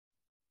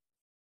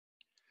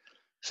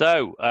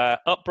So,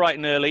 up bright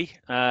and early,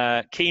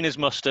 keen as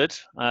mustard.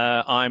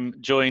 I'm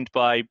joined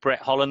by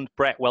Brett Holland.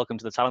 Brett, welcome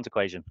to the Talent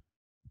Equation.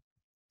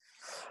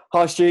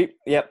 Hi, Stu.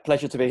 Yep,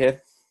 pleasure to be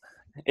here.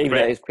 Even though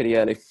Brett, it is pretty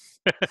early.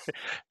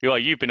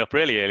 you've been up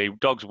really early.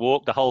 Dogs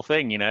walk, the whole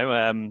thing.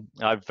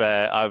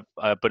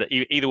 But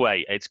either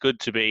way, it's good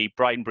to be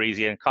bright and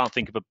breezy, and can't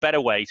think of a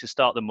better way to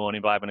start the morning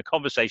by having a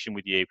conversation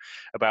with you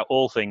about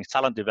all things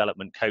talent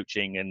development,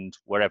 coaching, and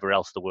wherever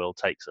else the world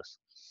takes us.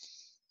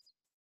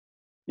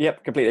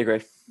 Yep, completely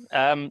agree.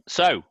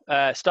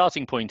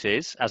 Starting point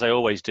is, as I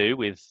always do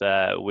with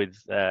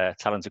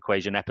Talent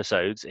Equation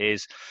episodes,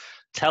 is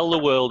tell the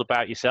world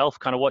about yourself.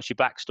 Kind of what's your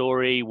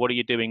backstory? What are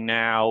you doing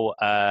now?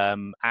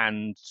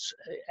 And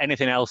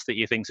anything else that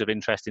you think's of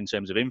interest in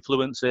terms of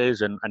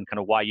influences and kind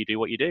of why you do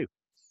what you do.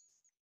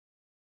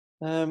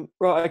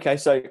 Right. Okay.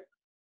 So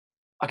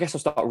I guess I'll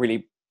start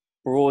really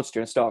broad, Stu,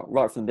 and start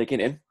right from the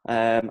beginning.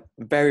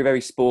 Very, very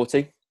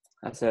sporty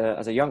as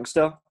a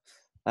youngster.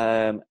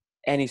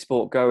 Any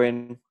sport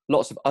going,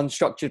 lots of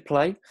unstructured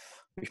play,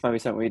 which may be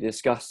something we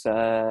discuss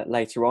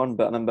later on.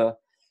 But I remember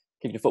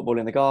kicking a football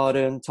in the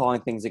garden,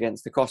 tying things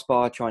against the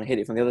crossbar, trying to hit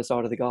it from the other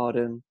side of the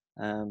garden,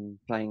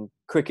 playing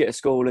cricket at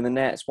school in the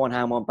nets, one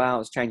hand, one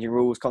bounce, changing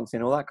rules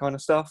constantly, and all that kind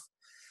of stuff.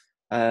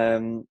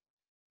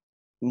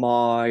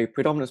 My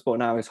predominant sport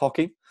now is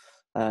hockey.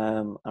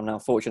 I'm now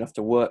fortunate enough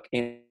to work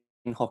in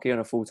hockey on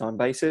a full-time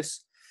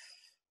basis.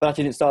 But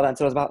actually didn't start that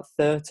until I was about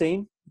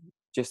 13.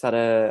 Just had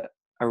a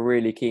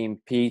really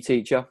keen PE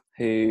teacher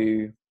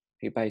who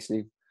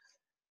basically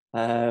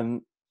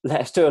let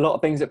us do a lot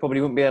of things that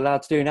probably wouldn't be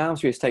allowed to do now.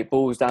 So we used to take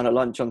balls down at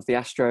lunch onto the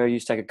Astro,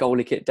 used to take a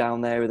goalie kit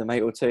down there with a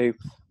mate or two.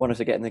 One of us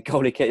would get in the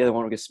goalie kit, the other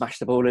one would just smash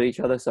the ball at each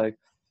other. So,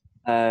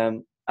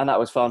 and that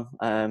was fun.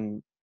 I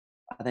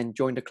then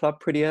joined a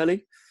club pretty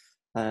early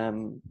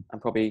and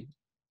probably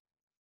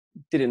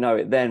didn't know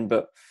it then,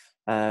 but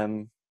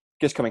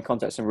just come in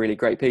contact with some really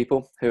great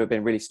people who have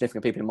been really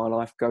significant people in my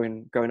life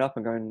growing up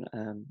and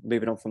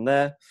moving on from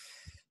there.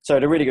 So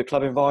had a really good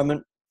club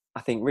environment.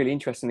 I think really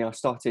interestingly, I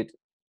started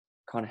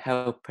kind of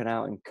helping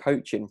out and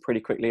coaching pretty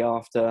quickly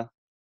after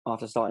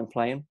starting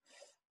playing.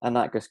 And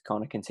that just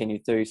kind of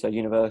continued through. So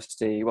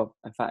university, well,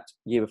 in fact,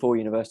 year before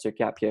university, a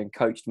gap year, and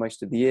coached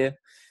most of the year.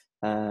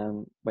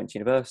 Went to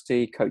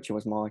university. Coaching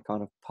was my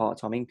kind of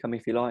part-time income,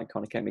 if you like,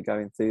 kind of kept me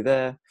going through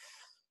there.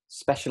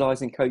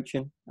 Specialised in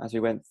coaching as we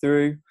went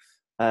through.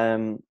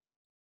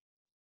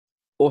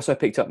 Also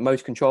picked up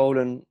motor control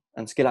and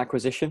skill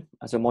acquisition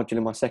as a module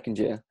in my second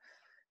year.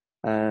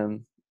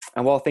 And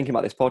while thinking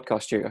about this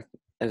podcast, Stuart,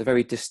 there's a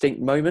very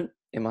distinct moment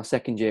in my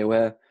second year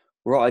where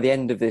right at the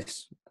end of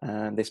this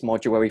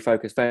module where we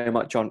focus very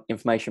much on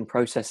information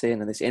processing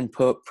and this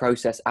input,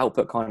 process,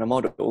 output kind of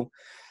model.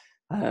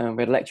 We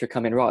had a lecturer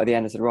come in right at the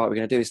end and said, right, we're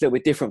going to do this a little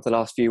bit different for the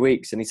last few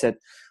weeks. And he said,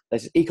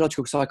 there's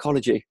ecological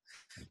psychology.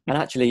 And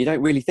actually, you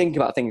don't really think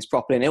about things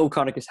properly, and it all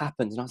kind of just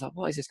happens. And I was like,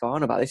 what is this going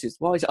on about?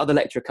 Why is the other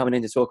lecturer coming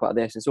in to talk about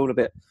this? It's all a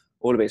bit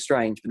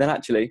strange. But then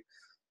actually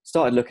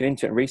started looking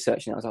into it and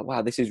researching it. I was like,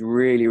 wow, this is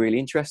really, really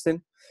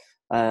interesting.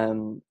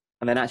 And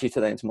then actually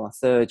took that into my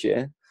third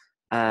year.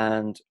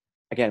 And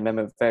again,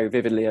 remember very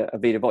vividly a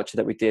Vita Voce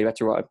that we did. We had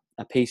to write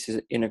a piece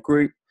in a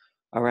group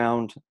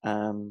around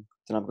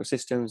dynamical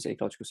systems,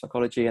 ecological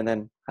psychology, and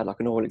then had like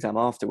an oral exam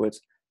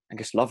afterwards and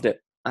just loved it.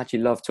 Actually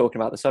loved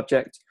talking about the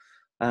subject.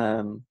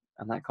 And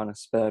that kind of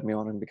spurred me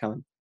on and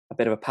become a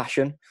bit of a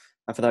passion.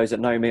 And for those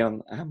that know me,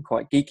 I'm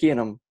quite geeky, and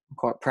I'm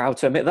quite proud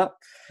to admit that.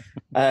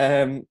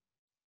 And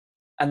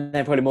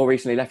then probably more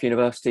recently left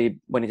university,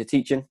 went into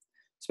teaching,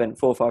 spent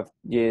 4 or 5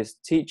 years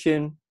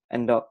teaching,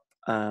 ended up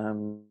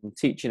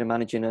teaching and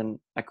managing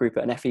a group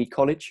at an FE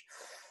college,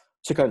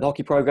 took over the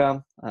hockey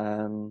program.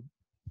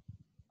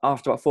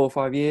 After about 4 or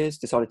 5 years,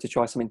 decided to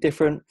try something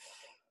different,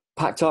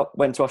 packed up,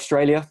 went to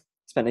Australia,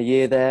 spent a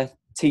year there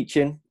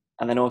teaching,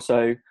 and then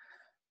also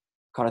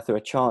kind of through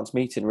a chance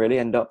meeting really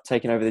ended up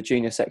taking over the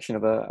junior section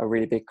of a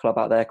really big club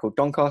out there called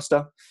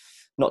Doncaster,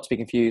 not to be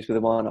confused with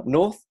the one up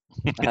north.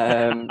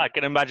 I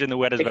can imagine the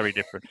weather's very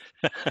different.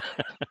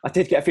 I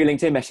did get a few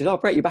LinkedIn messages. Oh,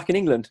 Brett, you're back in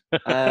England.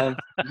 No,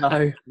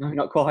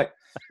 not quite,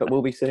 but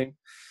we'll be soon.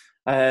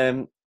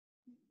 And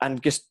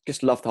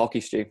just loved the hockey,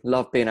 Stu.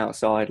 Loved being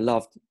outside.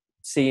 Loved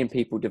seeing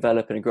people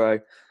develop and grow.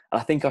 And I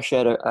think I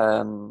shared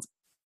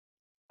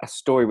a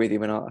story with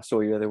you when I saw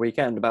you the other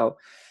weekend about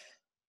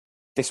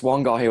this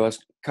one guy who was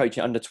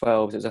coaching under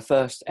 12s. It was a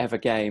first ever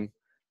game,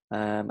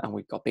 and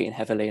we got beaten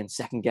heavily. And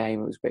second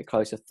game, it was a bit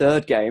closer.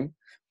 Third game,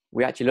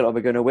 we actually looked like we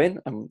were going to win.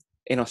 And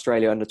in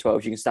Australia, under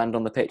 12s, you can stand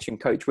on the pitch and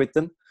coach with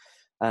them.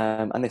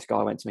 And this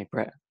guy went to me,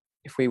 Brett,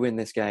 if we win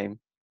this game,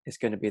 it's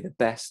going to be the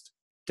best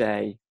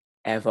day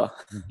ever,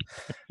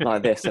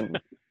 like this. And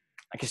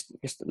I just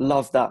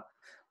love that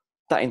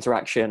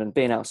interaction and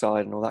being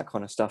outside and all that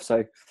kind of stuff.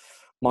 So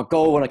my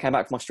goal when I came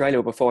back from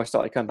Australia, before I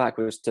started coming back,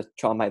 was to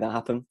try and make that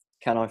happen.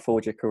 Can I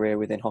forge a career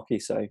within hockey?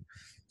 So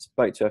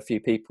spoke to a few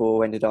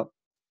people, ended up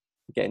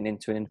getting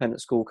into an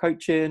independent school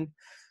coaching,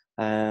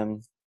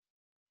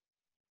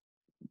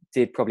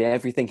 did probably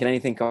everything and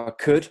anything I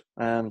could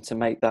to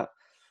make that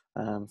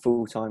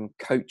full-time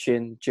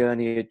coaching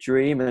journey, a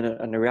dream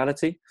and a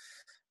reality,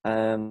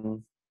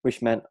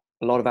 which meant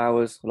a lot of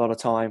hours, a lot of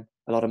time,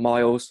 a lot of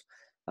miles.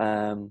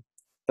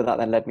 But that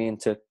then led me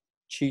into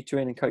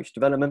tutoring and coach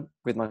development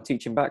with my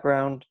teaching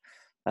background.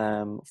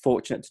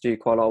 Fortunate to do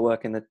quite a lot of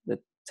work in the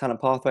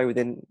talent pathway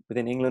within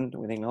England,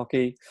 within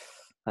hockey.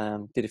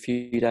 Did a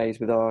few days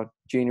with our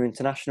junior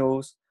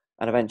internationals,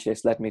 and eventually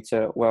it's led me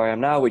to where I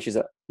am now, which is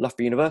at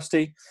Loughborough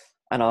University,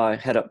 and I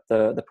head up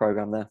the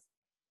program there.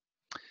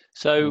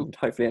 So and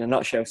hopefully, in a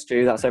nutshell,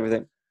 Stu, that's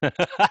everything.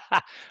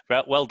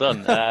 well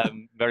done.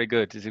 Very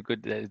good. It's a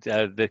good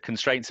the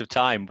constraints of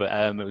time, but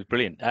it was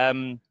brilliant.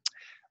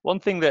 One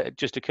thing that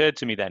just occurred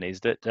to me then is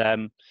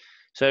that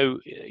so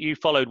you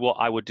followed what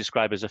I would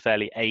describe as a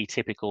fairly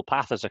atypical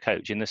path as a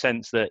coach, in the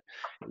sense that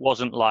it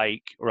wasn't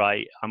like,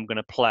 right, I'm going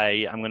to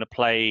play,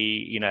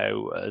 you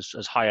know,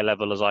 as high a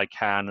level as I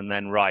can, and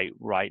then right,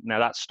 now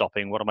that's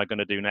stopping. What am I going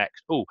to do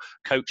next? Oh,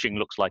 coaching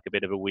looks like a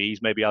bit of a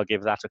wheeze. Maybe I'll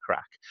give that a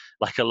crack,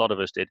 like a lot of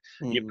us did.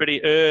 You're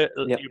pretty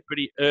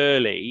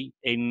early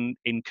in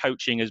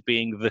coaching as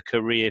being the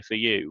career for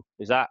you.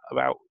 Is that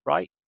about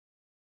right?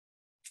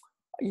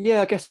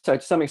 Yeah, I guess so,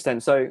 to some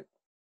extent. So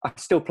I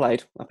still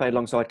played. I played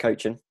alongside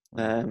coaching.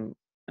 And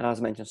as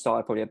I mentioned,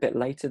 started probably a bit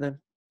later than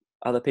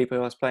other people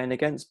who I was playing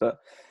against, but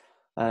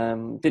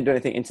didn't do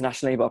anything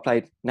internationally, but I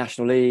played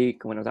National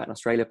League. When I was out in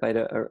Australia, played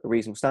a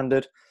reasonable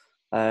standard.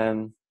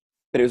 But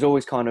it was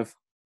always kind of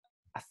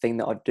a thing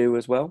that I'd do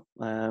as well.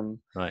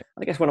 Right.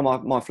 I guess one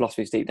of my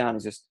philosophies deep down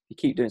is just, you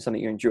keep doing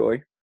something you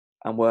enjoy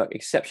and work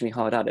exceptionally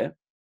hard at it,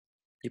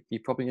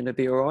 you're probably going to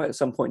be all right at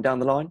some point down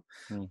the line.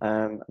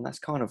 And that's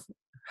kind of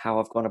how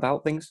I've gone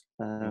about things.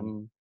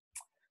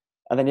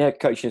 And then,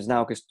 coaching has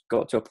now just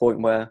got to a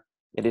point where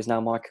it is now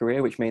my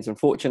career, which means,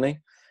 unfortunately,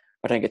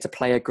 I don't get to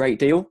play a great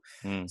deal.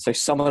 So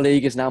Summer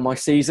League is now my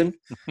season.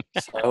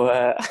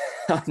 So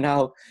I'm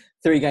now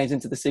 3 games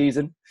into the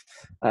season.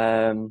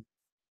 But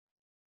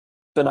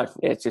no,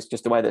 it's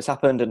just the way that's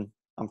happened, and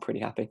I'm pretty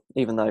happy,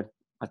 even though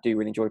I do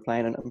really enjoy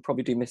playing and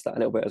probably do miss that a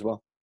little bit as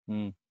well.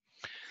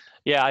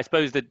 Yeah, I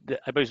suppose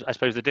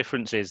the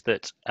difference is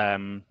that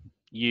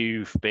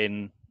you've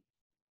been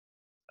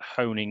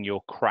honing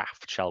your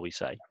craft, shall we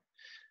say,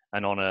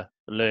 and on a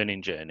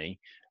learning journey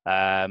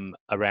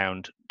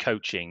around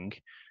coaching,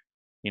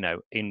 you know,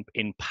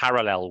 in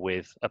parallel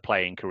with a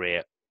playing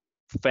career,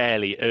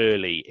 fairly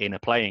early in a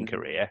playing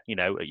career, you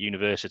know, at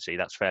university,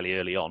 that's fairly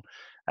early on,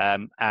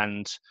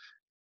 and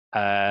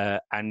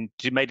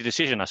you made a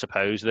decision, I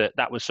suppose,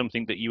 that was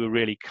something that you were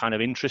really kind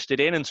of interested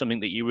in, and something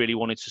that you really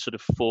wanted to sort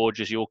of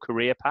forge as your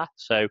career path.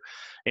 So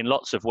in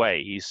lots of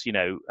ways, you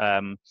know,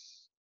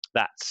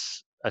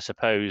 that's, I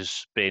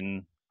suppose,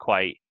 been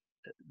quite,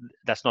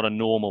 that's not a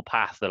normal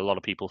path that a lot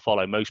of people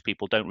follow. Most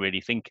people don't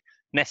really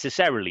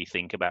necessarily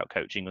think about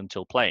coaching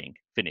until playing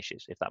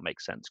finishes, if that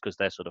makes sense, because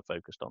they're sort of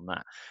focused on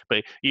that.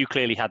 But you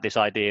clearly had this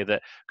idea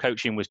that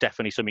coaching was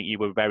definitely something you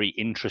were very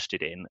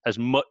interested in, as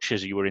much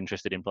as you were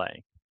interested in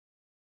playing.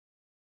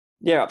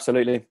 Yeah,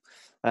 absolutely.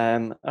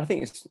 I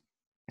think it's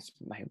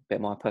a bit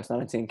of my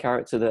personality and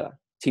character that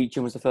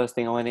teaching was the first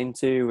thing I went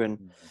into,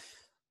 and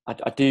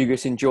I do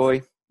just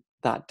enjoy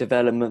that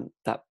development,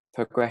 that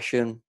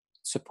progression,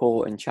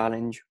 support and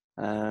challenge.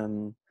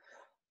 And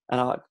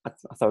I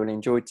thoroughly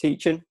enjoyed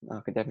teaching.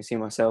 I could definitely see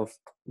myself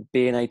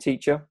being a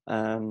teacher.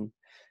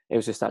 It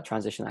was just that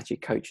transition. Actually,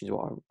 coaching is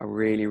what I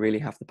really, really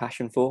have the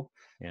passion for.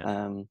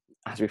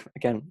 As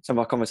again, some of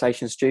our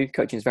conversations, Stu,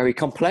 coaching is very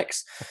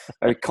complex,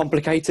 very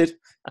complicated.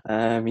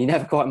 You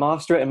never quite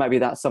master it, and maybe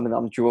that's something that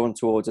I'm drawn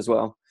towards as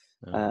well.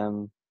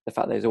 The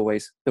fact that there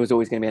was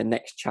always going to be a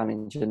next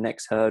challenge, a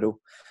next hurdle.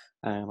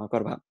 I've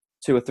got about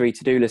 2 or 3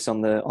 to-do lists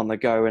on the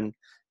go, and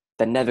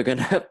they're never going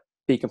to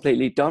be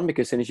completely done,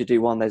 because as soon as you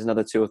do one, there's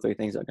another 2 or 3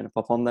 things that are going to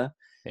pop on there.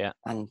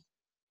 And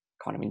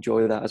kind of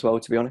enjoy that as well,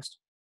 to be honest.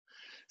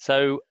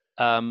 So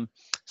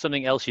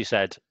something else you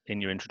said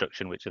in your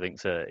introduction, which I think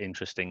is an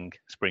interesting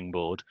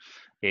springboard,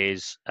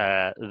 is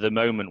the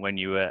moment when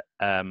you were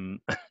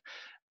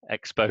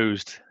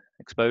exposed,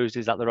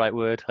 is that the right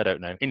word? I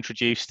don't know.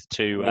 Introduced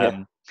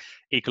to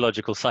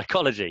ecological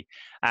psychology.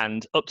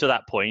 And up to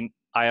that point,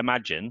 I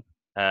imagine,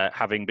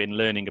 having been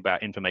learning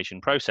about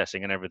information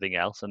processing and everything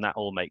else, and that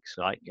all makes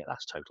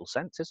that's total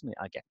sense, isn't it?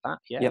 I get that.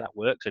 That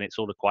works, and it's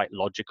sort of quite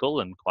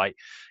logical and quite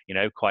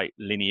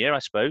linear, I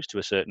suppose, to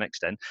a certain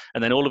extent.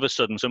 And then all of a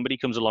sudden somebody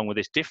comes along with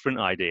this different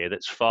idea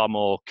that's far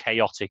more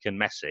chaotic and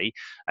messy,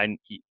 and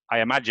I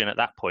imagine at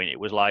that point it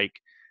was like,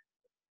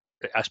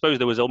 I suppose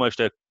there was almost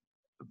a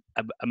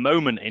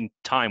moment in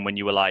time when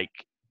you were like,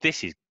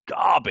 this is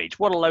garbage,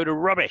 what a load of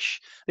rubbish,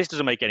 this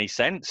doesn't make any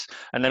sense.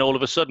 And then all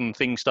of a sudden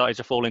things started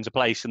to fall into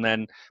place, and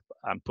then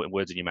I'm putting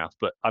words in your mouth,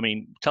 but I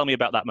mean, tell me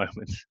about that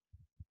moment.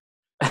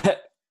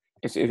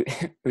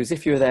 It was as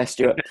if you were there,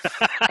 Stuart.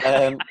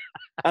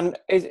 And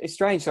it's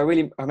strange. So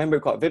I remember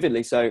it quite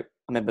vividly. So I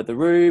remember the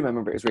room. I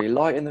remember it was really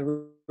light in the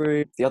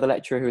room. The other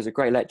lecturer, who was a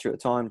great lecturer at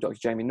the time, Dr.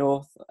 Jamie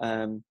North,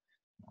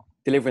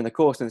 delivering the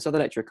course, and this other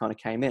lecturer kind of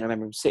came in. I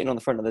remember him sitting on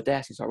the front of the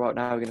desk. He's like, right,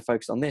 now we're going to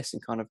focus on this,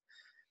 and kind of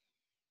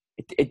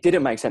it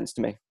didn't make sense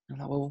to me. I'm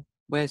like, well,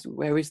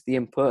 where is the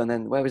input, and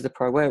then where is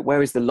the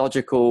where is the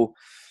logical,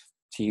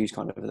 to use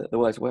kind of the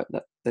words, where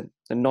the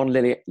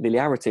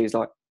non-linearity is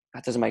like,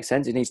 that doesn't make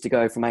sense. It needs to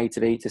go from A to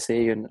B to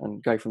C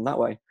and go from that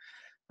way.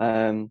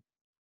 And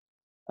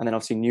then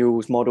obviously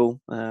Newell's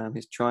model,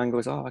 his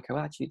triangles. Oh, okay,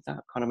 well, actually that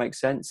kind of makes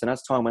sense. And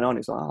as time went on,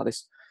 it's like, oh,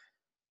 this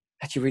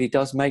actually really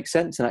does make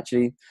sense. And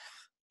actually,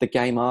 the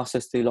game asks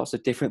us to do lots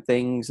of different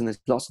things, and there's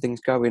lots of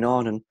things going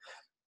on. And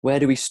where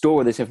do we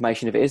store this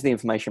information if it is the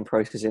information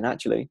processing?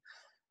 Actually,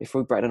 if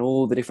we break down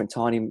all the different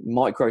tiny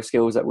micro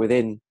skills that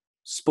within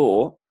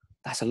sport,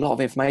 that's a lot of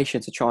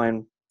information to try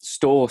and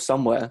store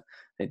somewhere.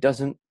 It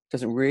doesn't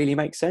really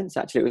make sense.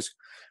 Actually, it was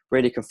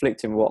really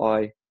conflicting with what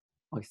I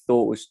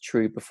thought was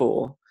true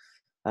before.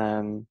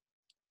 And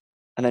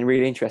then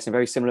really interesting,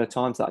 very similar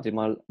time to that, I did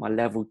my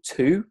level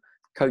 2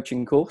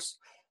 coaching course.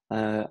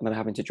 And then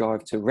having to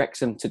drive to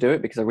Wrexham to do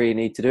it because I really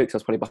need to do it, because I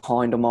was probably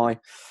behind on my,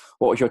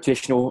 what was your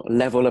traditional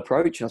level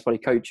approach. And I was probably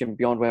coaching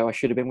beyond where I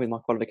should have been with my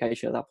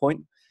qualification at that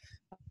point.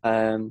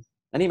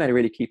 And he made a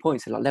really key point. He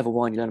said, like, level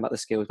 1, you learn about the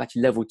skills. But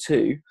actually, level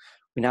 2,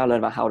 we now learn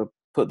about how to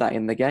put that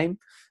in the game. And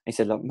he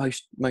said, like,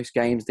 most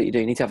games that you do,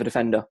 you need to have a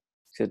defender.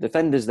 So the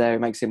defender's there, it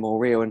makes it more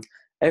real. And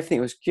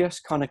everything was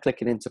just kind of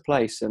clicking into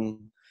place. And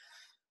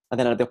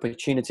then I had the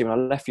opportunity when I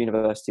left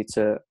university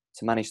to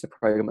manage the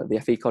program at the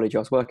FE college I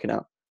was working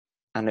at.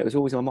 And it was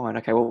always in my mind,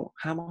 okay, well,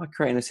 how am I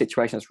creating a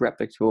situation that's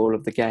replicable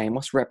of the game?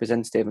 What's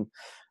representative? And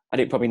I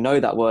didn't probably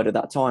know that word at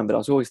that time, but I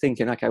was always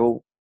thinking, okay,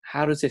 well,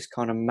 how does this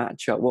kind of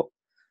match up? What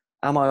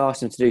am I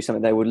asking them to do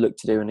something they would look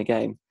to do in a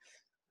game?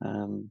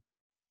 And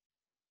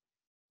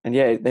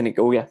yeah, then it,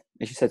 oh yeah,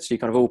 as you said, so you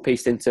kind of all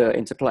pieced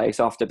into place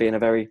after being a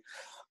very,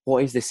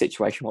 what is this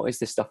situation? What is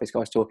this stuff this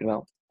guy's talking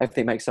about?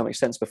 Everything makes so much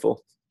sense before.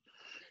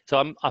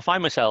 So I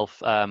find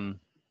myself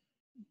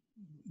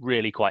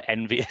really quite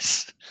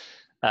envious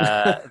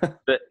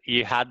that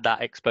you had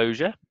that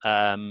exposure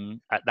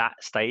at that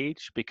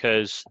stage,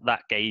 because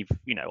that gave,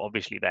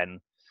 obviously then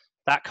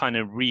that kind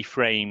of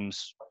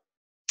reframes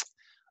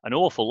an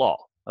awful lot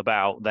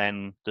about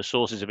then the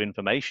sources of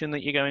information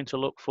that you're going to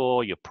look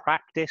for, your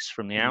practice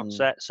from the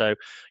outset. So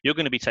you're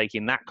going to be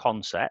taking that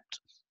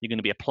concept, you're going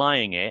to be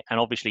applying it, and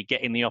obviously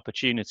getting the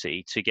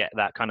opportunity to get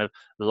that kind of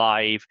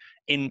live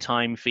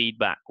in-time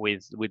feedback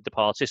with the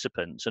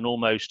participants, and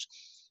almost,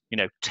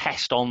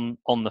 test on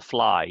the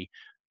fly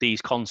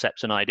these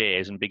concepts and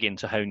ideas and begin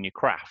to hone your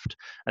craft.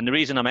 And the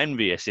reason I'm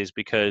envious is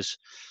because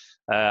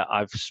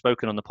I've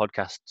spoken on the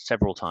podcast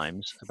several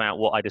times about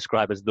what I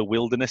describe as the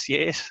wilderness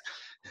years.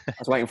 I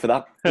was waiting for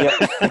that.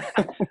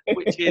 Yeah.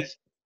 Which is,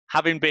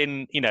 having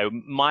been,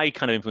 my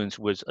kind of influence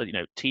was,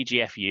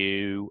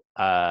 TGFU.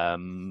 I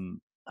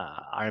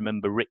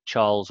remember Rick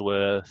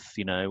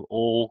Charlesworth,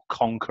 all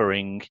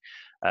conquering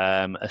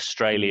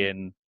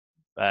Australian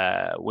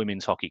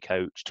women's hockey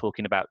coach,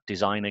 talking about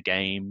designer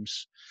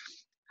games.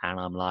 And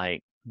I'm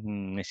like,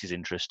 this is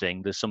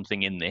interesting. There's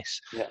something in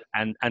this. Yeah.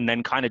 And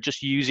then kind of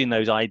just using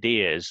those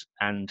ideas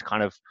and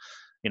kind of,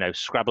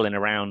 scrabbling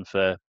around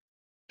for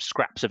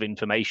scraps of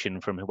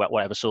information from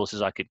whatever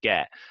sources I could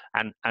get,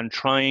 and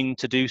trying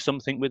to do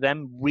something with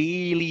them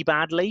really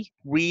badly,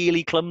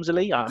 really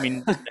clumsily. I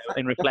mean,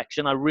 in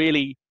reflection, I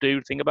really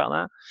do think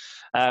about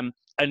that.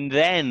 And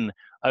then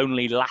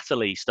only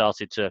latterly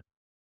started to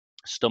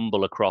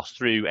stumble across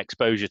through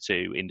exposure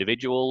to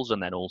individuals,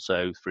 and then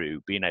also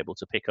through being able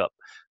to pick up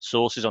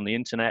sources on the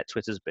internet.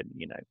 Twitter's been,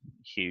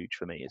 huge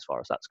for me as far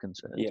as that's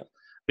concerned. Yeah.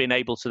 Being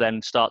able to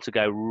then start to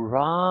go,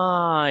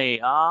 right,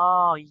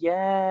 oh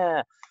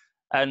yeah.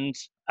 And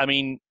I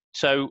mean,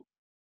 so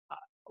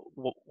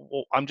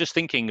I'm just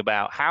thinking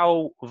about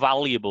how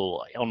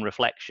valuable, on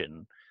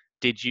reflection,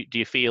 do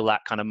you feel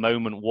that kind of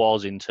moment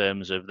was in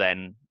terms of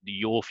then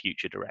your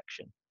future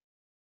direction?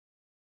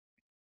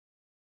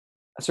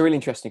 That's a really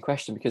interesting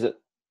question, because at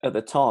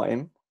the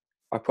time,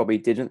 I probably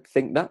didn't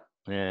think that.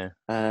 Yeah.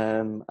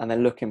 And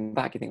then looking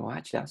back, you think, well,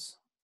 actually,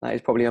 that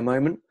is probably a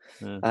moment.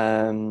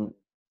 Yeah.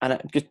 And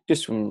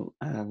just from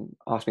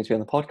asking me to be on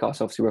the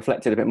podcast, obviously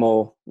reflected a bit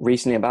more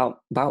recently about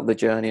the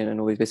journey and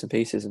all these bits and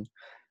pieces. And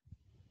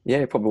yeah,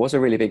 it probably was a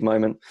really big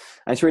moment.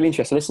 And it's really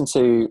interesting. Listen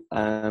to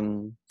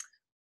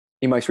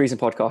your most recent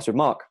podcast with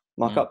Mark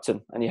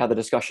Upton, and you had the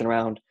discussion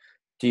around,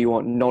 do you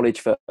want knowledge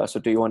first or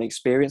do you want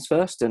experience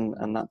first,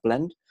 and that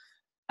blend.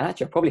 And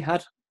actually, I probably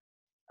had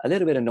a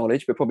little bit of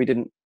knowledge, but probably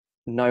didn't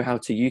know how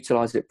to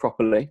utilize it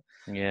properly.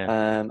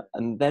 Yeah.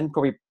 And then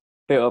probably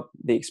built up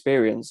the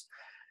experience.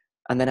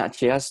 And then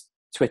actually, as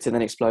Twitter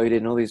then exploded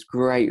and all these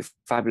great,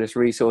 fabulous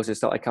resources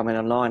started coming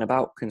online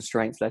about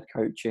constraints-led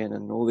coaching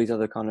and all these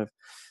other kind of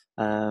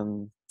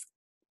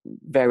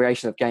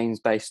variation of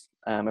games-based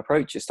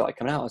approaches started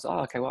coming out, I was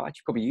like, okay, well, I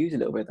should probably use a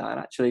little bit of that. And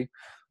actually,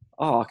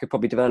 I could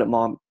probably develop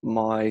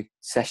my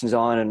session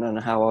design and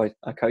how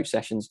I coach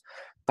sessions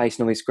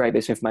based on these great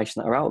bits of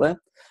information that are out there.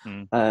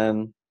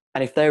 And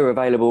if they were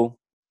available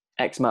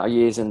X amount of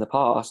years in the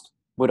past,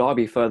 would I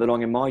be further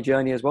along in my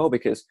journey as well?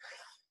 Because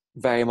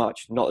very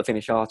much not the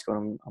finished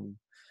article. I'm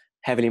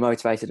heavily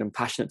motivated and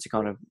passionate to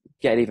kind of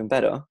get it even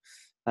better.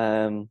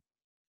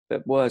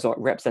 But words like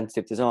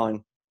representative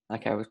design,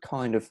 okay, I was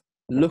kind of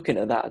looking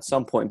at that at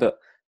some point, but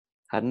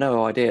had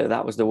no idea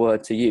that was the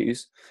word to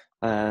use,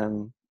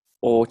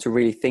 or to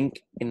really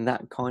think in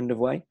that kind of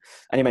way.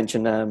 And you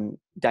mentioned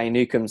Danny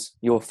Newcomb's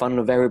Your Funnel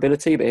of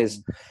Variability, but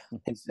his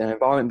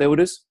environment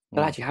builders.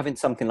 But actually having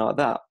something like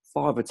that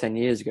 5 or 10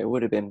 years ago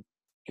would have been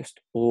just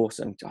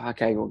awesome.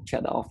 Okay, we'll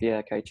check that off. Yeah,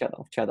 okay, check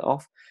that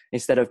off.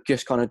 Instead of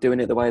just kind of doing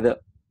it the way that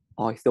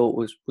I thought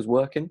was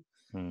working.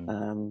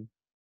 Yeah,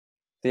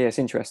 it's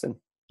interesting.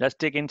 Let's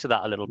dig into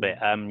that a little bit.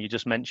 You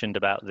just mentioned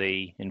about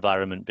the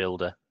environment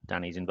builder,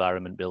 Danny's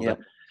environment builder.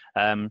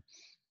 Yep.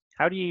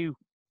 How do you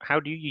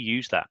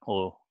use that,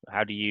 or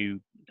how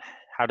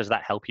does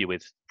that help you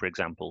with, for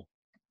example,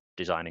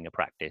 designing a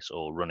practice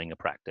or running a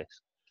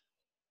practice?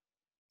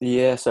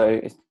 Yeah,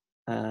 so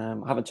I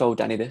haven't told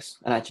Danny this,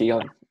 and actually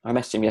I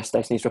messaged him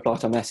yesterday, so he needs to reply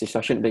to my message, so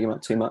I shouldn't big him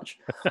up too much.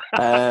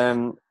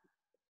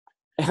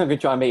 I'm going to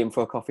try and meet him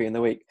for a coffee in the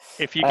week.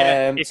 If you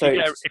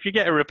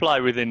get a reply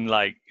within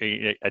like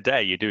a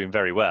day, you're doing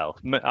very well.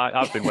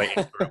 I've been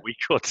waiting for a week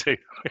or two.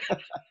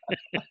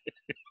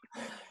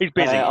 He's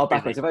busy.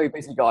 He's a very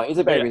busy guy. He's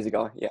a very busy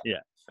guy. Yeah.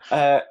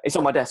 It's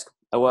on my desk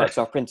at work,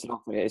 so I've printed it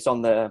off. It's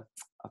on I've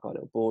got a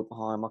little board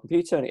behind my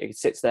computer, and it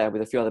sits there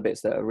with a few other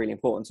bits that are really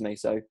important to me.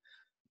 So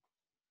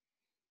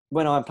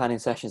when I'm planning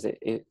sessions,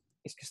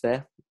 it's just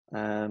there.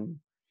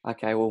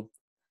 Okay, well,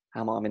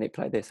 how might I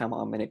manipulate this? How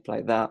might I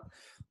manipulate that?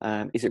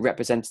 Is it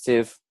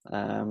representative?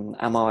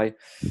 Am I,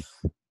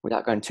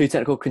 without going too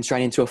technical,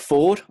 constraining to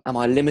afford? Am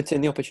I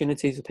limiting the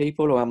opportunities of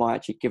people, or am I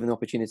actually giving the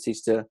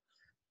opportunities to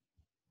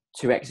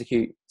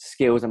execute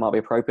skills that might be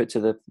appropriate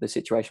to the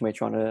situation we're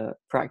trying to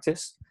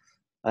practice?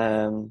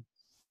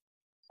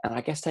 And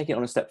I guess take it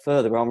on a step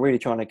further, where I'm really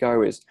trying to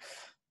go is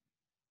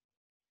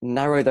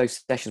narrow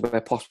those sessions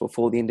where possible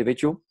for the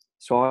individual.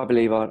 So I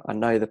believe I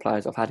know the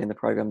players I've had in the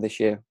program this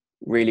year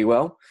really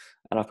well,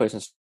 and I've put some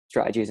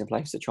strategies in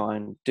place to try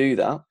and do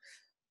that.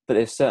 But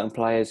there's certain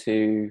players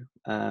who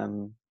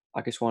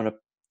I just want to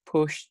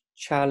push,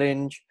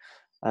 challenge,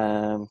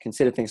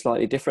 consider things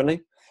slightly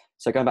differently.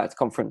 So going back to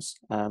conference,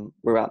 we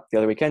were out the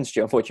other weekend,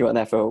 Stu. Unfortunately, you weren't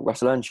there for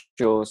Russell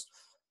Earnshaw's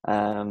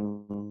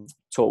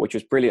talk, which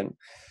was brilliant.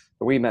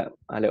 But we met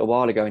a little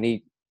while ago, and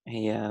he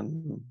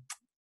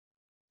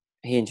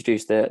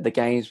introduced the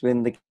games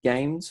within the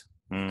games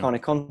kind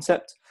of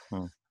concept.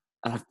 And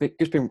I've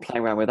just been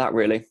playing around with that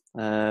really,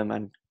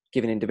 and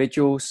giving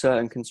individuals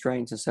certain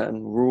constraints and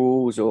certain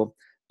rules or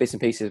bits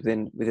and pieces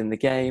within the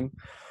game,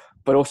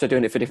 but also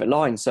doing it for different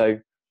lines. So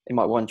in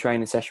my one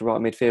training session right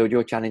midfield,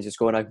 your challenge is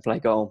score an open play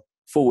goal.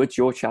 Forwards,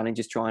 your challenge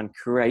is try and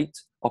create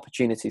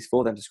opportunities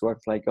for them to score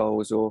open play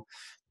goals, or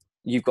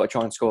you've got to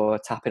try and score a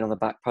tap in on the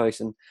back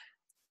post, and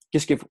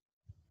just give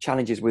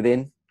challenges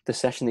within the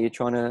session that you're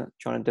trying to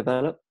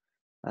develop.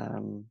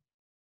 And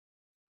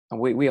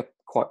we are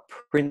quite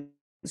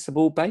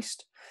principle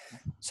based.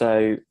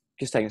 So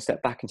just taking a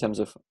step back in terms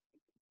of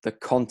the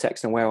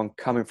context and where I'm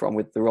coming from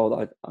with the role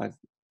that I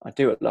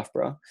do at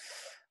Loughborough,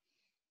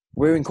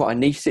 we're in quite a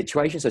niche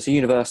situation. So it's a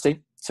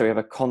university, so we have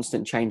a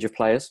constant change of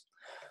players.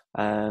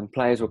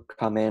 Players will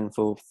come in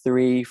for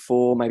 3,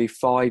 4, maybe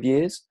 5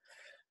 years.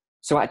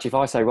 So actually, if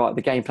I say, right,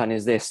 the game plan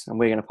is this, and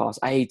we're going to pass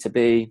A to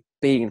B,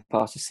 B going to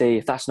pass to C,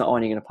 if that's not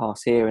on, you're going to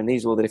pass here, and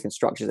these are all the different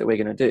structures that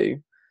we're going to do.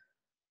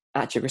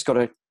 Actually, we've just got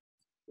to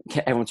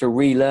get everyone to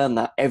relearn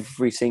that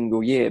every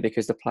single year,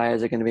 because the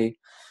players are going to be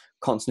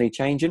constantly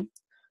changing.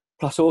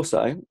 Plus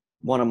also,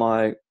 one of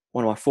my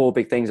 4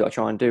 big things that I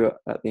try and do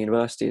at the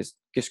university is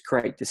just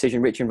create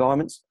decision-rich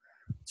environments.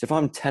 So if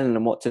I'm telling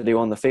them what to do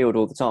on the field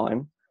all the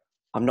time,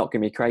 I'm not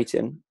going to be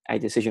creating a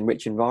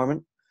decision-rich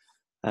environment.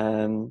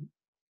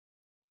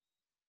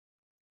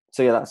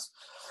 So yeah, that's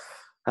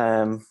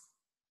kind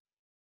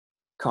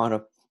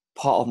of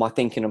part of my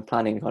thinking and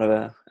planning, kind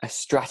of a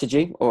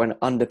strategy or an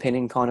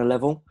underpinning kind of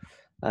level.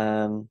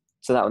 So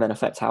that will then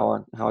affect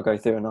how I go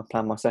through and I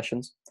plan my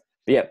sessions.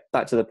 But yeah,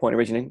 back to the point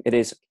originally, it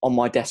is on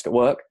my desk at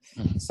work.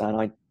 So, and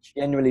I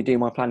generally do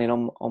my planning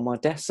on my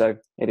desk, so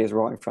it is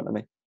right in front of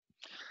me.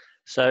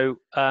 So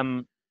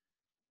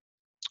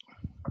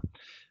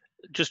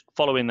just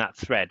following that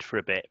thread for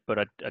a bit, but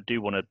I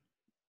do want to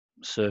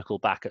circle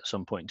back at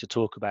some point to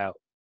talk about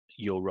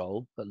your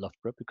role at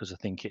Loughborough, because I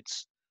think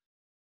it's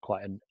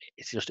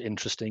just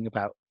interesting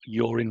about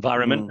your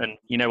environment. And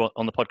you know,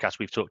 on the podcast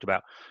we've talked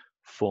about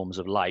forms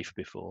of life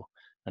before,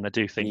 and I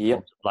do think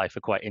forms of life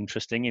are quite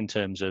interesting in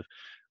terms of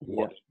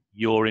what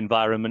your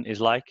environment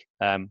is like.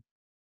 And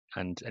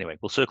anyway,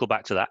 we'll circle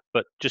back to that,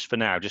 but just for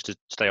now, just to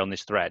stay on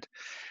this thread,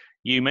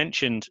 you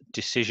mentioned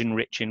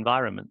decision-rich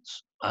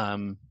environments.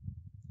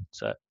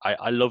 So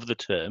I love the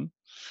term,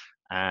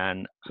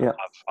 and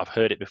I've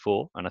heard it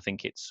before, and I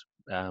think it's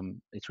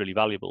really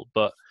valuable.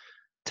 But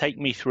take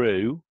me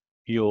through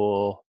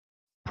your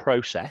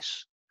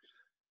process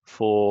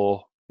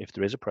for, if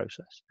there is a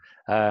process,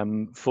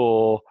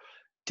 for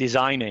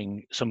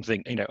designing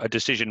something, you know, a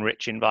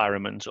decision-rich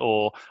environment,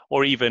 or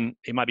even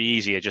it might be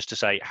easier just to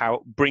say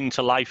bring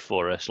to life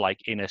for us, like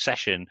in a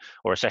session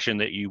or a session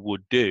that you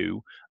would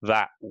do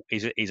that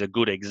is a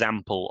good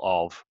example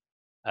of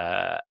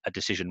a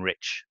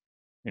decision-rich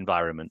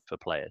environment for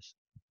players.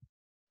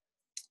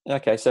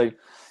 Okay, so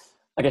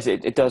I guess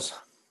it does,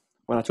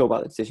 when I talk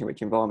about the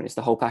decision-rich environment, it's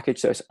the whole package.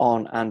 So it's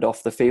on and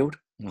off the field,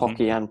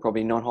 hockey and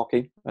probably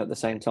non-hockey at the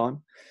same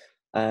time.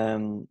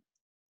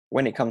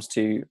 When it comes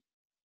to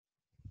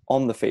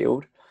on the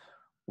field,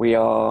 we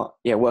are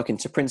working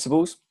to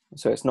principles.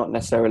 So it's not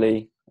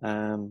necessarily, as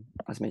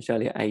I mentioned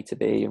earlier, A to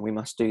B, and we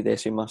must do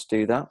this, we must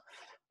do that.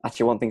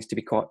 Actually, I want things to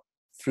be quite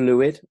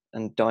fluid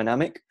and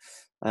dynamic.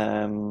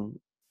 And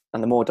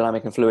the more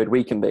dynamic and fluid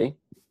we can be,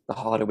 the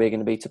harder we're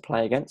going to be to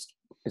play against,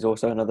 is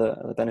also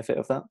another benefit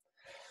of that.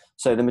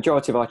 So the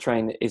majority of our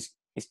training is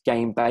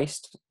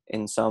game-based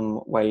in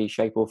some way,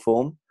 shape or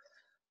form.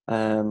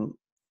 And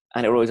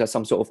it always has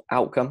some sort of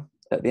outcome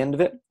at the end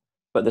of it.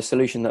 But the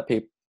solution that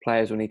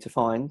players will need to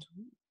find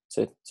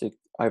to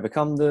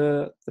overcome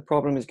the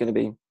problem is going to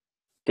be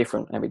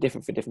different and be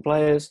different for different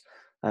players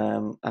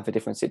and for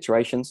different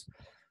situations.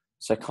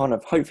 So kind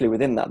of hopefully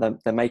within that,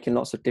 they're making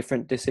lots of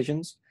different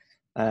decisions.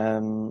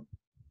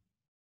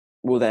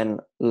 We'll then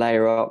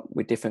layer up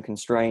with different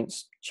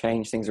constraints,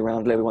 change things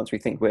around a little bit once we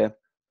think we're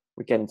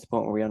getting to the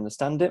point where we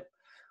understand it.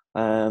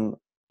 And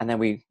then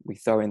we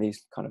throw in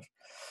these kind of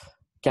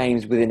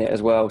games within it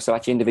as well. So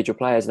actually individual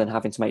players then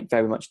having to make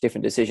very much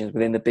different decisions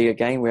within the bigger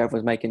game where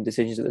everyone's making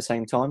decisions at the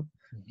same time.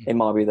 It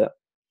might be that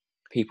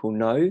people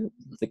know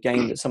the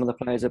game that some of the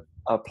players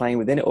are playing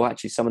within it, or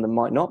actually some of them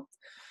might not.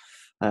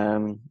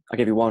 I'll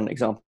give you one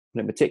example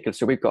in particular.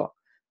 So we've got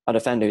a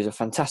defender who's a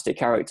fantastic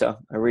character,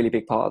 a really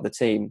big part of the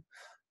team,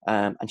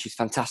 and she's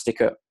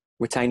fantastic at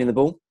retaining the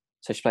ball.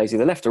 So she plays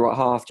either left or right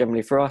half.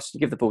 Generally for us,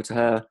 you give the ball to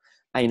her,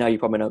 and you know you're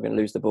probably not going to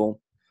lose the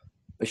ball.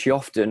 But she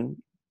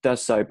often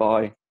does so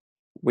by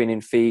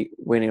winning feet,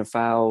 winning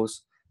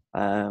fouls,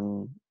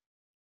 and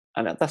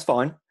that's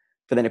fine.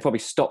 But then it probably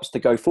stops to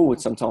go forward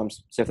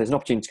sometimes. So if there's an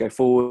opportunity to go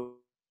forward,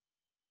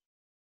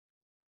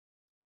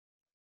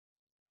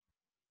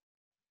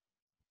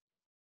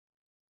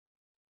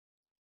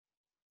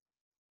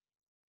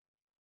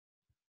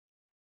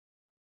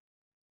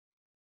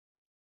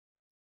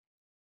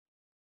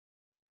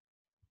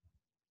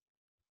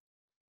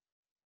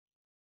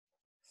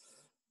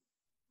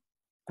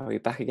 are we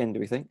back again, do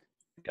we think?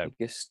 Go.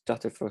 You just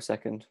stuttered for a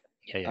second.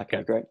 Yeah.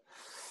 Okay, Go. great.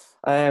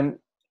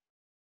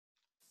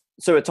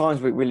 So at times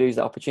we lose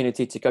that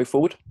opportunity to go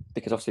forward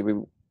because obviously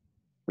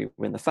we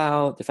win the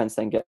foul, defence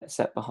then gets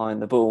set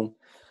behind the ball.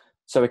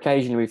 So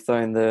occasionally we've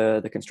thrown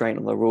the constraint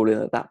on the rule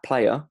in that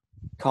player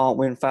can't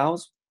win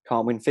fouls,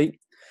 can't win feet.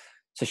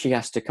 So she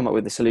has to come up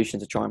with the solution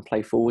to try and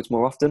play forwards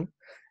more often.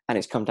 And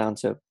it's come down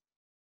to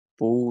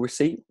ball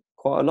receipt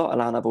quite a lot,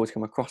 allowing that ball to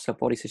come across her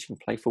body so she can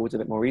play forwards a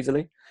bit more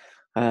easily.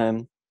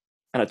 And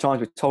at times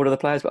we've told other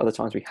players, but other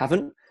times we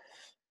haven't.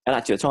 And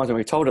actually at times when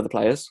we've told other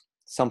players,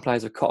 some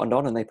players have cottoned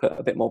on and they put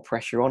a bit more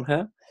pressure on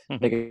her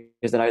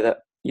because they know that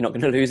you're not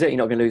going to lose it. You're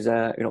not going to lose.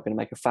 You're not going to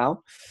make a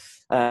foul.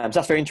 So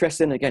that's very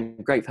interesting. Again,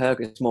 great for her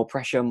because it's more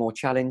pressure, more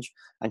challenge,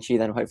 and she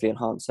then hopefully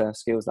enhance her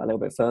skills that a little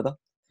bit further.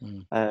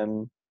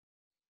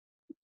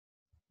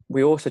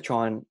 We also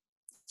try and,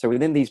 so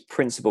within these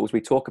principles,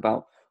 we talk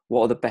about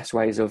what are the best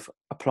ways of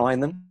applying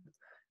them.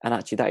 And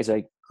actually that is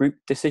a group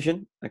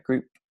decision, a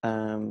group.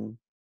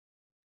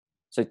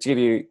 So to give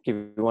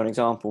you one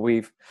example,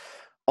 we've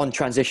on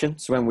transition.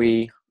 So when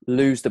we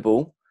lose the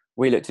ball,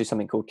 we look to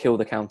something called kill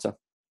the counter,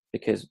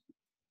 because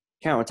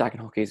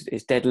counter-attacking hockey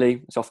is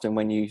deadly. It's often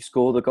when you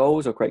score the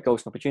goals or create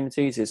goals and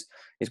opportunities is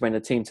when the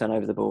team turn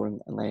over the ball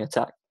and they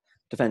attack.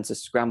 Defence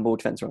is scrambled,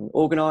 defence are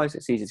organised.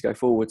 It's easy to go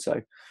forward.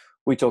 So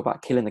we talk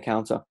about killing the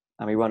counter,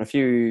 and we run a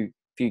few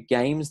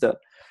games that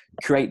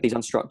create these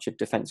unstructured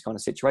defence kind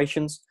of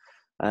situations.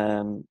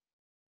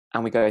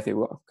 And we go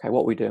through, okay,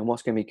 what are we doing?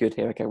 What's going to be good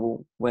here? Okay,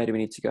 well, where do we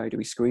need to go? Do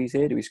we squeeze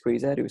here? Do we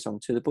squeeze there? Do we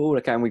send to the ball?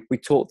 Okay, and we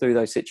talk through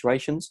those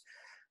situations.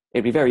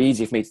 It'd be very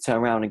easy for me to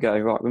turn around and go,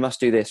 right, we must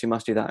do this, we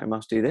must do that, we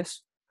must do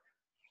this.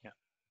 Yeah.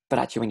 But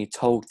actually, when you're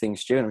told things,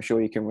 Stu, and I'm sure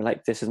you can relate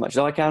to this as much as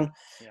I can,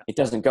 it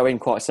doesn't go in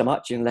quite so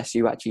much unless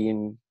you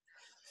actually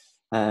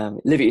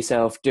live it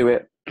yourself, do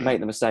it, make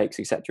the mistakes,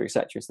 etc.,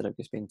 instead of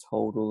just being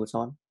told all the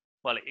time.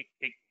 Well,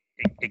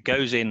 it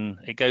goes in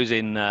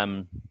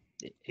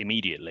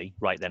immediately,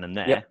 right then and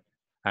there.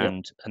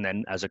 And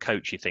then as a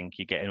coach, you think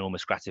you get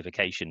enormous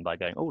gratification by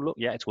going, oh, look,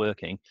 yeah, it's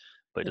working,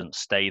 but it doesn't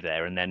stay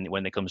there. And then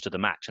when it comes to the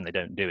match and they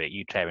don't do it,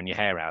 you tearing your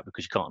hair out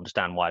because you can't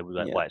understand why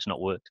it's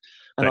not worked.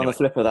 But and anyway. On the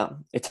flip of that,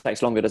 it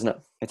takes longer, doesn't it?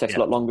 It takes a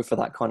lot longer for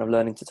that kind of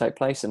learning to take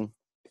place. And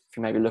if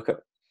you maybe look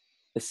at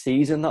the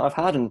season that I've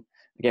had, and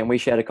again, we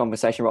shared a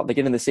conversation right at the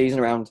beginning of the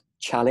season around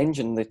challenge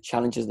and the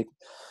challenges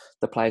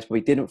the players we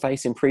didn't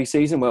face in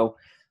pre-season. Well,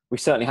 we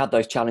certainly had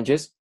those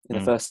challenges in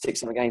the first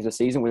 6-7 games of the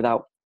season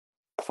without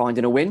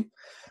finding a win.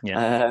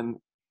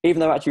 Even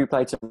though actually we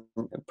played some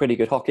pretty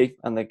good hockey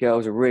and the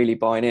girls are really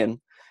buying in,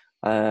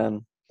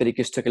 but it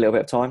just took a little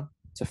bit of time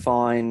to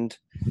find,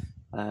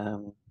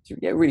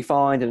 really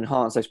find and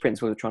enhance those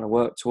principles we're trying to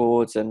work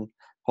towards. And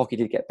hockey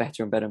did get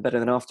better and better and better.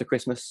 Then after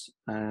Christmas,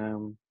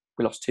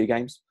 we lost 2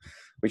 games,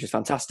 which is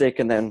fantastic.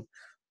 And then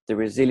the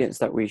resilience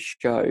that we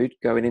showed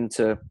going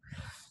into,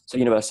 so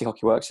university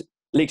hockey works,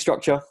 league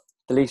structure.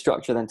 The league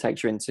structure then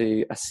takes you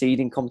into a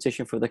seeding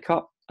competition for the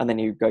cup, and then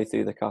you go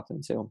through the cup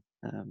until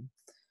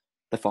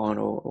the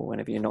final or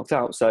whenever you're knocked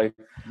out. So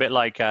a bit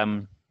like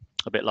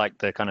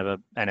the kind of a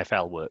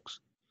NFL works.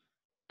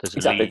 There's a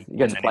exactly, league you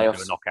go and to then into a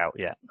playoffs. knockout.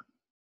 Yeah.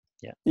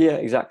 Yeah,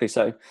 exactly.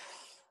 So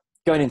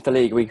going into the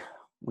league, we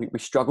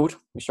struggled.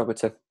 We struggled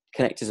to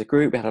connect as a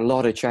group. We had a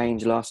lot of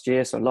change last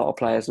year, so a lot of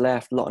players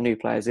left, a lot of new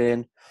players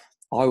in.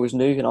 I was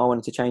new and I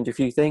wanted to change a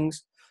few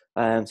things.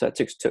 So it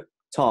took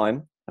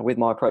time. And with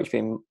my approach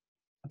being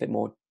a bit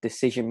more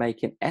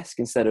decision-making-esque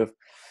instead of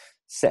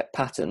set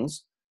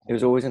patterns, it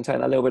was always going to take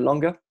that a little bit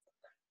longer.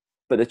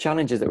 But the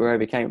challenges that we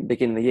overcame at the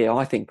beginning of the year,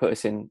 I think, put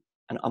us in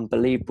an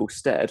unbelievable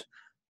stead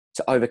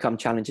to overcome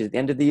challenges at the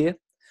end of the year.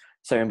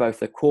 So in both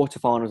the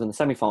quarterfinals and the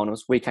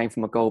semi-finals, we came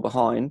from a goal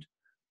behind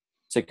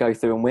to go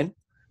through and win.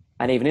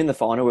 And even in the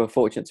final, we were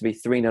fortunate to be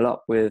 3-0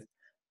 up with,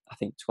 I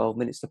think, 12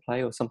 minutes to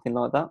play or something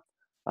like that.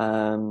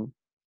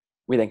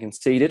 We then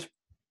conceded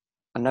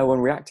and no one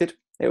reacted.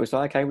 It was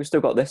like, okay, we've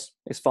still got this.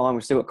 It's fine.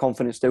 We've still got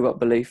confidence, still got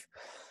belief.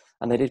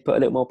 And they did put a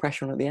little more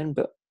pressure on at the end,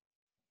 but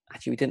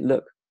actually we didn't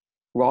look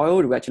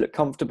riled. We actually looked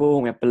comfortable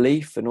and we had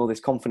belief and all this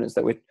confidence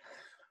that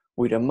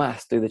we'd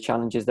amassed through the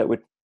challenges that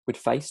we'd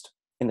faced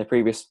in the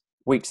previous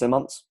weeks and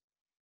months.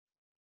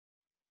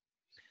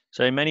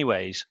 So in many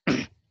ways,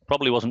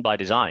 probably wasn't by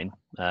design,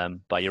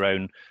 by your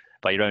own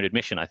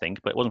admission, I think,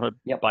 but it wasn't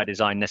by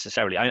design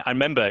necessarily. I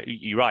remember,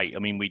 you're right. I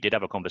mean, we did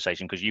have a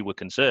conversation because you were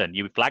concerned.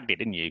 You flagged it,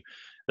 didn't you?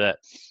 That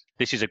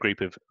this is a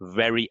group of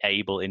very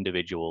able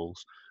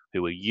individuals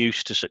who are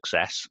used to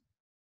success,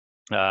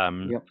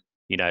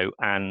 you know,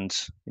 and,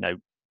 you know,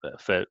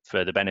 for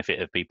the benefit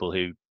of people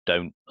who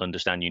don't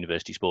understand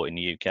university sport in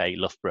the UK,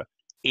 Loughborough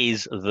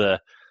is the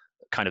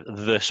kind of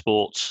the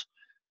sports,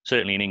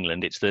 certainly in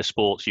England, it's the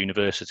sports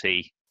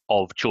university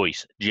of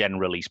choice,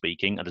 generally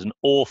speaking. And there's an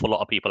awful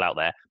lot of people out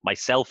there,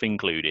 myself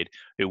included,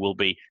 who will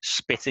be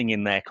spitting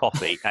in their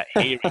coffee at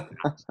hearing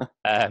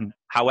that.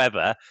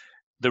 However,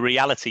 the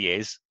reality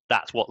is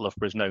that's what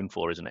Loughborough is known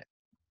for, isn't it?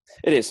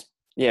 It is.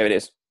 Yeah, it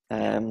is.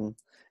 And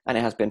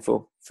it has been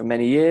for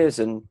many years,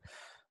 and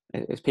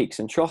it's peaks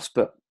and troughs,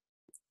 but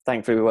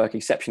thankfully we work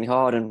exceptionally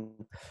hard. And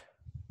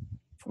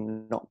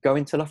from not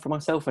going to Loughborough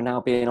myself and now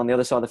being on the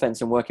other side of the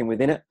fence and working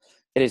within it,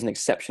 it is an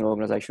exceptional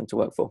organisation to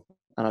work for.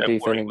 And I do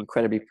feel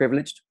incredibly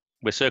privileged.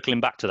 We're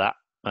circling back to that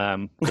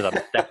because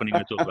I'm definitely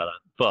going to talk about that.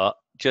 But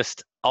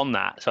just on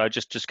that, so I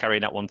just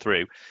carrying that one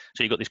through.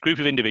 So you've got this group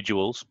of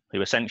individuals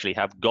who essentially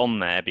have gone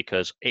there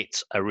because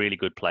it's a really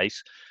good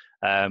place,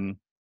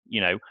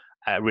 you know,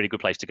 a really good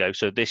place to go.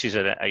 So this is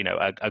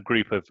a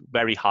group of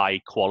very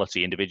high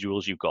quality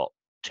individuals. You've got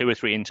 2 or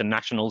 3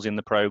 internationals in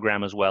the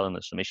program as well, and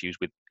there's some issues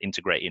with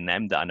integrating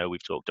them that I know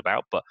we've talked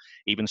about. But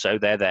even so,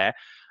 they're there.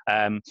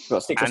 We've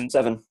got 6 or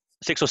 7.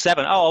 6 or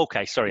 7. Oh,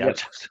 okay. Sorry. Yep.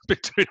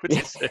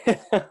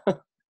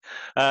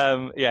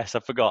 Yes, I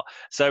forgot.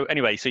 So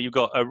anyway, so you've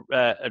got got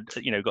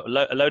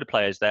a load of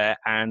players there,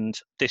 and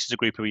this is a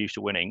group who are used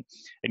to winning.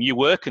 And you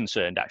were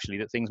concerned actually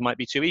that things might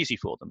be too easy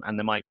for them, and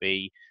they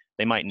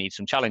might need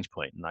some challenge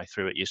point. And I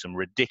threw at you some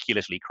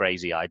ridiculously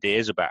crazy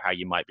ideas about how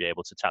you might be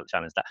able to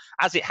challenge that.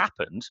 As it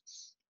happened,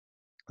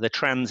 the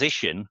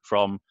transition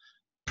from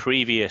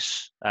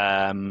previous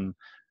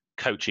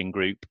coaching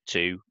group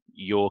to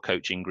your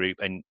coaching group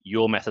and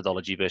your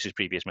methodology versus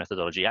previous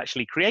methodology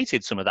actually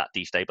created some of that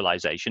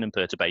destabilization and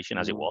perturbation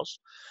as it was.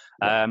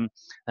 And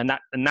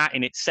that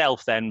in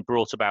itself then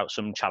brought about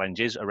some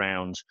challenges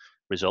around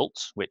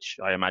results, which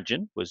I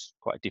imagine was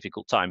quite a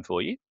difficult time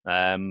for you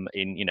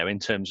in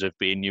terms of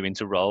being new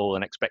into role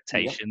and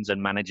expectations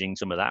and managing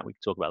some of that. We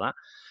can talk about that.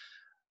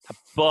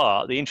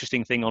 But the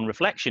interesting thing on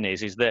reflection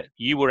is that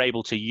you were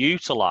able to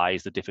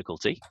utilize the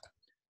difficulty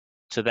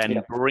to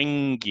then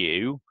bring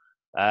you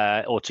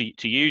or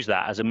to use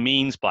that as a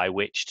means by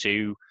which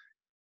to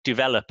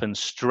develop and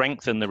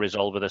strengthen the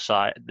resolve of the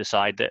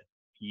side that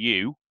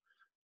you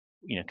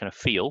kind of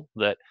feel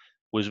that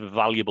was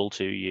valuable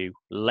to you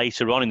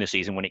later on in the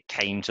season when it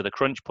came to the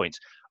crunch points.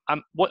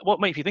 What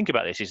makes you think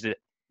about this is that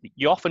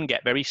you often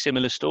get very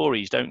similar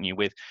stories, don't you?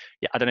 With,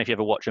 I don't know if you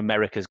ever watch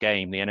America's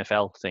Game, the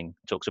NFL thing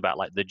talks about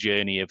like the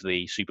journey of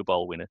the Super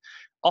Bowl winner.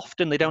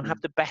 Often they don't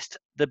have the best.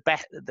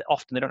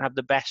 Often they don't have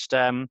the best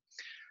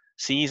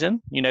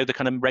season, the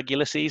kind of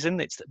regular season.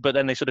 But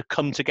then they sort of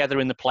come together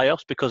in the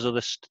playoffs because of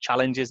the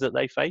challenges that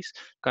they face.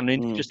 Kind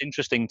of just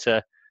interesting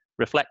to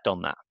reflect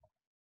on that.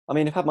 I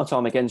mean, if I had my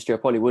time against you, I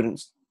probably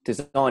wouldn't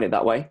design it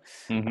that way,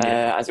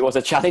 as it was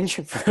a challenge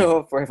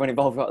for everyone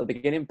involved right at the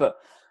beginning. But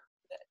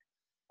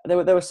there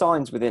were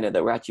signs within it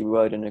that we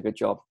were doing a good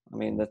job. I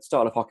mean, the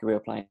style of hockey we were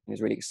playing is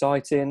really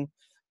exciting.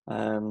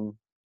 We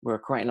were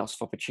creating lots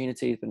of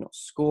opportunities, but not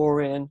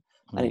scoring.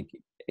 And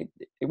it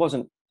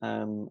wasn't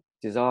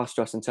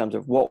disastrous in terms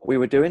of what we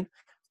were doing.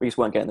 We just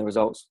weren't getting the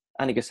results.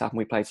 And it just happened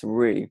we played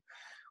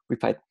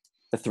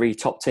the 3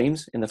 top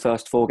teams in the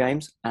first 4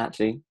 games. And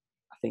actually,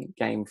 I think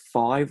game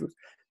 5, so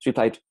we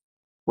played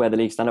where the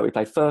league stand up. We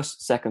played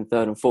 1st, 2nd,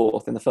 3rd and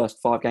 4th in the first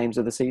 5 games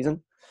of the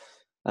season.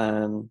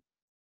 And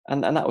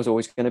that was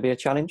always going to be a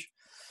challenge.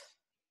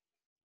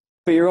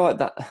 But you're right,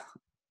 that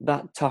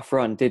that tough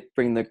run did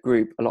bring the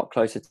group a lot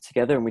closer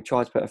together, and we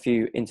tried to put a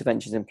few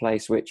interventions in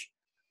place which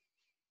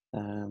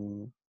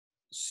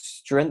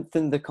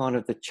strengthened the kind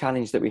of the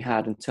challenge that we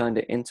had and turned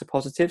it into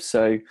positive.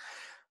 So I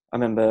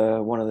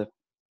remember one of the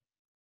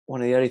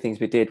early things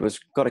we did was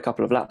got a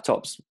couple of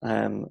laptops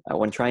at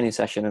one training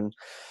session and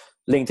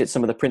linked it to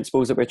some of the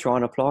principles that we're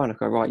trying to apply, and I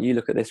go, right, you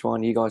look at this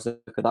one, you guys look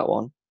at that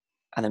one,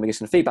 and then we get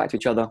some feedback to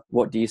each other.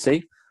 What do you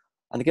see?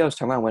 And the girls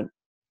turned around and went,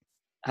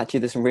 actually,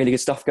 there's some really good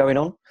stuff going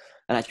on,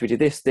 and actually we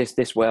do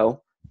this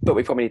well, but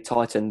we probably need to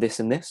tighten this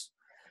and this.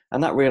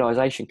 And that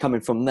realization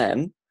coming from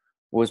them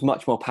was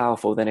much more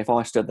powerful than if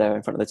I stood there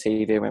in front of the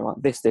TV and went,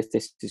 like, this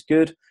is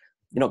good.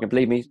 You're not going to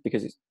believe me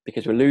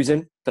because we're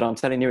losing, but I'm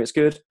telling you it's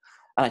good.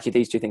 And actually,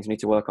 these two things we need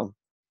to work on.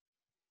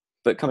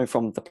 But coming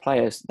from the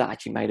players, that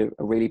actually made a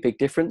really big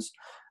difference.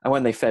 And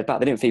when they fed back,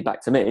 they didn't feed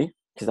back to me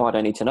because I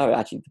don't need to know it.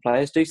 Actually, the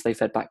players do. So they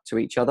fed back to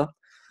each other.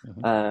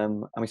 Mm-hmm.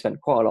 And we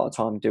spent quite a lot of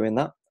time doing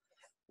that.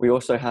 We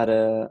also had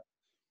a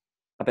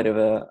bit of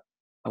a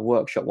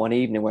workshop one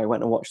evening where we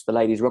went and watched the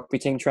ladies rugby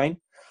team train.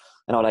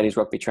 And our ladies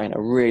rugby train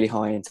are really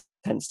high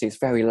intensity. It's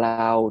very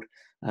loud.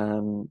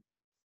 And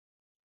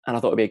I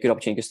thought it'd be a good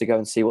opportunity just to go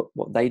and see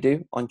what they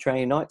do on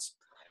training nights.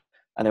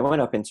 And then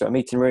went up into a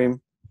meeting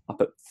room. I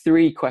put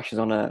 3 questions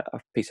on a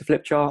piece of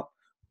flip chart.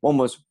 One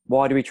was,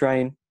 why do we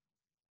train?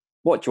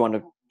 What do you want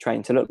to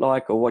train to look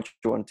like? Or what do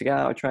you want to get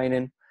out of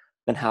training?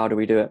 Then how do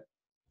we do it?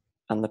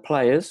 And the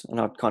players, and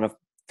I'd kind of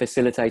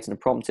facilitated and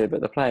prompted,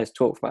 but the players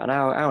talked for about an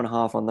hour and a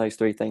half on those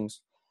 3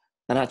 things.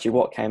 And actually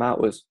what came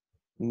out was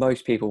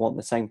most people want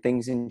the same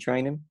things in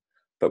training,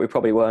 but we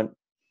probably weren't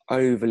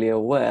overly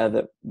aware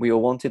that we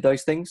all wanted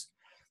those things.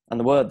 And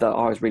the word that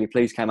I was really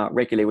pleased came out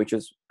regularly, which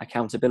was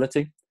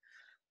accountability.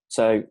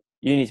 So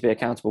you need to be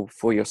accountable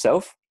for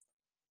yourself,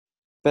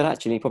 but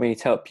actually you probably need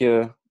to help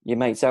your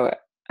mates out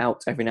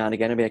every now and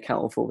again and be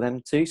accountable for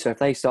them too. So if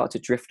they start to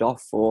drift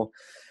off, or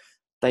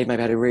they've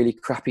maybe had a really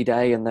crappy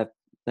day and they're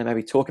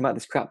maybe talking about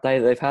this crap day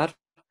that they've had,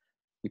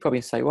 you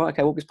probably say, well,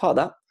 okay, well, as part of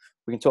that,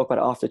 we can talk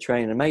about it after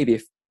training. And maybe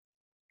if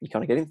you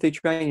kind of get into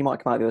training, you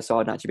might come out the other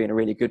side and actually be in a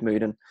really good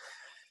mood. And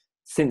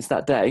since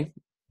that day,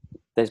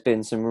 there's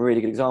been some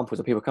really good examples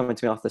of people coming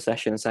to me after the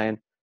session and saying,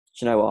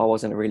 do you know what, I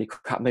was in a really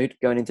crap mood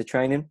going into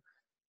training,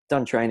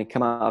 done training,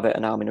 come out of it,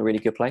 and now I'm in a really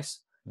good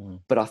place.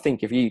 But I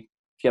think if you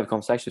have a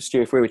conversation with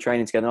Stu, if we were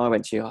training together and I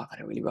went to you, I've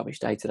had a really rubbish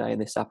day today and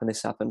this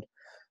happened,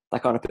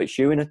 that kind of puts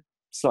you in a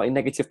slightly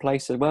negative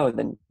place as well. And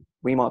then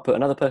we might put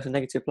another person in a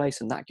negative place,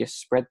 and that just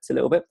spreads a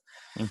little bit.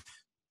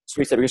 So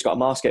we said, we just got to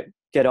mask it,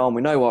 get on.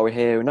 We know why we're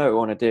here. We know what we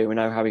want to do. We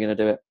know how we're going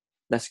to do it.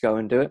 Let's go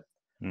and do it.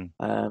 And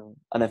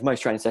then for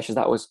most training sessions,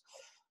 that was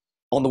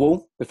on the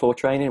wall before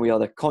training. We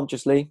either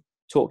consciously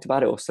talked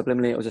about it or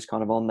subliminally, it was just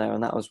kind of on there.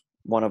 And that was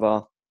one of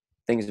our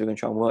things we're going to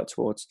try and work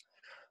towards.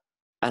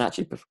 And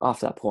actually,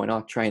 after that point,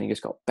 our training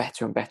just got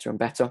better and better and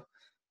better.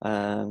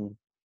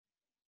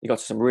 We got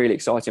to some really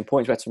exciting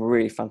points. We had some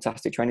really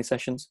fantastic training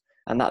sessions,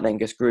 and that then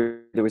just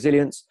grew the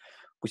resilience.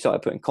 We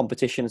started putting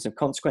competitions and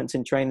consequence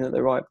in training at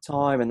the right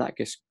time, and that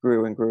just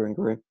grew and grew and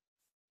grew.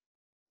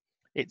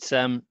 It's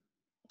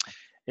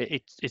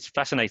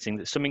fascinating.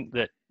 That something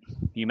that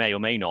you may or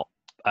may not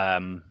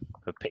have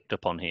picked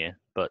up on here,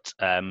 but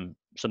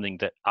something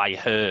that I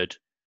heard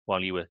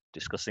while you were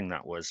discussing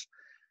that was,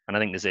 and I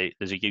think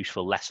there's a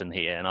useful lesson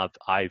here, and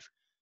I've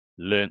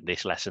learnt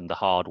this lesson the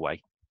hard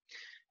way,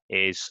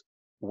 is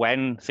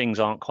when things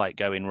aren't quite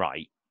going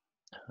right.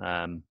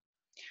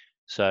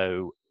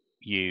 So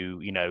you're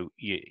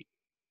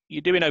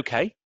doing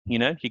okay.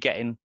 You're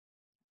getting,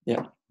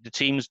 the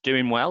team's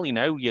doing well.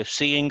 You're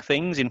seeing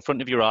things in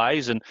front of your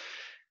eyes, and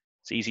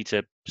it's easy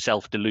to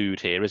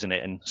self-delude here, isn't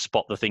it? And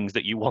spot the things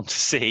that you want to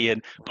see.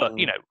 But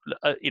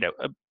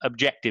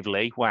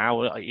objectively,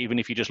 wow, even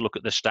if you just look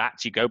at the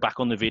stats, you go back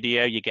on the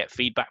video, you get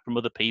feedback from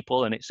other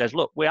people, and it says,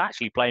 look, we're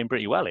actually playing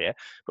pretty well here,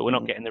 but we're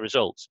not getting the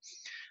results.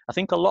 I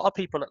think a lot of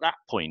people at that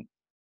point,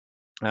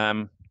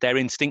 their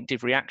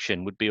instinctive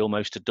reaction would be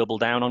almost to double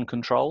down on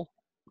control.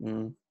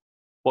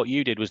 What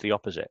you did was the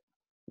opposite.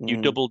 You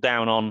doubled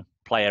down on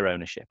player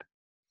ownership.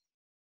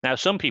 Now,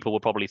 some people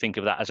will probably think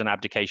of that as an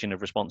abdication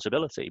of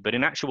responsibility, but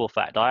in actual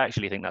fact, I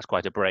actually think that's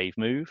quite a brave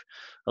move.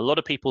 A lot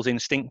of people's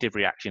instinctive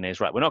reaction is,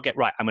 right,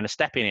 I'm going to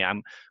step in here.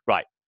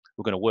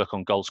 We're going to work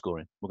on goal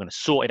scoring. We're going to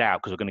sort it out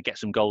because we're going to get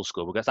some goals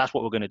scored. That's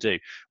what we're going to do.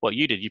 What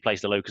you did, you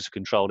placed the locus of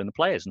control in the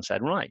players and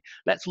said, right,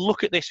 let's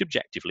look at this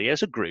objectively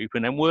as a group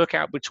and then work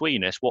out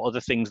between us what are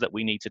the things that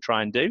we need to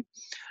try and do.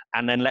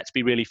 And then let's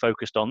be really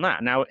focused on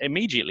that. Now,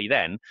 immediately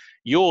then,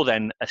 you're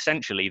then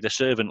essentially the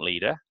servant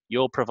leader.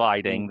 You're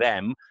providing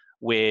them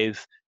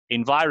with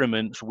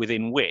environments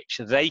within which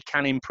they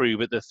can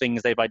improve at the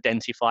things they've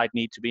identified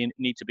need to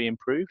be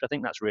improved. I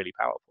think that's really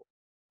powerful.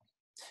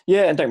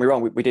 Yeah, and don't get me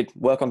wrong, we did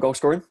work on goal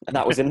scoring, and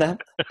that was in there.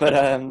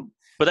 But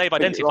they've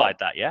identified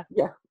that, yeah?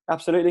 Yeah,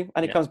 absolutely.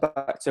 And it comes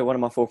back to one of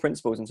my 4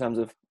 principles in terms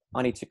of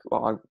I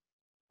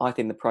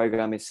think the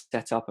program is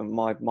set up, and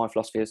my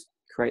philosophy is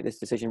create this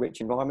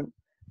decision-rich environment.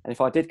 And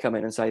if I did come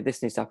in and say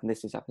this needs to happen,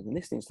 this needs to happen, and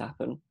this needs to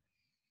happen,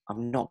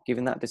 I'm not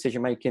giving that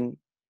decision-making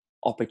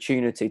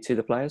opportunity to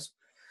the players.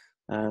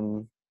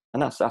 And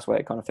that's where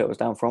it kind of filters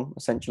down from,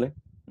 essentially.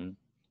 Mm.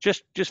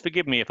 Just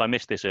forgive me if I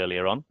missed this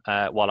earlier on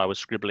while I was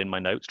scribbling my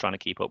notes, trying to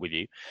keep up with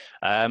you.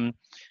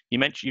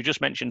 You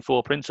just mentioned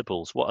 4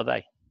 principles. What are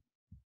they?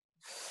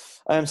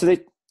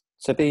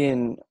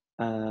 Being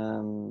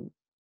so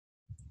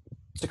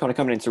kind of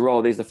coming into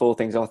role, these are the 4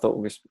 things I thought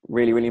was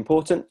really, really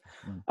important,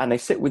 and they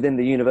sit within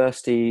the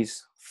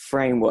university's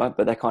framework,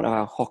 but they're kind of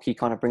how hockey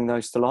kind of bring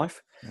those to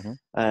life.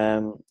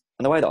 And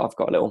the way that I've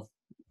got a little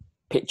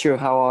picture of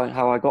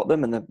how I got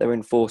them, and they're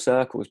in 4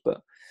 circles,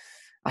 but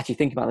actually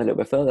thinking about it a little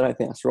bit further, I don't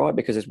think that's right,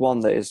 because there's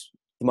one that is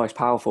the most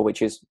powerful,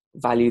 which is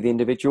value the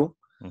individual.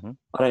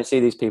 I don't see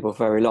these people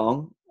for very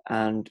long,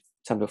 and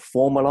in terms of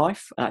former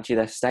life, actually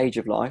their stage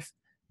of life,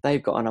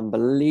 they've got an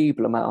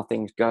unbelievable amount of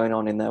things going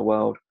on in their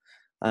world,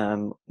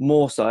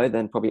 more so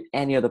than probably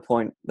any other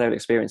point they'll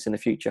experience in the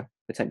future,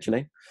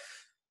 potentially.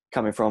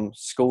 Coming from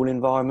school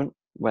environment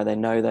where they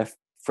know their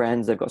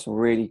friends, they've got some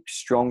really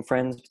strong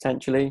friends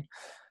potentially,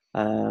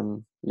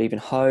 leaving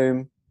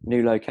home,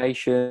 new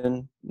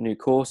location, new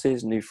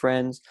courses, new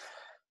friends.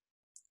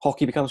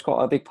 Hockey becomes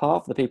quite a big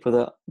part for the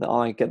people that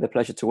I get the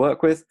pleasure to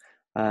work with.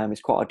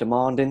 It's quite a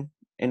demanding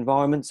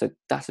environment, so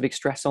that's a big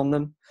stress on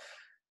them,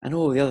 and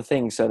all the other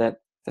things, so that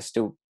they're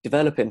still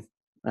developing,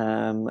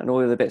 and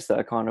all of the bits that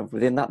are kind of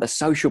within that, the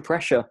social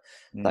pressure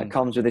that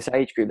comes with this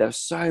age group. There's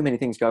so many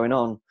things going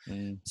on.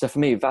 So for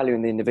me,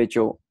 valuing the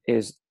individual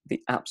is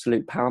the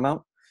absolute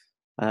paramount.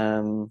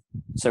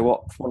 So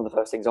one of the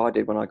first things I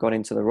did when I got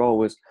into the role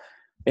was,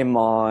 in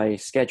my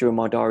schedule, in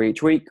my diary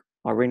each week,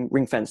 I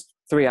ring-fenced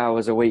 3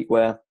 hours a week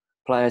where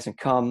players can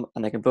come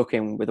and they can book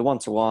in with a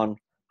one-to-one,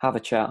 have a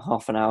chat,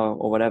 half an hour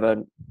or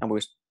whatever, and we'll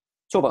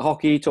talk about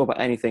hockey, talk about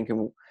anything,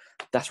 and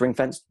that's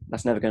ring-fenced.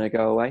 That's never going to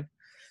go away.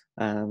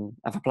 And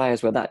for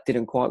players where that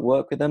didn't quite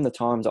work with them, the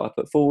times that I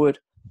put forward,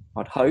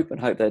 I'd hope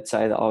they'd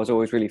say that I was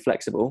always really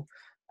flexible,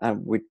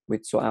 and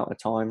we'd sort out a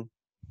time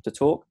to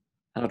talk.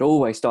 And I'd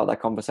always start that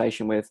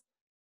conversation with,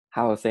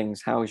 how are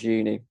things? How's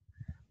uni?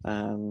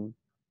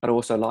 I'd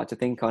also like to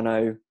think I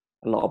know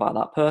a lot about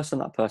that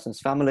person's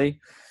family.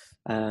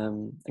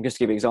 And just to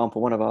give you an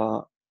example, one of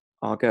our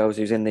girls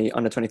who's in the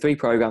under-23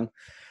 program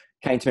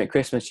came to me at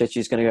Christmas, said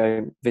she's going to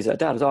go visit her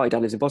dad. I was like, "Oh, your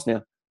dad lives in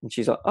Bosnia." And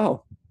she's like,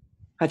 "Oh,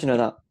 how'd you know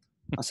that?"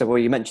 I said, "Well,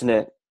 you mentioned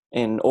it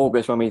in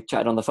August when we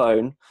chatted on the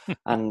phone."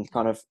 And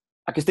kind of,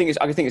 I just think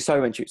it's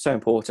so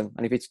important.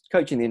 And if it's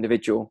coaching the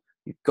individual,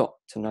 you've got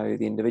to know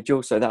the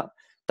individual. So that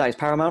is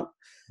paramount.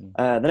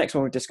 The next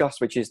one we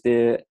discussed, which is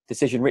the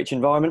decision-rich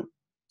environment.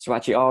 So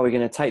actually, are we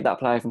going to take that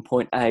player from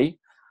point A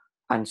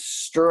and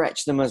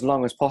stretch them as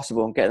long as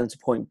possible and get them to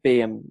point B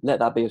and let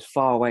that be as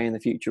far away in the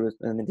future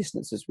and the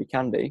distance as we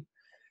can be?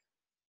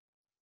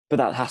 But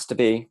that has to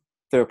be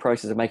through a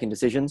process of making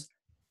decisions.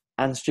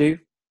 And Stu,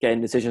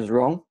 getting decisions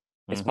wrong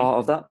is part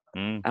of that.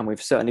 And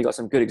we've certainly got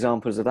some good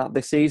examples of that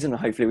this season.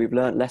 And hopefully we've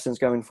learned lessons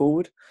going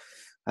forward.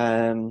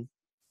 And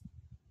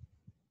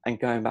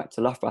going back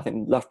to Loughborough, I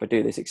think Loughborough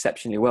do this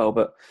exceptionally well,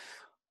 but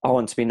I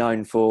want to be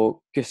known for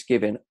just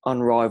giving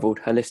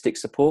unrivaled holistic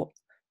support.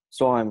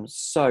 So I'm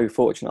so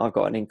fortunate. I've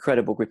got an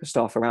incredible group of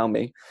staff around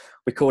me.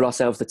 We call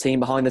ourselves the team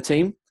behind the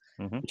team,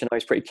 which I know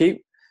is pretty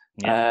cute.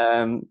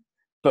 Yeah.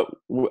 But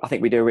I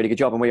think we do a really good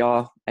job, and we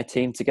are a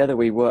team together.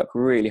 We work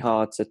really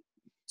hard to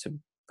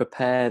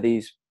prepare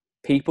these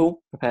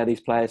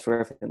players for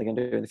everything they're going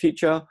to do in the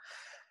future,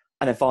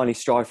 and then finally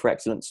strive for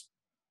excellence.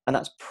 And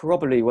that's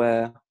probably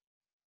where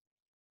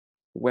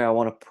I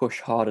want to push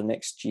harder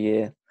next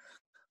year.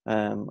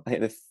 I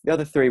think the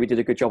other 3 we did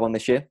a good job on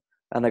this year,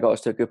 and they got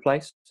us to a good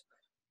place.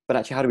 But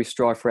actually, how do we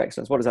strive for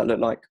excellence? What does that look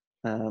like?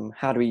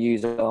 How do we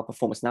use our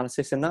performance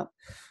analysis in that?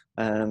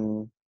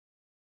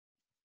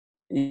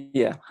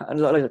 Yeah, and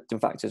a lot of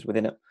different factors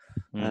within it.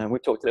 We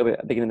talked a little bit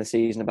at the beginning of the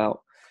season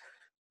about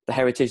the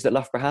heritage that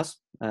Loughborough has,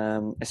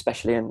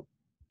 especially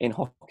in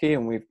hockey,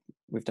 and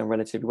we've done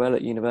relatively well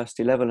at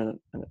university level and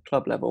at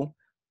club level,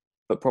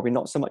 but probably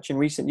not so much in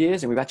recent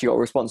years. And we've actually got a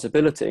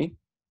responsibility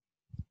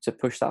to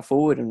push that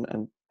forward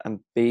and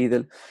be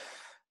the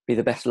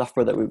best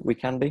Loughborough that we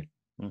can be.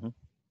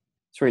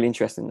 It's really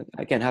interesting.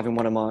 Again, having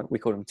one of we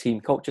call them team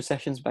culture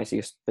sessions,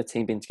 basically the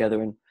team being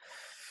together and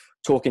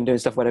talking, doing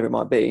stuff, whatever it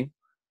might be.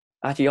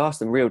 I actually asked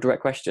them a real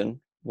direct question: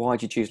 why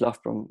did you choose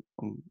Loughborough?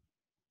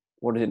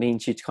 What does it mean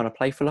to you to kind of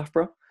play for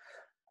Loughborough?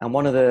 And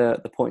one of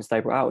the points they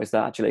brought out is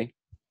that actually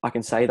I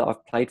can say that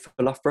I've played for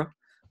Loughborough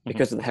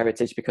because of the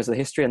heritage, because of the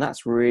history, and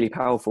that's really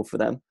powerful for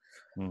them.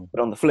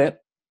 But on the flip,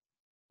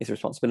 it's a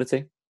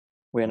responsibility.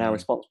 We are now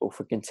responsible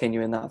for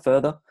continuing that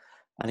further.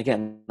 And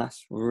again,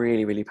 that's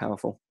really, really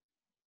powerful.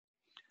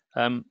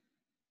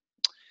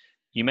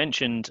 You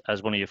mentioned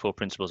as one of your 4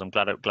 principles, I'm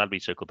glad we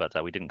circled about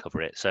that. We didn't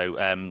cover it. So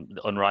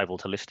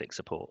unrivaled holistic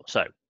support.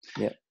 So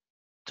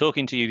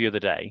talking to you the other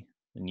day,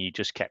 and you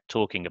just kept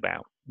talking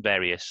about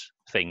various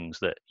things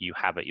that you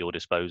have at your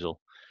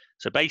disposal.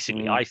 So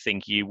basically, I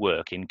think you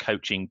work in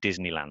coaching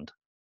Disneyland.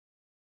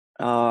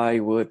 I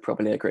would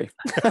probably agree.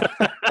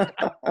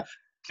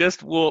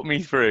 Just walk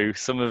me through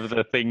some of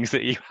the things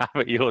that you have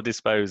at your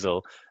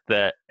disposal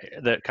that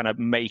kind of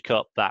make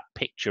up that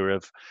picture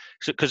of.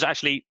 Because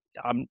actually,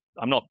 I'm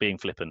not being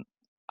flippant.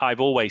 I've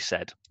always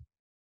said,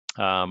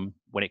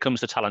 when it comes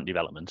to talent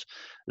development,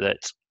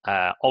 that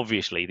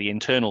obviously the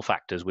internal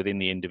factors within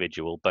the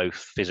individual, both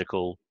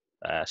physical,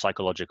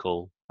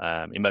 psychological,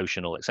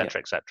 emotional,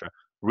 etc.,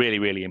 really,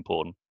 really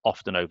important,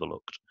 often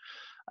overlooked.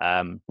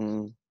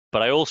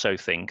 But I also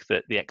think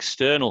that the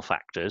external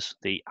factors,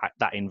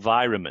 that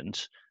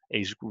environment,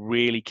 is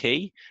really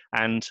key,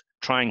 and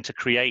trying to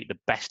create the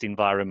best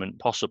environment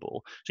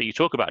possible. So you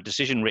talk about a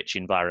decision-rich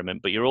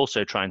environment, but you're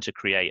also trying to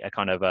create a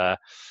kind of a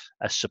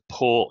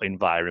support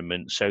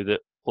environment, so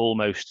that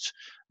almost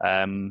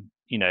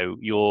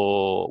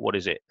what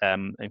is it?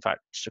 In fact,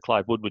 Sir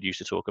Clive Woodward used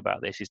to talk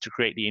about this: is to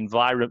create the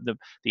environment,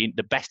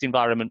 the best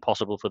environment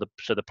possible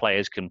so the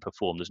players can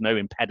perform. There's no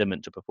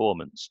impediment to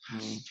performance.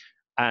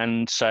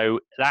 And so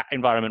that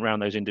environment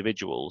around those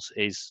individuals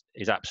is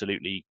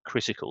absolutely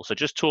critical. So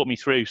just talk me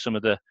through some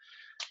of the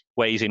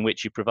ways in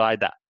which you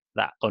provide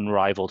that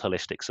unrivaled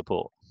holistic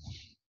support.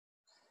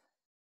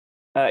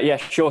 Yeah,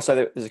 sure. So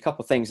there's a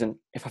couple of things, and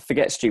if I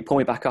forget, Stu, pull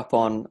me back up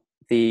on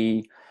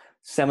the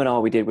seminar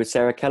we did with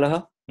Sarah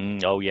Kelleher.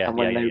 And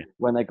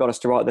when they got us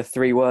to write the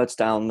 3 words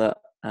down that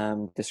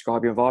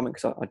describe your environment,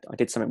 because I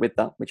did something with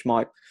that, which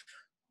might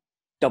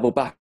double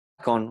back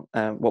on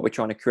what we're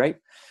trying to create.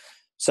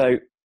 So,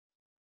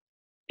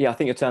 yeah, I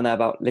think your turn there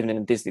about living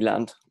in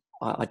Disneyland,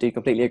 I do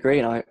completely agree,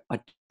 and I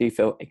do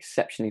feel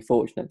exceptionally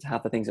fortunate to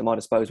have the things at my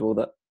disposal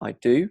that I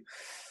do.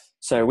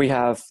 So we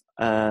have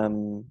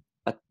the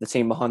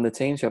team behind the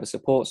teams. We have a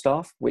support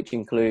staff, which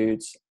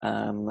includes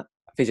a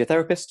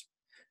physiotherapist,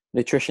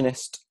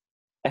 nutritionist,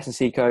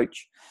 S&C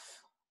coach,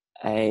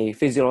 a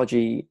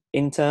physiology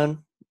intern,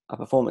 a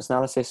performance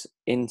analysis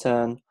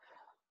intern,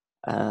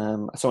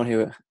 someone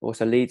who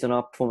also leads on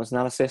our performance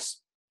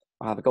analysis.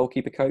 I have a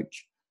goalkeeper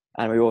coach,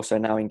 and we're also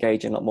now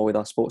engaging a lot more with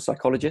our sports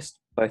psychologist,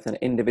 both on an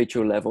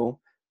individual level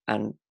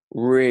and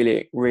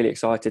really, really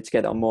excited to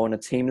get that more on a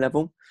team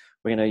level.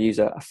 We're going to use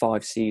a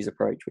 5 C's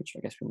approach, which I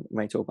guess we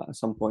may talk about at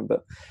some point.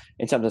 But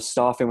in terms of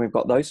staffing, we've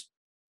got those.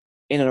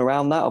 In and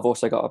around that, I've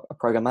also got a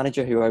program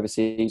manager who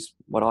oversees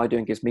what I do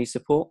and gives me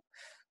support.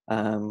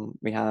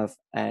 We have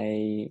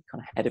a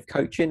kind of head of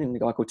coaching, and a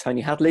guy called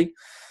Tony Hadley,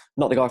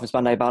 not the guy from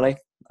Spandau Ballet.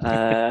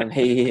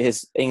 He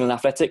is England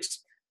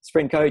athletics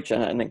sprint coach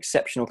and an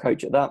exceptional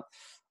coach at that.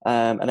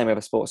 And then we have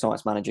a sports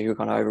science manager who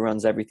kind of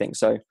overruns everything.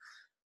 So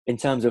in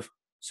terms of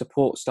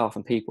support staff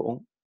and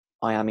people,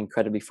 I am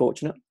incredibly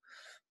fortunate.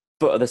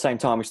 But at the same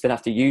time, we still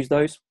have to use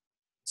those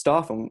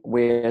staff, and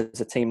we as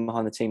a team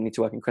behind the team need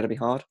to work incredibly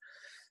hard.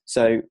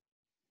 So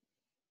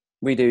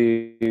we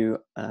do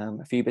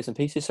a few bits and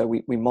pieces. So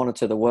we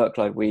monitor the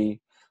workload we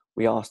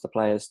ask the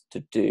players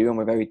to do, and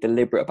we're very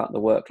deliberate about the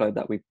workload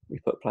that we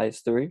put players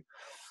through.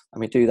 And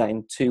we do that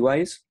in 2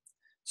 ways.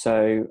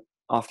 So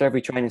after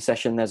every training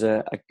session, there's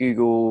a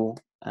Google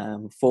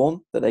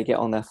form that they get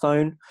on their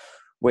phone,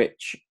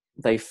 which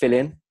they fill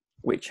in,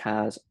 which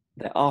has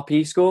their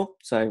RPE score.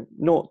 So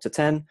 0 to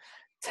 10,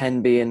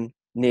 10 being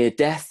near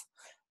death,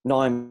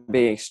 9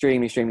 being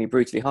extremely, extremely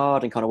brutally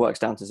hard, and kind of works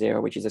down to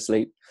 0, which is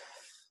asleep.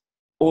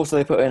 Also,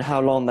 they put in how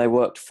long they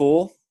worked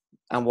for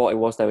and what it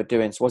was they were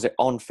doing. So was it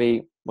on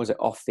feet? Was it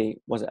off feet?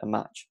 Was it a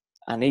match?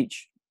 And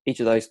each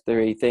of those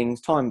 3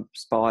 things times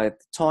by the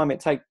time it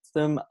takes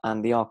them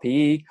and the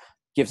RPE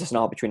gives us an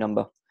arbitrary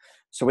number.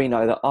 So we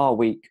know that our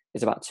week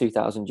is about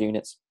 2,000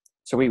 units.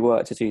 So we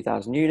work to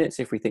 2,000 units.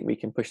 If we think we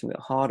can push them a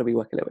little harder, we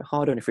work a little bit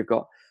harder. And if we've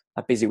got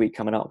a busy week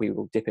coming up, we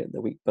will dip it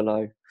the week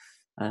below.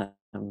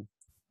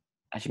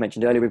 As you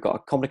mentioned earlier, we've got a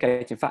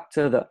complicating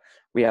factor that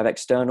we have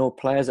external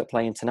players that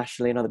play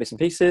internationally and other bits and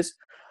pieces.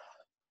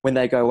 When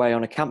they go away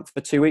on a camp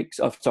for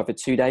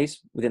 2 days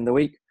within the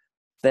week,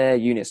 their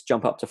units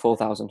jump up to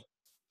 4,000.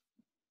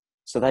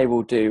 So they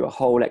will do a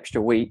whole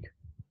extra week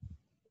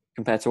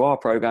compared to our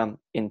program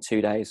in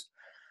 2 days.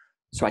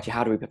 So actually,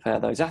 how do we prepare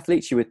those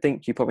athletes? You would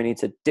think you probably need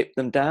to dip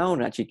them down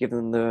and actually give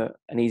them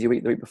an easy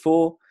week the week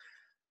before.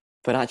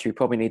 But actually, we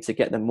probably need to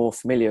get them more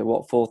familiar with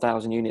what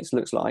 4,000 units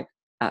looks like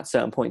at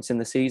certain points in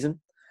the season.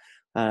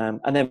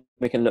 And then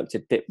we can look to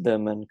dip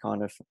them and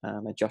kind of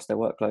adjust their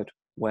workload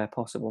where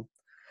possible.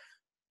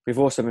 We've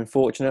also been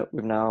fortunate.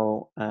 We've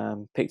now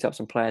picked up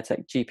some player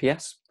tech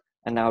GPS,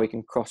 and now we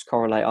can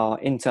cross-correlate our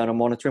internal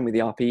monitoring with the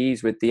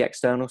RPEs with the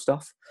external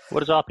stuff. What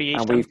does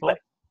RPE stand for?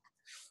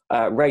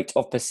 Rate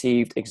of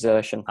perceived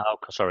exertion. Oh,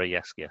 sorry.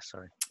 Yes.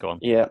 Sorry. Go on.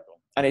 Yeah.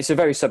 And it's a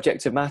very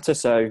subjective matter.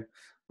 So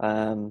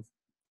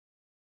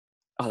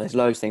there's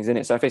loads of things in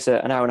it. So if it's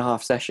an hour and a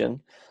half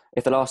session,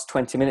 if the last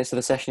 20 minutes of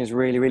the session is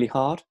really, really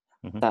hard,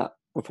 that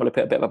would probably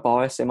put a bit of a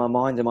bias in my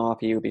mind, and my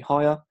RPE would be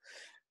higher.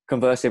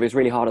 Conversely, if it's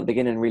really hard at the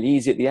beginning and really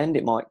easy at the end,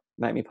 it might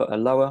make me put a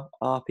lower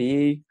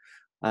RPE.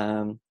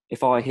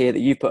 If I hear that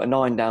you've put a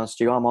 9 down,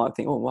 Stu, I might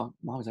think, oh, well,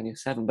 mine was only a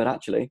 7, but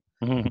actually,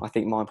 I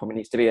think mine probably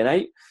needs to be an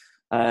 8.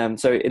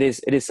 So it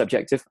is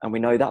subjective, and we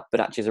know that, but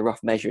actually as a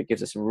rough measure, it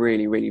gives us some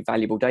really, really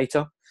valuable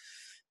data.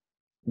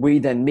 We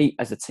then meet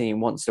as a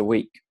team once a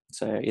week.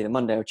 So either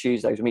Monday or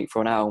Tuesday, we meet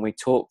for an hour and we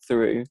talk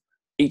through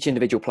each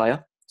individual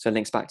player. So it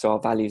links back to our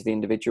values, the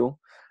individual,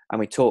 and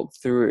we talk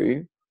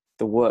through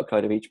the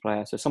workload of each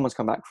player. So if someone's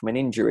come back from an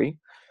injury,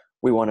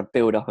 we want to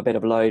build up a bit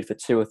of load for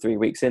 2 or 3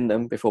 weeks in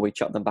them before we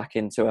chuck them back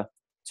into a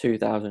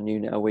 2,000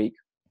 unit a week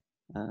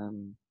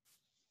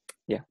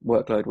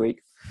workload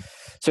week.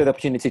 So the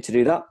opportunity to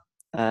do that,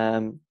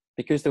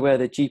 because they wear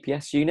the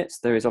GPS units,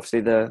 there is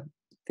obviously the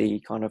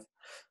kind of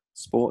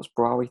sports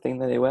bra thing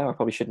that they wear. I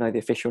probably should know the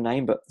official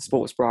name, but the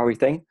sports bra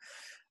thing.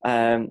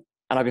 And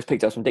I just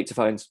picked up some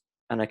dictaphones,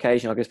 and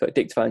occasionally I just put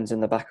dictaphones in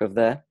the back of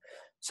there.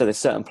 So there's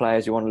certain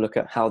players who want to look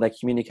at how they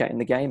communicate in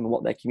the game and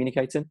what they're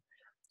communicating.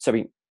 So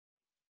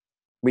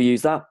we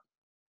use that.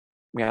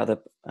 We have a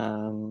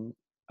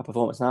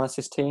performance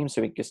analysis team,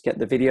 so we just get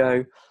the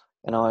video,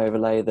 and I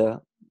overlay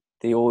the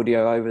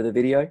audio over the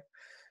video,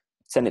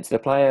 send it to the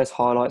players,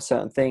 highlight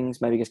certain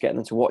things, maybe just get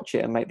them to watch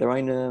it and make their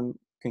own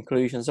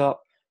conclusions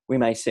up. We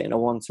may sit in a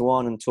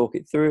one-to-one and talk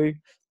it through.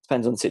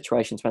 Depends on the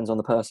situation, depends on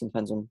the person,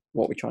 depends on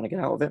what we're trying to get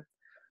out of it.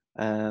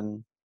 I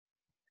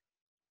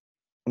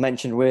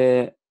mentioned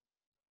we're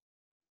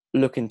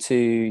looking to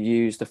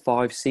use the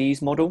 5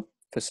 C's model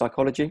for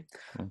psychology,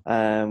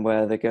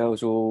 where the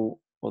girls or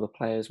the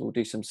players will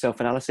do some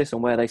self-analysis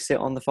on where they sit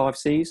on the 5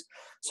 C's.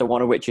 So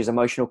one of which is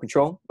emotional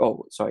control.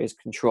 Is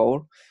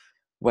control,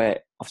 where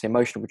obviously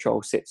emotional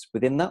control sits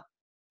within that.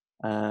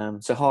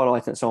 So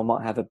highlighting that someone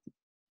might have a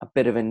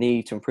bit of a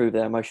need to improve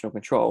their emotional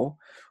control,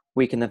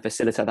 we can then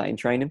facilitate that in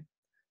training.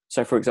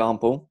 So for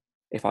example,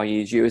 if I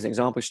use you as an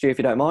example, Stu, if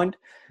you don't mind,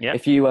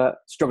 if you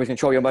struggle to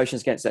control your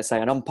emotions against, let's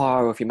say, an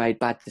umpire, or if you made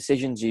bad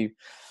decisions,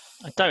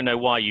 I don't know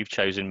why you've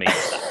chosen me.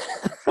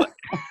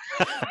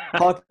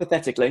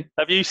 Hypothetically.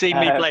 Have you seen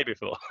me play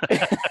before?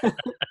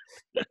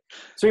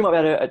 So we might be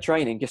able to, at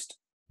training, just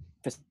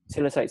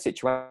facilitate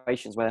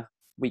situations where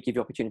we give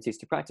you opportunities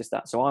to practice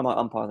that. So I might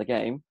umpire the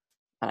game,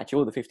 and actually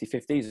all the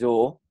 50-50s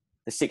or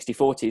the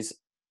 60-40s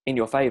in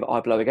your favour,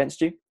 I blow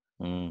against you.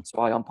 So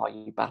I umpire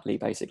you badly,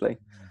 basically.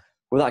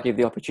 Will that give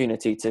the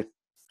opportunity to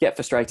get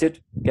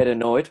frustrated, get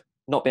annoyed,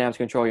 not being able to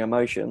control your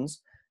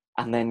emotions,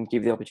 and then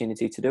give the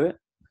opportunity to do it?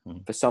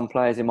 For some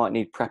players, they might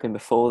need prepping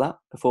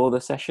before the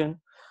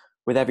session.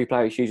 With every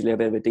player, it's usually a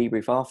bit of a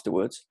debrief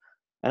afterwards,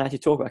 and actually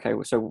talk about,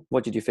 okay, so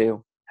what did you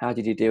feel? How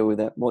did you deal with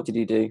it? What did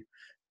you do?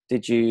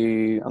 Did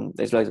you?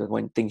 There's loads of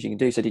things you can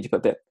do. So did you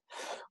put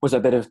was there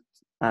a bit of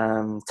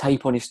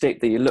tape on your stick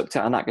that you looked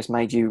at, and that just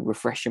made you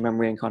refresh your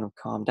memory and kind of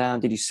calm down?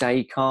 Did you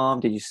say calm?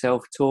 Did you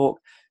self-talk?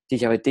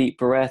 Did you have a deep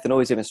breath? And all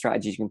these different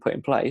strategies you can put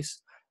in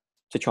place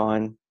to try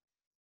and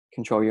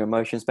control your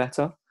emotions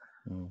better.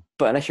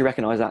 But unless you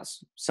recognise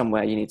that's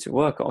somewhere you need to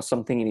work on, or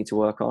something you need to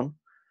work on,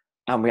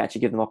 and we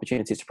actually give them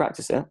opportunities to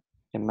practice it,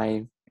 it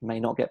may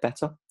not get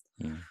better.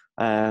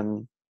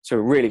 So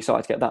we're really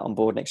excited to get that on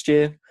board next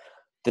year.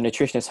 The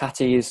nutritionist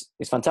Hattie is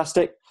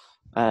fantastic.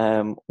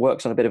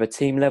 Works on a bit of a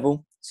team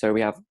level. So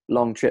we have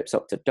long trips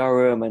up to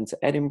Durham and to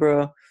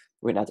Edinburgh.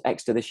 We're going to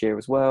Exeter this year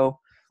as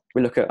well.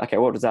 We look at, okay,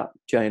 what does that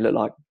journey look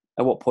like?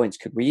 At what points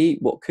could we eat?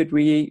 What could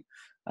we eat?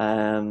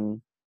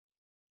 Other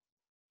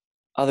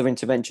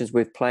interventions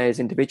with players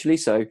individually.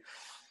 So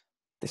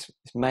this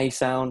may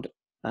sound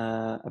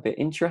a bit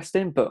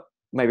interesting, but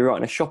maybe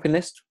writing a shopping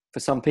list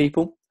for some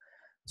people.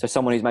 So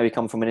someone who's maybe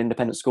come from an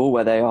independent school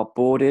where they are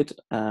boarded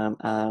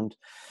and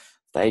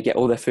they get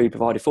all their food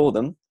provided for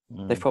them.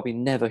 They've probably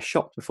never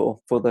shopped before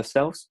for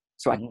themselves.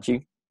 So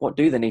actually, what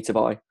do they need to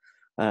buy?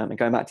 And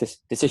going back to this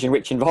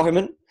decision-rich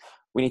environment,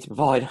 we need to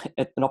provide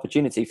an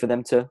opportunity for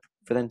them to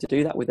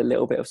do that with a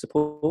little bit of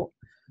support.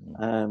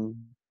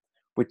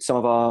 With some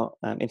of our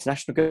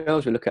international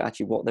girls, we look at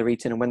actually what they're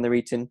eating and when they're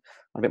eating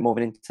on a bit more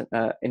of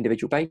an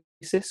individual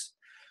basis.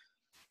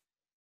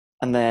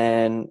 And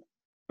then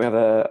we have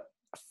a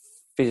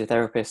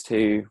physiotherapist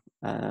who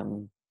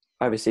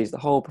oversees the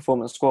whole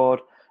performance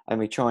squad, and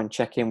we try and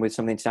check in with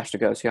some of the international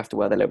girls who have to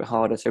work a little bit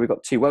harder. So we've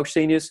got 2 Welsh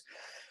seniors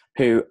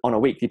who on a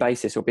weekly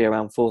basis will be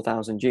around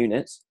 4,000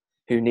 units,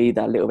 who need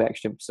that little bit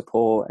extra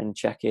support and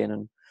check in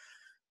and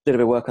a little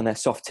bit of work on their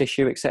soft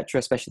tissue, etc.,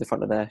 especially the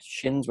front of their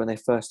shins when they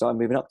first started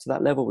moving up to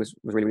that level was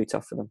really, really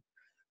tough for them.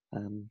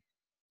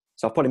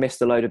 So I've probably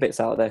missed a load of bits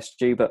out there,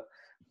 Stu, but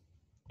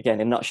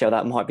again, in a nutshell,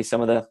 that might be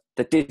some of the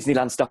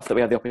Disneyland stuff that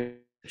we have the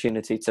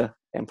opportunity to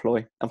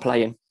employ and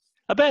play in.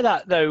 I bet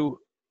that, though,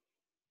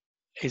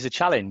 is a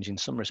challenge in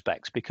some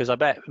respects, because I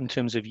bet in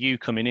terms of you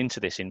coming into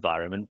this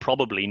environment,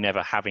 probably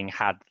never having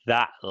had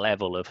that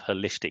level of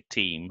holistic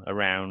team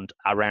around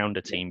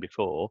a team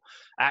before,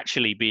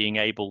 actually being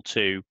able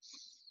to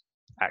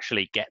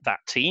actually get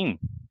that team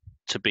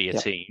to be a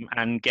team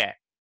and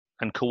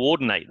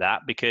coordinate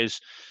that,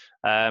 because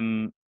I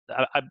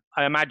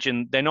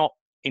imagine they're not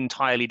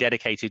entirely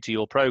dedicated to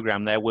your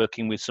program. They're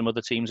working with some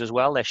other teams as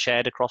well. They're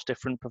shared across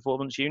different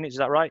performance units. Is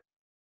that right?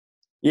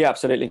 Yeah,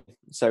 absolutely.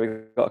 So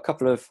we've got a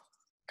couple of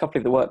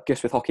that work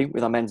just with hockey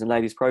with our men's and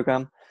ladies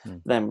program.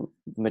 Then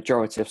the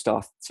majority of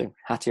staff, so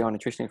Hattie, our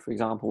nutritionist, for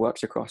example,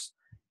 works across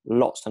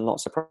lots and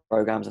lots of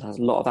programs and has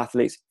a lot of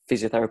athletes.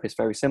 Physiotherapists,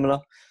 very similar.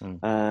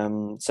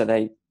 So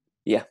they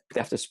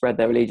have to spread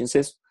their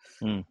allegiances.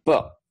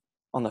 But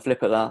on the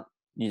flip of that,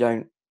 you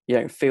don't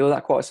feel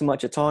that quite so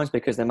much at times,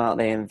 because the amount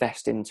they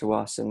invest into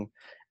us and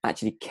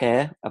actually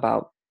care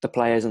about the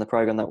players and the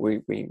program that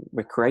we're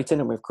creating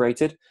and we've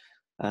created.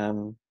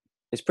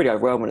 It's pretty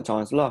overwhelming at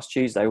times. Last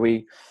Tuesday,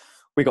 we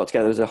got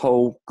together as a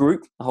whole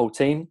group, a whole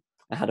team,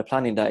 and had a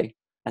planning day,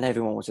 and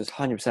everyone was just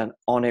 100%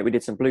 on it. We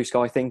did some blue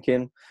sky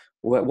thinking.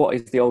 What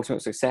is the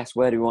ultimate success?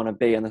 Where do we want to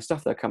be? And the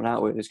stuff they're coming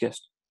out with is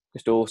just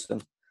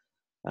awesome.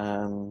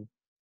 And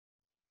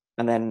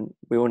then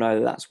we all know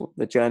that that's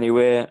the journey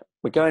we're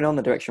going on,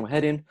 the direction we're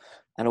heading,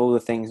 and all the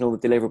things and all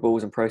the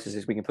deliverables and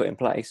processes we can put in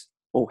place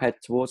all head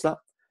towards that.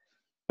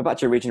 But back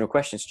to your original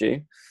question,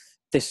 Stu,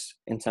 this,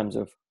 in terms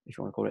of, if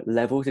you want to call it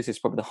levels, this is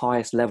probably the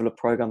highest level of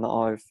program that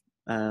I've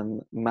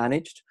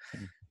managed.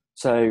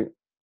 So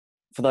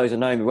for those who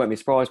know me, won't be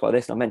surprised by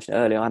this, and I mentioned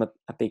earlier, I'm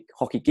a big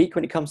hockey geek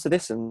when it comes to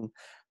this, and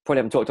probably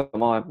haven't talked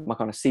about my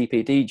kind of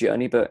CPD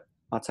journey, but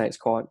I'd say it's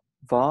quite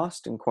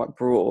vast and quite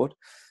broad.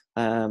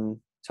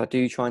 So I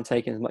do try and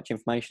take in as much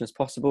information as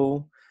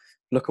possible,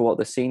 look at what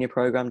the senior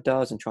program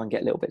does and try and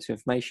get little bits of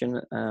information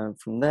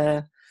from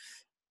there.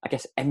 I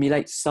guess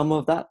emulate some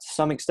of that to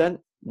some extent.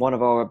 One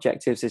of our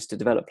objectives is to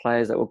develop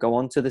players that will go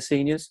on to the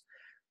seniors.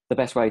 The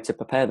best way to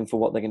prepare them for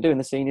what they can do in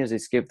the seniors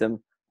is give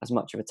them as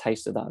much of a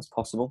taste of that as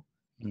possible.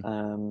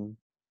 And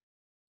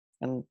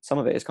some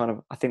of it is kind of,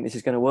 I think this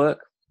is going to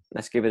work.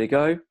 Let's give it a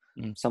go.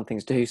 Some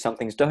things do, some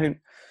things don't.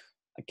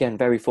 Again,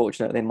 very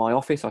fortunate that in my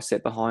office, I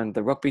sit behind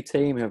the rugby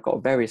team who have got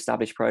a very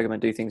established program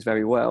and do things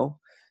very well.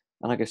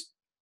 And I just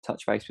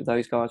touch base with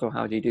those guys. Or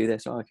how do you do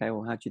this? Oh, okay,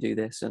 well, how do you do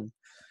this? And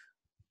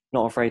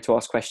not afraid to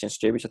ask questions,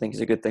 Stu, which I think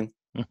is a good thing,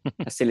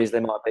 as silly as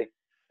they might be.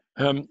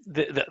 I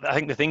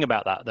think the thing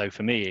about that, though,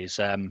 for me is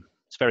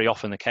it's very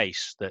often the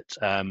case that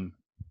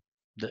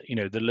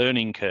the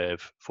learning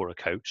curve for a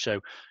coach. So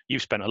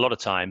you've spent a lot of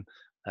time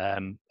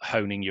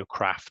honing your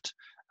craft,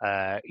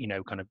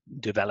 kind of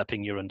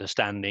developing your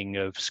understanding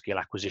of skill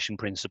acquisition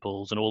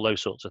principles and all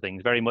those sorts of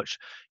things. Very much,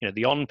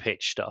 the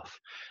on-pitch stuff.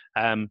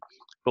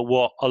 But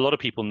what a lot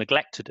of people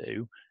neglect to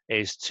do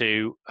is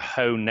to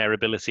hone their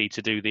ability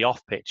to do the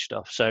off-pitch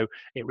stuff. So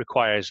it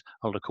requires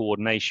a lot of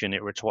coordination.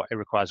 It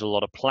requires a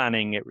lot of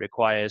planning. It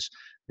requires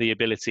the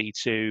ability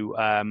to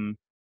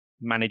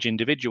manage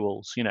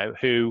individuals,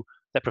 who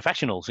they're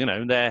professionals.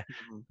 They're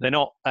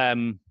not.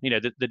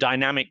 The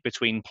dynamic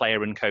between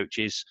player and coach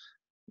is,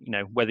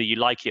 whether you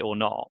like it or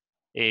not,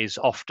 is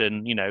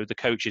often, the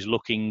coach is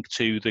looking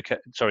to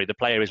the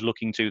player is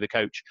looking to the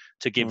coach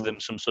to give them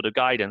some sort of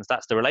guidance.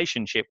 That's the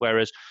relationship.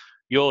 Whereas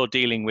you're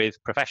dealing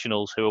with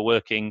professionals who are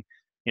working,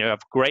 have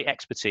great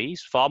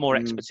expertise, far more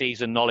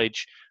expertise and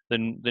knowledge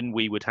than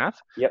we would have.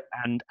 Yep.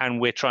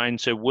 And we're trying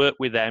to work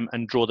with them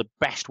and draw the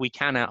best we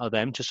can out of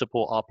them to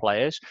support our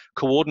players,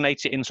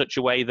 coordinate it in such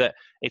a way that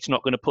it's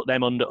not going to put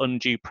them under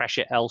undue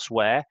pressure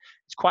elsewhere.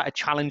 It's quite a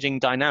challenging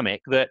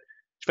dynamic that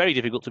it's very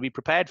difficult to be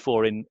prepared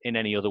for in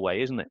any other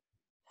way, isn't it?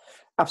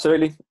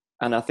 Absolutely.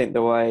 And I think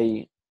the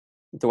way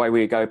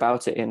we go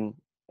about it in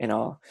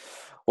our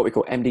what we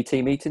call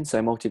MDT meetings,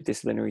 so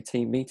multidisciplinary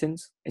team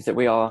meetings, is that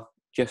we are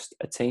just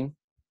a team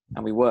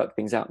and we work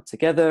things out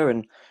together.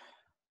 And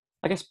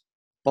I guess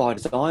by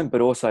design, but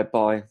also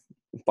by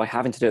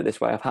having to do it this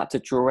way, I've had to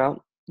draw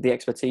out the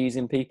expertise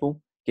in people,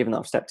 given that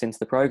I've stepped into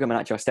the program. And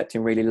actually I stepped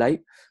in really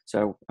late.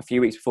 So a few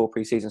weeks before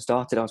pre-season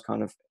started, I was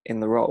kind of in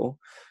the role.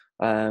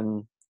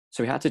 So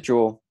we had to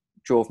draw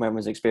from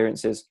everyone's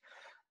experiences.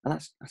 And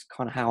that's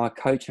kind of how I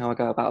coach and how I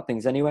go about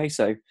things anyway.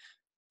 So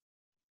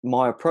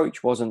my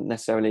approach wasn't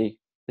necessarily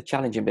the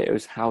challenging bit, it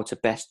was how to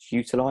best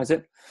utilize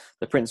it.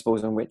 The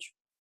principles in which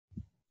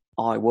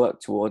I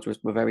worked towards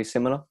were very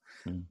similar.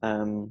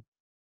 And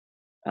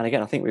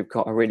again, I think we've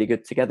got a really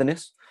good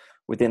togetherness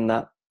within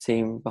that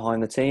team,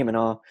 behind the team. And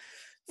our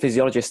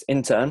physiologist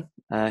intern,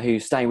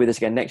 who's staying with us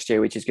again next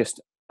year, which is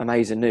just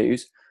amazing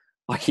news.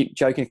 I keep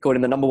joking, calling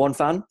him the number one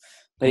fan.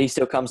 But he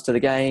still comes to the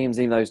games,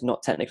 even though he's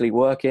not technically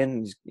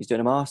working. He's doing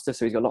a master,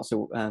 so he's got lots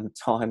of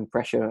time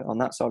pressure on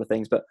that side of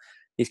things. But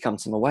he's come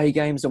to some away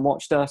games and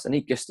watched us, and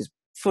he just is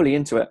fully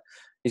into it.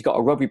 He's got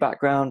a rugby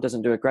background,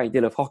 doesn't do a great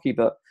deal of hockey,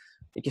 but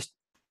he just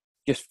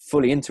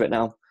fully into it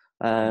now.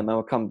 And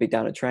will come be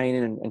down at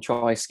training and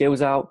try his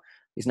skills out.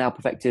 He's now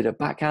perfected a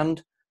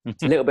backhand.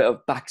 It's a little bit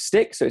of back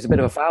stick, so it's a bit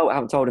of a foul. I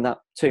haven't told him that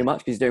too much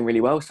because he's doing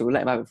really well, so we'll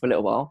let him have it for a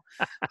little while.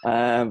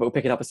 But we'll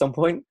pick it up at some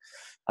point.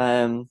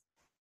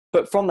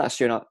 But from that,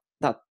 Stuart,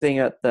 that thing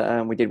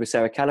that we did with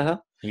Sarah Kelleher.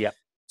 Yeah.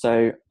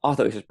 So I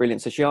thought this was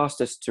brilliant. So she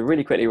asked us to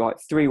really quickly write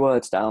 3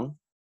 words down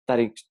that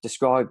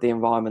describe the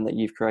environment that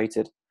you've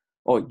created,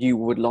 or you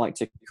would like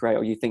to create,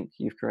 or you think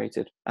you've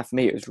created. And for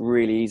me, it was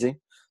really easy.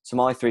 So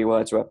my 3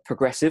 words were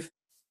progressive,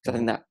 because I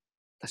think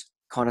that's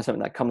kind of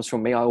something that comes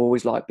from me. I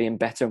always like being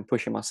better and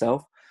pushing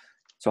myself.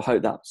 So I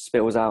hope that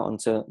spills out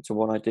onto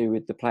what I do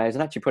with the players,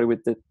 and actually probably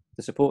with the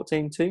support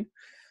team too.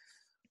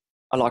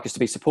 I like us to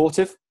be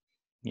supportive.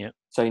 Yeah.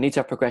 So you need to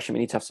have progression, we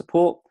need to have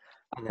support.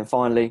 And then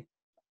finally,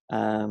 I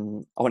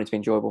want it to be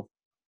enjoyable,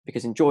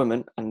 because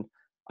enjoyment, and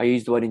I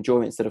use the word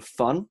enjoyment instead of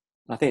fun. And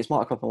I think it's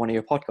might come up on one of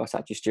your podcasts,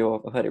 actually,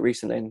 Stu. I've heard it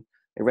recently and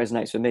it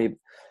resonates with me.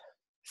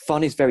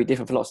 Fun is very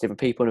different for lots of different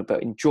people,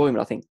 but enjoyment,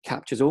 I think,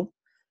 captures all.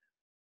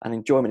 And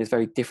enjoyment is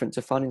very different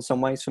to fun in some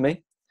ways for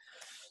me.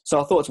 So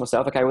I thought to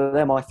myself, okay, well,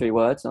 they're my 3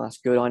 words, and that's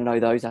good. I know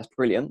those. That's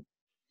brilliant.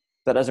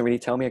 That doesn't really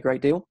tell me a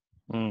great deal.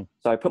 Mm.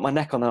 So I put my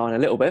neck on the line a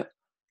little bit,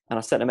 and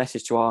I sent a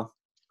message to our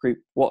group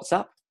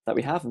WhatsApp that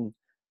we have, and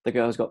the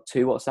girls got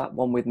 2 WhatsApp,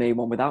 one with me,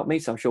 one without me.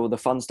 So I'm sure the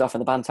fun stuff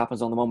and the banter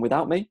happens on the one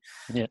without me.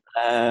 Yeah.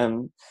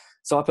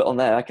 So I put on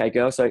there, okay,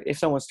 girls. So if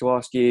someone's to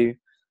ask you,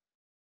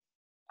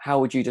 how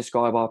would you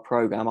describe our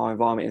program, our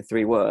environment in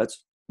 3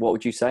 words? What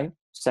would you say?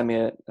 Send me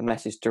a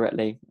message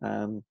directly,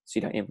 so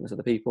you don't influence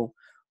other people.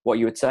 What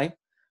you would say,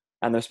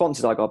 and the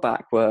responses I got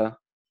back were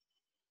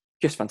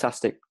just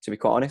fantastic, to be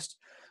quite honest.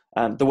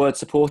 The word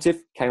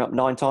supportive came up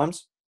 9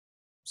 times,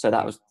 so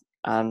that was,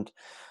 and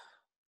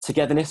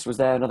togetherness was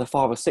there another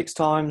 5 or 6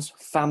 times.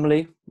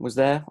 Family was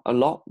there a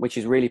lot, which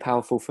is really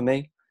powerful for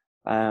me.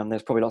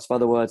 There's probably lots of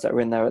other words that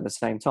were in there at the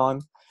same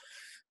time.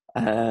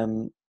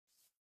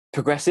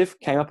 Progressive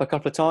came up a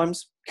couple of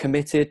times.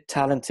 Committed,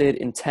 talented,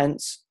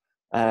 intense.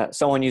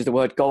 Someone used the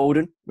word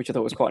golden, which I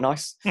thought was quite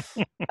nice.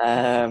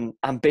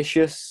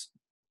 Ambitious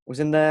was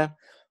in there,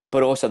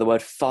 but also the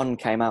word fun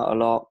came out a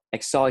lot.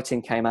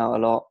 Exciting came out a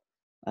lot.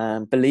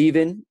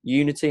 Believing,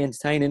 unity,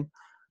 entertaining,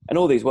 and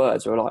all these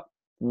words were like,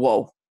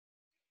 whoa,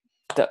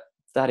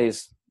 that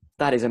is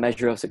a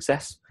measure of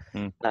success.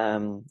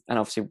 And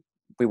obviously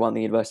we won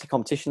the university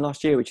competition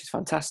last year, which is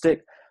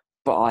fantastic.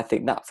 But I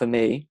think that for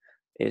me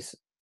is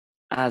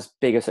as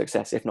big a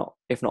success, if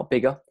not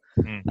bigger.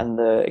 And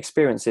the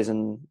experiences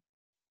and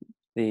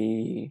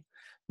the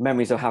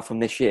memories I have from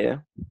this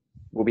year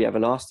will be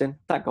everlasting.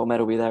 That gold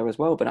medal will be there as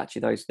well, but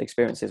actually those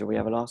experiences will be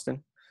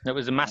everlasting. It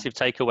was a massive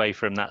takeaway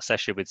from that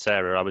session with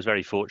Sarah. I was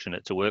very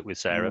fortunate to work with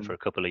Sarah for a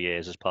couple of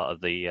years as part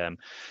of the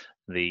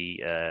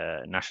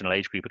National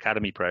Age Group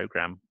Academy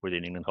program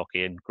within England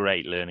Hockey, and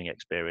great learning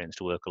experience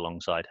to work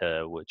alongside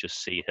her. Would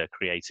just see her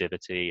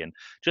creativity, and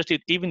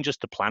even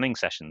just the planning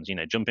sessions,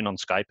 jumping on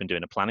Skype and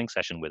doing a planning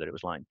session with her. It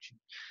was like,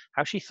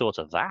 how she thought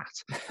of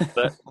that.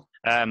 But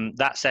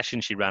that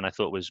session she ran, I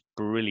thought, was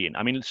brilliant.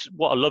 I mean,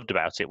 what I loved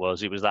about it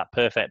was that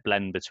perfect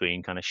blend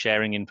between kind of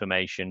sharing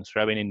information,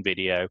 throwing in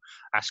video,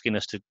 asking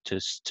us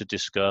to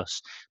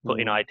discuss,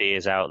 putting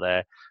ideas out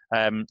there.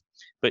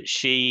 But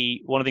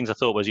one of the things I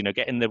thought was,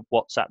 getting the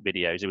WhatsApp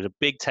videos, it was a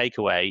big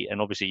takeaway,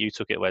 and obviously you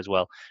took it as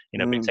well,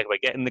 big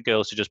takeaway, getting the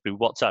girls to just do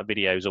WhatsApp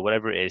videos or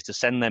whatever it is, to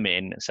send them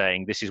in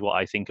saying, this is what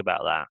I think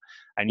about that,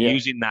 and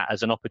using that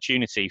as an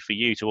opportunity for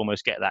you to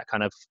almost get that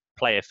kind of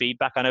player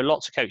feedback. I know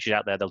lots of coaches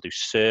out there, they'll do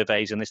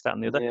surveys and this, that,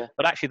 and the other,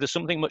 but actually there's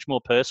something much more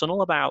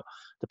personal about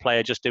the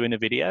player just doing a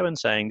video and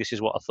saying, this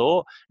is what I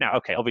thought. Now,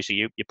 okay, obviously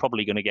you're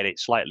probably going to get it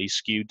slightly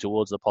skewed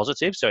towards the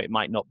positive, so it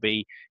might not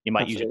be, you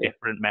might use a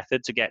different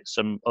method to get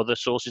some other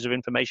sources of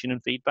information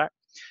and feedback.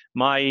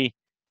 My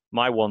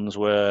ones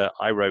were,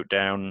 I wrote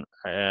down,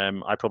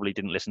 I probably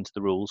didn't listen to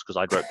the rules because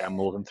I wrote down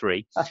more than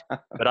 3,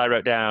 but I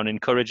wrote down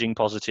encouraging,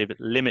 positive,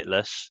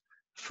 limitless,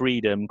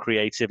 freedom,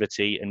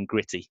 creativity, and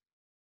gritty.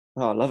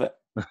 Oh, I love it.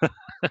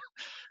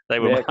 They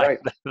were mine. Great.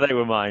 They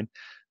were mine.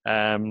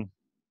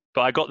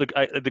 But I got the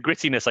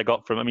grittiness I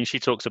got from, I mean, she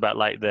talks about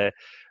like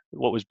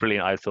what was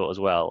brilliant, I thought as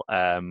well,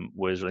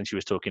 was when she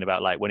was talking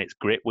about like when it's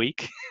grit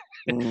week,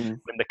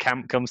 when the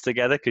camp comes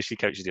together, because she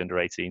coaches the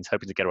under-18s,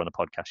 hoping to get her on the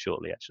podcast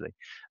shortly, actually.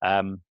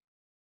 When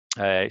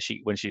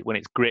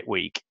it's grit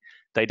week,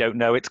 they don't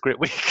know it's grit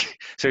week.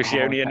 So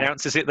she only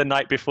announces it the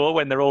night before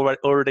when they're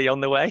already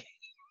on the way.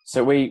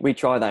 So we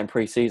try that in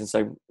pre-season.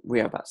 So we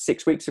have about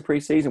 6 weeks of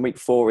pre-season. Week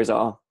 4 is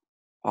our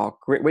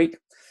grit week,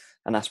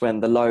 and that's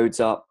when the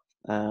load's up,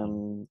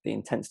 the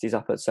intensity's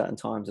up at certain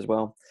times as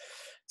well.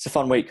 It's a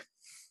fun week.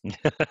 It's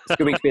a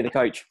good week to be the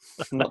coach,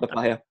 not the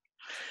player.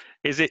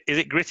 Is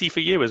it gritty for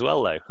you as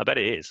well, though? I bet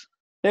it is.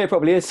 Yeah, it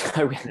probably is.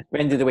 So we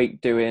ended the week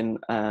doing.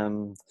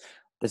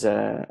 There's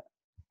a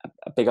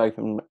big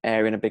open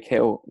area in a big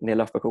hill near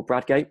Loughborough called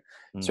Bradgate.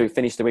 So we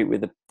finished the week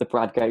with the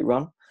Bradgate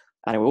run.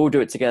 And we all do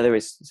it together.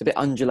 It's a bit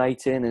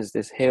undulating.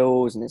 There's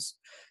hills, and it's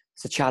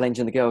a challenge.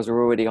 And the girls are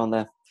already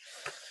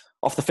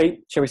off the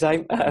feet, shall we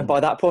say, by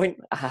that point.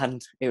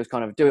 And it was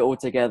kind of do it all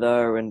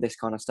together and this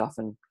kind of stuff.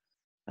 And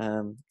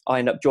I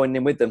ended up joining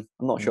in with them.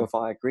 I'm not sure if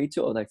I agreed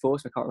to it or they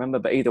forced me. I can't remember.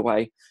 But either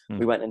way,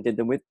 we went and did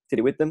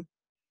it with them.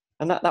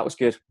 And that was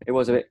good. It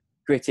was a bit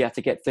gritty. Had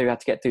to get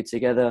through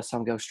together.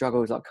 Some girls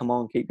struggled. Like, come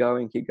on, keep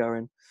going.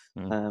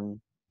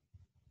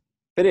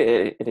 But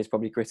it is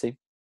probably gritty.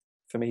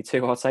 For me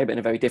too, I'd say, but in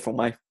a very different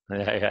way.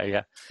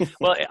 Yeah.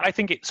 Well, I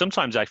think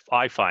sometimes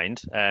I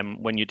find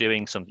when you're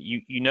doing something,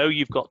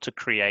 you've got to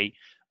create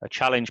a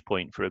challenge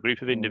point for a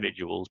group of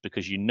individuals,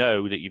 because you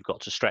know that you've got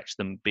to stretch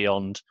them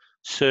beyond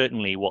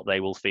certainly what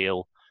they will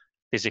feel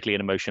physically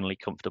and emotionally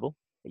comfortable.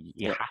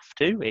 You have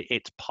to.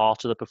 It's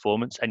part of the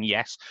performance. And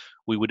yes,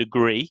 we would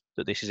agree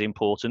that this is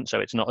important.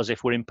 So it's not as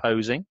if we're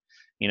imposing,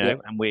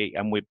 and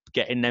we're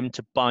getting them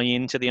to buy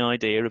into the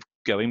idea of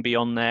going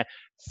beyond their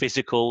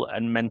physical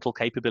and mental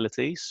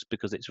capabilities,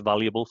 because it's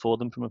valuable for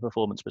them from a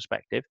performance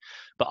perspective.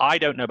 But I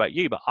don't know about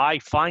you, but I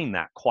find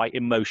that quite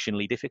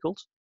emotionally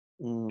difficult,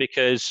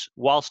 because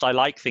whilst I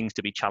like things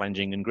to be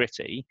challenging and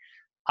gritty,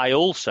 I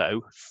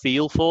also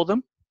feel for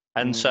them.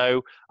 And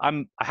so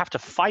I have to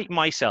fight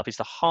myself. It's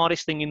the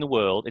hardest thing in the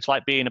world. It's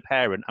like being a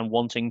parent and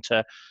wanting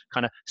to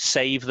kind of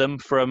save them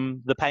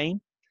from the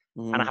pain.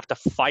 And I have to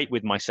fight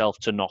with myself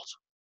to not.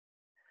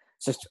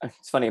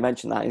 It's funny you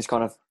mentioned that. It's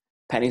kind of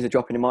pennies are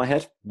dropping in my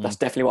head. That's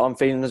definitely what I'm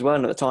feeling as well.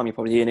 And at the time, you're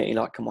probably in it.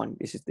 You're like, come on,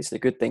 this is a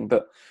good thing.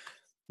 But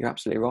you're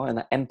absolutely right. And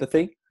that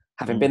empathy,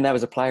 having been there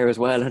as a player as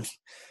well, and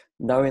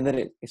knowing that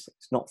it's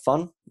not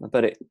fun,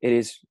 but it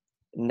is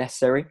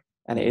necessary,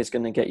 and it is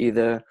going to get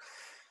you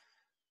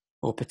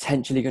or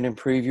potentially going to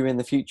improve you in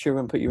the future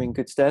and put you in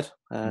good stead.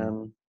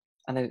 And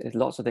there's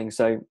lots of things.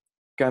 So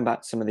going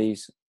back to some of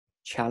these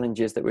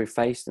challenges that we've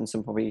faced and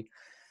some probably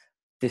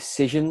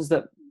decisions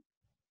that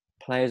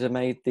players have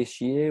made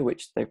this year,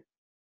 which we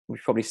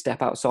probably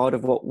step outside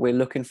of what we're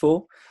looking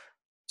for,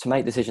 to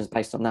make decisions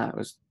based on that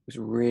was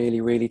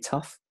really, really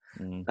tough.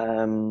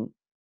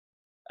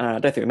 I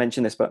don't think we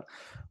mentioned this, but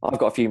I've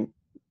got a few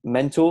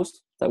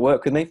mentors that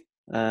work with me.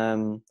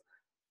 And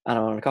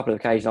on a couple of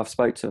occasions, I've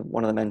spoke to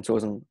one of the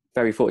mentors, and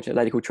very fortunate, a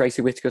lady called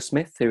Tracy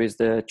Whitaker-Smith, who is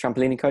the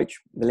trampolining coach,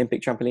 the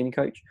Olympic trampolining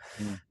coach,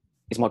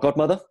 is my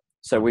godmother.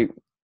 So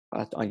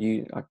I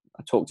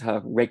talk to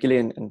her regularly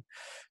and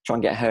try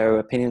and get her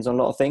opinions on a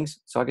lot of things.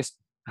 So I just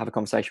have a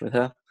conversation with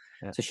her,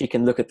 so she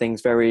can look at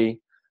things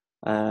very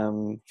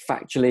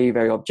factually,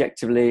 very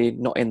objectively,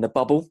 not in the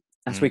bubble,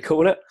 as we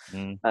call it.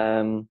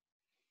 And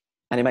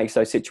it makes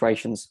those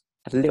situations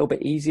a little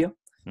bit easier,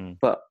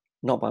 but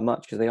not by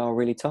much, because they are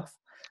really tough.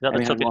 Is that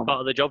the toughest part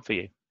of the job for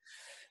you?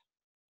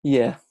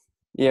 Yeah,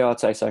 I'd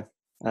say so.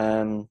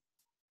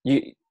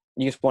 You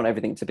just want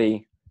everything to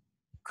be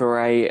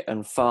great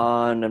and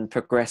fun and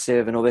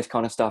progressive and all this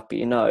kind of stuff, but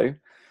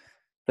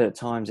that at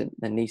times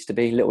there needs to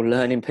be little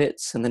learning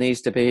pits, and there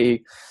needs to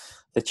be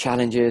the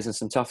challenges and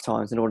some tough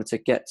times in order to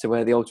get to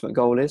where the ultimate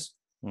goal is.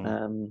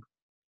 And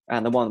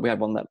we had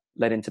one that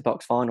led into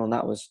box final, and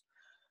that was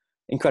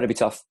incredibly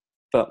tough,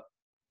 but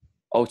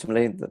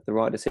ultimately the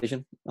right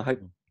decision, I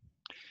hope.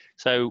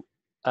 So,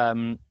 I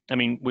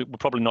mean, we're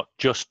probably not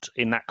just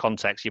in that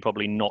context. You're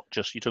probably not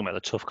just, you're talking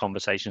about the tough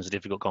conversations, the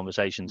difficult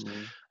conversations.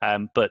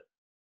 But,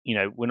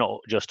 we're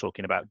not just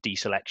talking about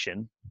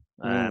deselection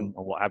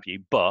or what have you,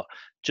 but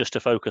just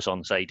to focus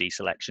on, say,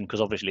 deselection, because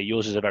obviously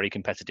yours is a very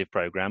competitive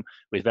program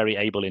with very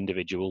able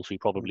individuals who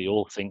probably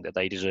all think that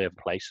they deserve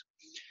a place.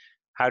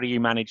 How do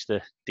you manage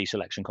the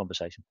deselection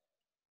conversation?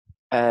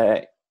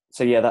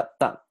 So yeah,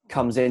 that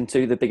comes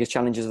into the biggest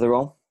challenges of the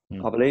role,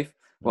 I believe.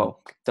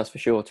 Well, that's for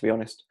sure, to be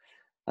honest.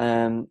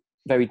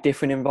 Very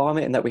different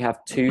environment in that we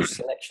have 2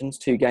 selections,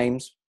 2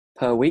 games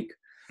per week.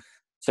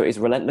 So it is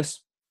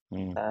relentless.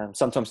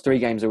 Sometimes 3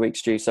 games a week,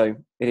 Stu. So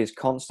it is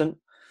constant.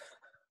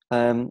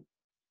 Going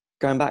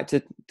back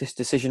to this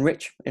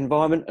decision-rich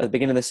environment, at the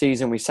beginning of the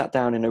season, we sat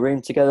down in a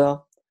room together,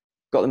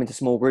 got them into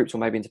small groups or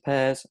maybe into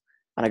pairs.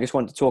 And I just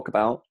wanted to talk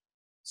about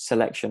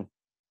selection.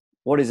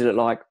 What does it look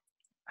like?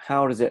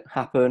 How does it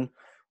happen?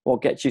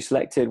 What gets you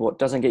selected? What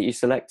doesn't get you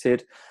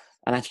selected?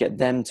 And actually get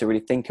them to really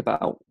think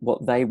about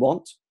what they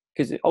want,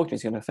 because it ultimately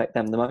is going to affect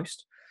them the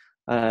most.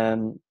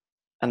 And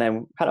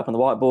then had up on the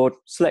whiteboard,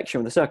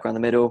 selection with a circle around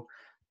the middle.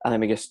 And then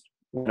we just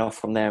went off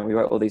from there, and we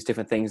wrote all these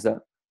different things that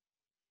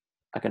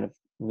are going to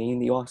mean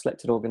that you are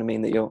selected, or going to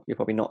mean that you're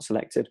probably not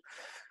selected,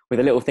 with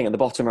a little thing at the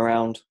bottom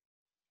around,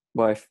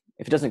 well,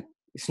 if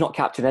it's not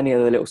captured in any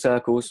of the little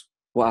circles,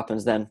 what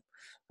happens then?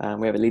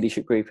 We have a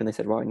leadership group, and they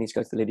said, right, you need to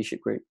go to the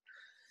leadership group.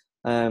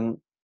 So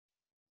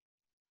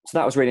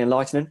that was really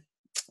enlightening,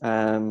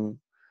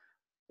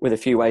 with a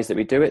few ways that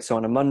we do it. So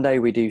on a Monday,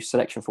 we do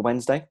selection for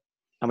Wednesday,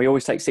 and we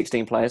always take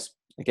 16 players.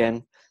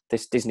 Again,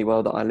 this Disney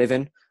world that I live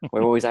in,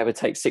 we're always able to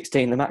take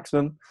 16 the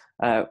maximum.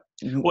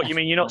 What, you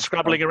mean you're not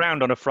scrabbling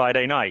around on a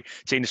Friday night,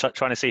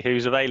 trying to see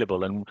who's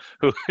available and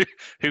who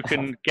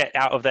can get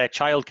out of their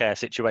childcare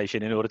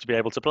situation in order to be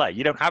able to play?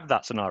 You don't have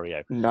that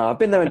scenario. No, I've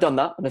been there and done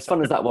that, and as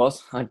fun as that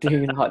was, I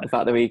do like the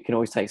fact that we can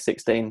always take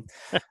 16.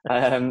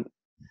 So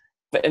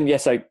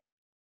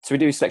we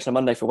do selection on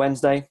Monday for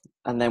Wednesday,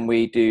 and then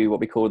we do what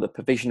we call the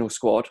provisional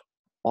squad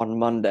on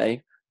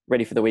Monday,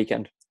 ready for the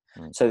weekend.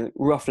 So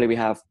roughly we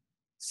have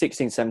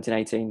 16, 17,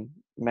 18,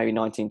 maybe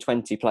 19,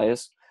 20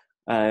 players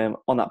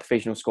on that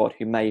provisional squad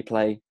who may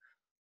play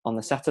on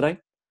the Saturday.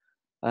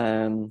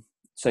 So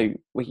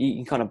you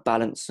can kind of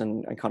balance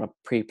and kind of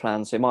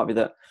pre-plan. So it might be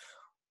that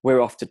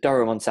we're off to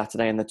Durham on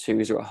Saturday and the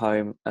 2s are at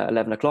home at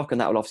 11 o'clock, and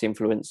that will obviously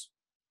influence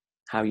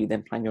how you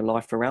then plan your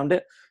life around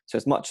it. So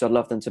as much as I'd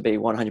love them to be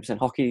 100%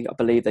 hockey, I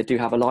believe they do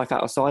have a life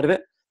outside of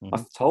it,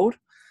 I've told.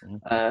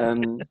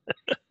 And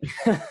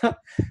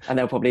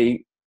they'll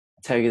probably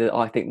tell you that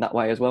I think that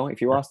way as well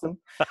if you ask them.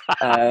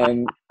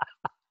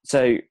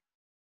 So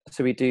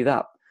we do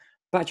that.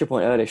 Back to your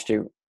point earlier,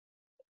 Stu.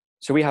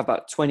 So we have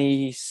about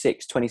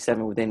 26,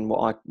 27 within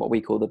what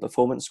we call the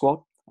performance squad,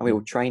 and we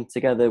all train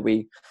together.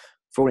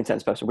 For all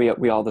intents and purposes,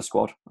 we are the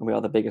squad, and we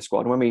are the bigger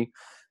squad. And when we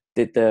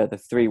did the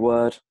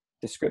 3-word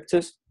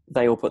descriptors,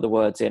 they all put the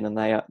words in, and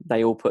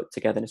they all put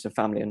togetherness and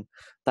family, and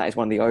that is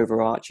one of the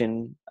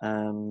overarching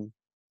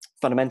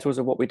fundamentals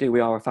of what we do.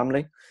 We are a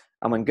family,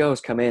 and when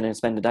girls come in and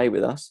spend a day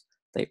with us,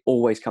 they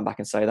always come back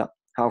and say that.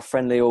 how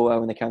friendly all were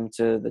when they came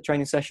to the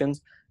training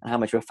sessions, and how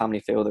much of a family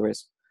feel there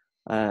is.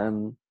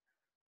 But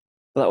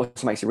that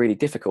also makes it really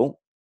difficult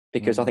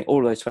because I think all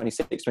of those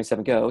 26,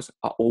 27 girls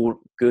are all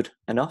good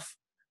enough,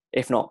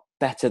 if not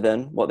better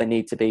than what they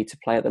need to be to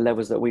play at the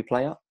levels that we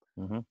play at.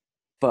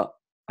 But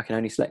I can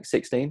only select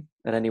 16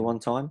 at any one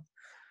time.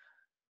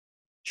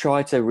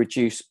 Try to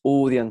reduce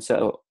all the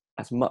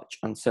as much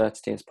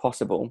uncertainty as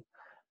possible.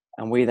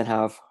 And we then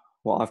have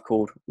what I've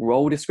called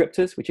role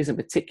descriptors, which isn't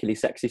particularly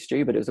sexy,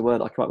 Stu, but it was a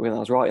word I came up with when I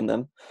was writing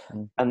them.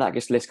 And that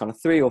just lists kind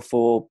of 3 or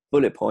 4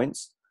 bullet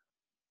points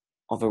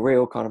of a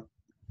real kind of,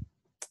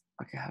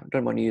 I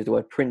don't want to use the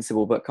word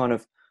principle, but kind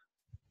of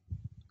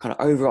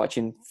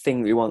overarching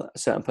thing that we want a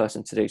certain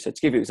person to do. So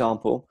to give you an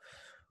example,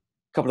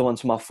 a couple of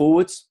ones from our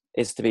forwards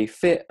is to be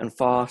fit and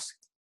fast,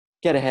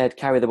 get ahead,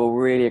 carry the ball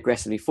really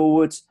aggressively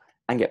forwards,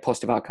 and get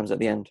positive outcomes at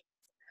the end.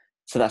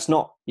 So that's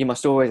not, you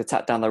must always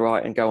attack down the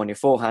right and go on your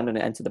forehand and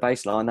enter the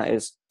baseline. That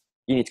is,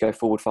 you need to go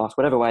forward fast.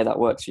 Whatever way that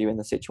works for you in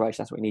the situation,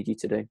 that's what we need you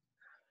to do.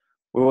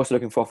 We're also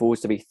looking for our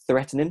forwards to be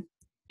threatening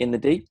in the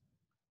D.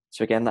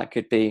 So again, that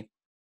could be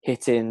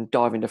hitting,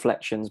 diving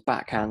deflections,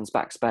 backhands,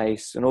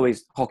 backspace, and all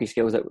these hockey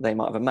skills that they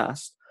might have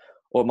amassed.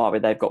 Or it might be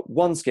they've got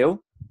one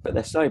skill, but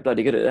they're so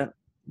bloody good at it,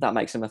 that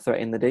makes them a threat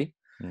in the D.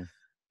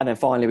 And then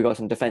finally, we've got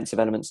some defensive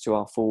elements to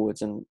our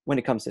forwards. And when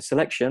it comes to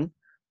selection,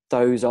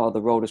 those are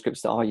the role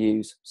descriptors that I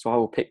use. So I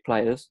will pick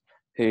players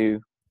who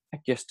are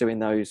just doing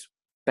those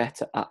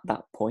better at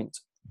that point.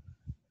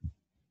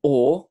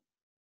 Or,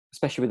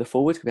 especially with the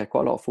forwards, because we had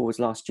quite a lot of forwards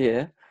last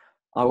year,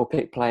 I will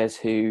pick players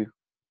who,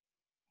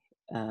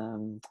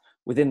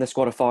 within the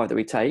squad of 5 that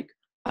we take,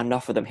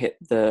 enough of them hit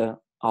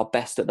our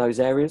best at those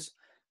areas.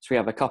 So we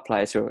have a couple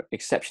players who are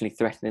exceptionally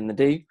threatening in the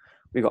D.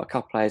 We've got a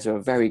couple players who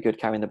are very good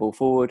carrying the ball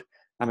forward.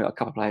 And we've got a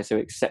couple of players who are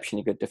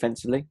exceptionally good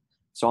defensively.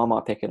 So I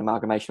might pick an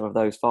amalgamation of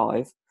those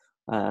 5.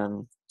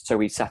 So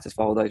we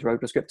satisfy all those role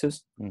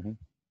descriptors,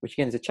 which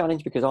again is a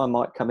challenge because I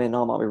might come in,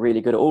 I might be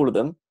really good at all of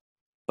them,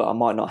 but I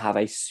might not have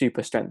a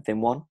super strength in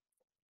one.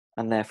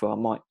 And therefore I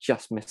might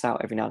just miss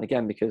out every now and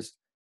again because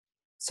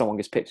someone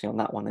gets picked me on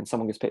that one and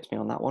someone gets picked me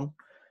on that one.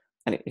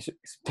 And it's a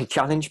big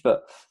challenge,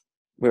 but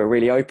we're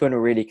really open, we're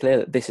really clear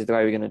that this is the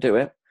way we're going to do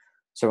it.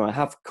 So when I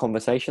have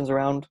conversations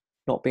around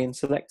not being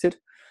selected,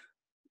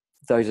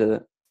 those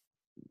are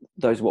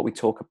what we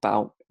talk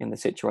about in the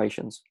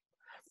situations.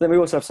 But then we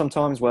also have some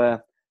times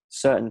where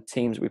certain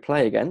teams we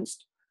play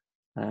against,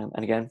 and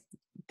again,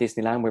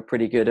 Disneyland, we're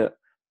pretty good at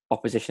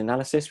opposition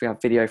analysis. We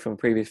have video from the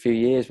previous few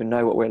years. We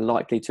know what we're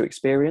likely to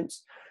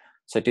experience.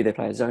 So do they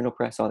play a zonal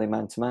press? Are they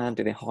man-to-man?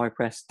 Do they high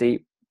press,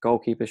 deep,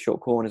 goalkeepers,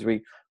 short corners?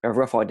 We have a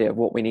rough idea of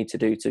what we need to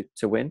do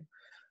to win.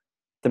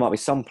 There might be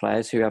some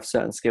players who have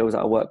certain skills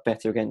that will work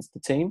better against the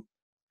team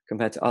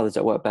compared to others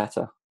that work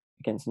better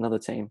against another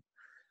team.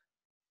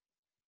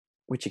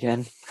 Which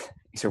again,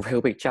 is a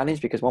real big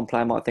challenge because one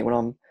player might think,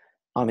 well,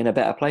 I'm in a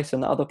better place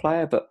than the other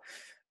player, but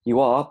you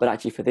are. But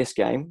actually for this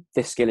game,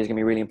 this skill is going to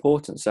be really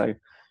important. So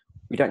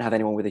we don't have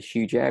anyone with a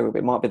huge aerial, but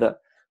it might be that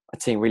a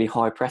team really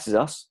high presses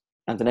us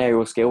and an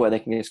aerial skill where they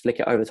can just flick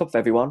it over the top of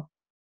everyone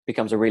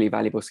becomes a really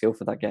valuable skill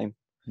for that game.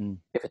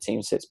 If a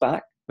team sits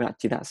back, well,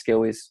 actually that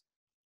skill is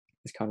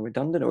kind of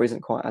redundant or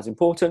isn't quite as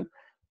important.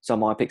 So I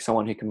might pick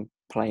someone who can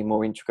play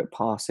more intricate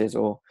passes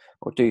or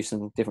do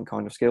some different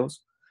kind of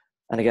skills.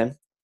 And again,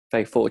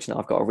 very fortunate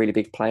I've got a really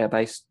big player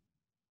base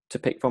to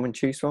pick from and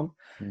choose from.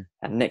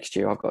 And next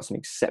year I've got some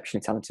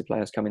exceptionally talented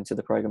players coming to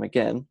the program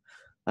again.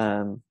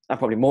 And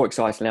probably more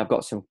excitingly, I've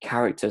got some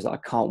characters that I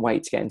can't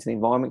wait to get into the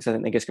environment because I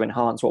think they're just going to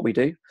enhance what we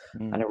do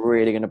and are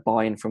really going to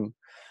buy in from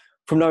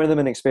knowing them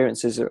and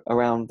experiences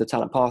around the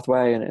talent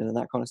pathway and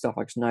that kind of stuff.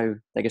 I just know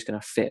they're just going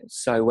to fit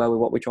so well with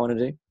what we're trying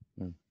to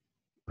do.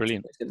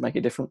 Brilliant. It's going to make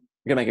it different.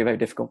 We're going to make it very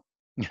difficult.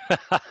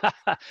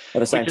 At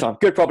the same time,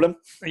 good problem.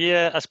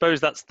 Yeah, I suppose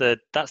that's the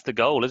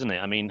goal, isn't it?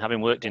 I mean,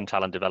 having worked in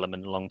talent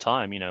development a long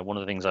time, one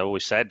of the things I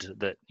always said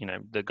that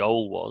the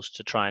goal was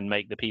to try and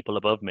make the people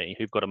above me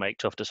who've got to make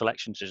tough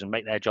selection decisions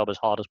make their job as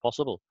hard as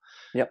possible.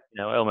 Yep.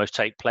 I almost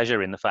take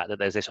pleasure in the fact that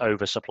there's this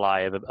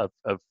oversupply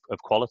of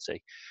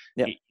quality.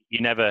 Yep.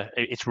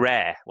 It's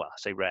rare. Well, I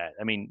say rare.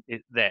 I mean,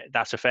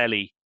 that's a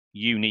fairly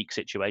unique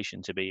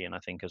situation to be in, I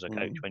think, as a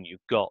coach, when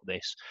you've got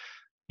this,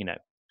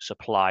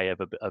 supply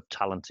of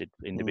talented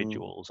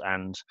individuals.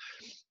 And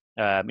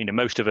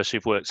most of us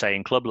who've worked, say,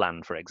 in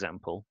clubland, for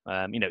example,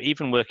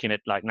 even working at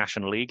like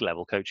national league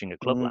level, coaching at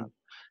clubland,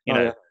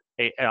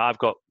 I've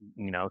got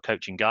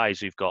coaching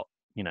guys who've got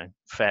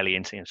fairly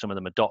into, some of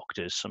them are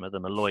doctors, some of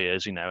them are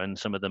lawyers, and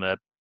some of them are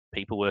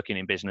people working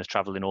in business,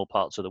 travel in all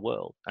parts of the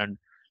world, and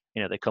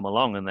they come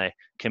along and they're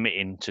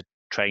committing to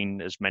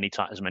train as many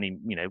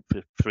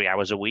for 3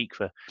 hours a week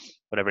for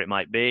whatever it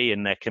might be,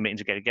 and they're committing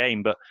to get a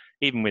game. But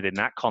even within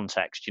that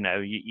context,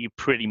 you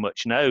pretty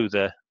much know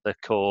the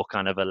core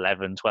kind of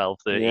 11, 12,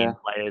 13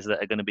 players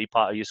that are going to be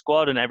part of your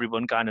squad, and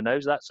everyone kind of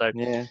knows that. So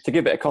to give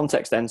a bit of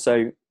context then,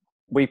 so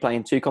we play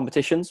in 2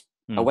 competitions,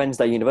 a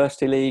Wednesday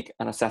university league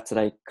and a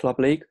Saturday club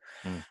league.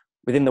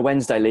 Within the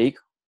Wednesday league,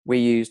 we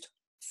used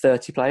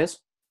 30 players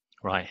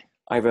right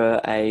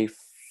over a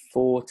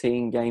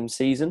 14 game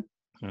season.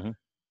 Mm-hmm.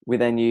 We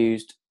then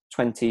used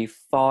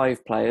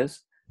 25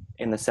 players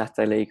in the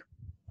Saturday League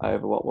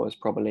over what was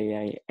probably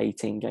a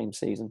 18-game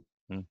season.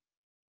 Mm.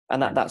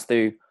 And that's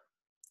through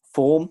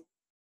form,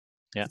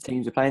 Yeah. the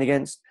teams we're playing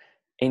against,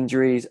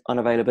 injuries,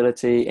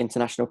 unavailability,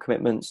 international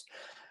commitments.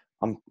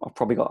 I've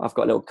got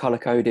a little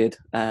color-coded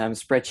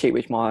spreadsheet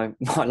which my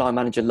line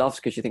manager loves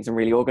because she thinks I'm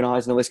really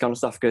organised and all this kind of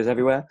stuff goes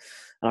everywhere.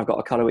 And I've got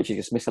a colour which is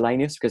just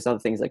miscellaneous because other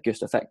things that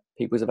just affect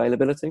people's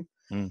availability.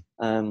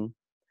 Mm.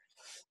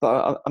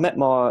 But I met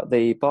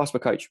the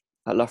basketball coach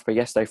at Loughborough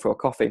yesterday for a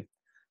coffee.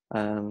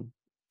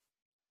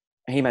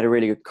 He made a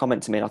really good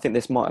comment to me, and I think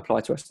this might apply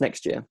to us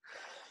next year.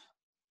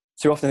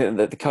 Too often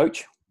the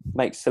coach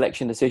makes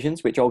selection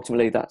decisions, which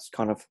ultimately that's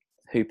kind of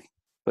who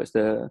puts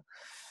the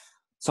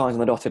signs on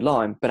the dotted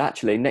line. But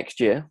actually next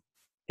year,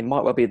 it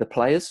might well be the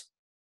players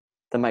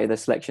that make the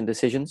selection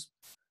decisions.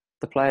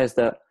 The players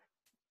that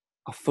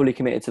are fully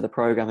committed to the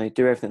program, they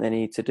do everything they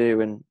need to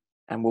do and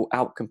will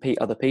outcompete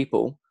other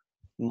people,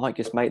 might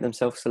just make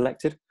themselves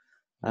selected.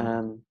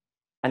 And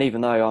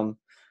even though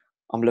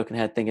I'm looking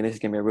ahead thinking this is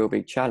going to be a real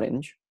big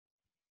challenge,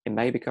 it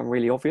may become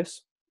really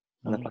obvious.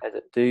 And the players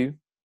that do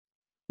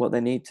what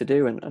they need to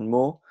do and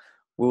more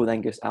will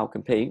then just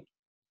outcompete,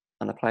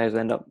 and the players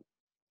end up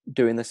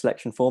doing the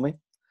selection for me.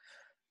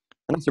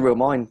 And that's a real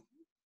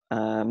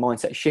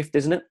mindset shift,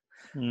 isn't it?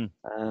 Yeah,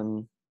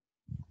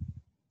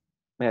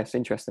 it's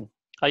interesting.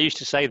 I used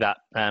to say that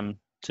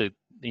to,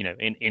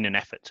 in an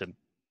effort to,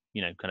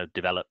 kind of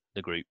develop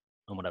the group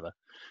and whatever.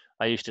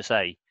 I used to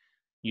say,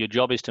 your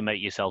job is to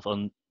make yourself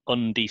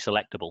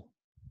undeselectable.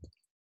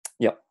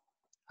 Yep.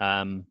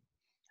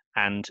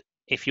 And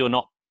if you're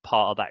not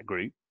part of that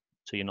group,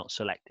 so you're not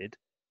selected,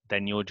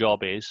 then your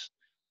job is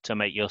to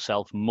make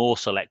yourself more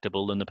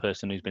selectable than the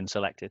person who's been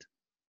selected.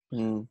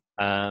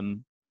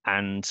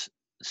 And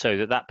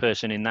so that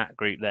person in that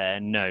group there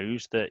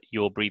knows that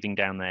you're breathing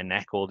down their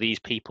neck, or these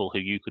people who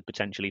you could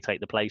potentially take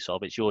the place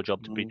of, it's your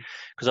job to be,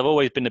 because I've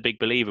always been a big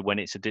believer when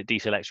it's a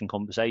deselection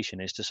conversation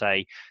is to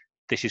say,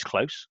 this is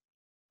close.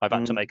 I've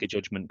had to make a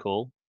judgment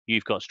call.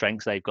 You've got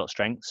strengths, they've got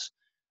strengths.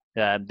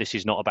 This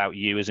is not about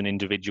you as an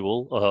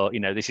individual, or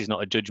this is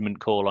not a judgment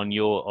call on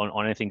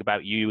on anything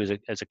about you as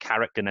a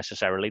character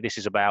necessarily. This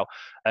is about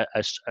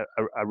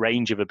a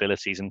range of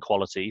abilities and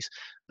qualities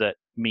that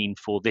mean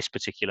for this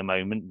particular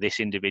moment,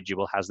 this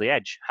individual has the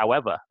edge.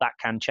 However, that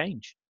can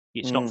change.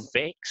 It's not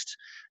fixed,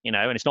 and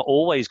it's not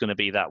always going to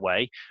be that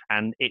way.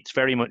 And it's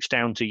very much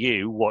down to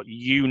you what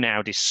you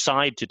now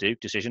decide to do.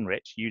 Decision,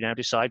 Rich. You now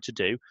decide to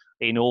do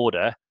in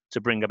order to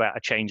bring about a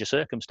change of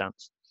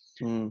circumstance.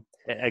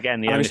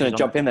 Again, I'm just going to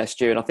jump in there,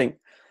 Stu, and I think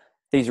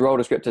these role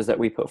descriptors that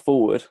we put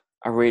forward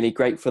are really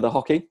great for the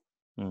hockey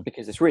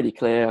because it's really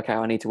clear, okay,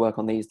 I need to work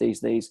on these.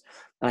 And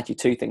actually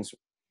two things.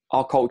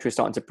 Our culture is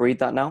starting to breed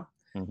that now.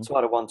 So I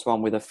had a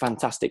one-to-one with a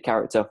fantastic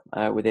character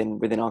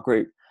within our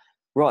group.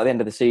 Right at the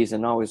end of the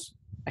season, I was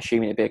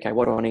assuming it'd be, okay,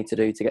 what do I need to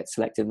do to get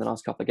selected in the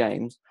last couple of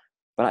games?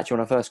 But actually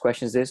one of the first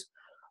questions is,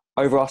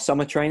 over our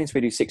summer training, so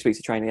we do 6 weeks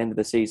of training at the end of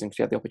the season because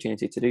we have the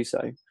opportunity to do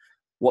so,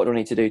 what do I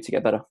need to do to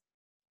get better?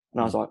 And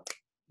I was like,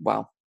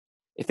 wow,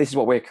 if this is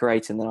what we're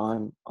creating,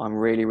 then I'm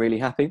really, really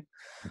happy.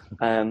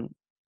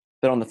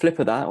 But on the flip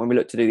of that, when we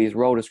look to do these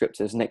role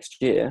descriptors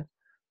next year,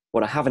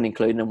 what I haven't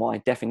included and what I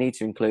definitely need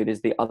to include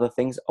is the other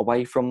things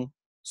away from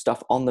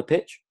stuff on the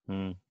pitch.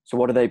 So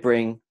what do they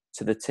bring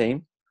to the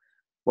team?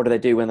 What do they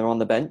do when they're on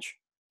the bench?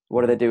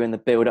 What do they do in the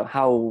build-up?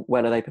 How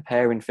well are they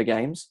preparing for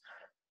games?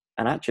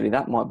 And actually,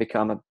 that might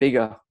become a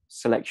bigger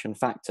selection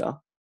factor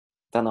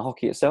than the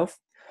hockey itself.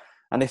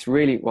 And this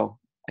really, well,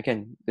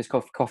 again, this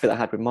coffee that I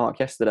had with Mark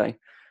yesterday,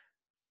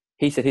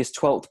 he said his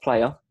 12th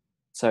player,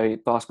 so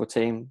basketball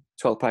team,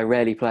 12th player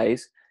rarely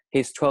plays.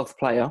 His 12th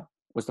player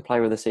was the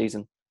player of the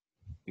season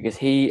because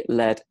he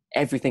led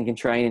everything in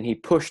training. He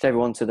pushed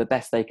everyone to the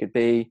best they could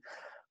be.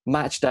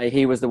 Match day,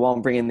 he was the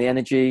one bringing the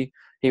energy.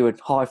 He would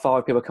high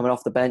five people coming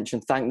off the bench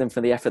and thank them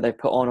for the effort they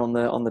put on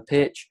the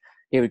pitch.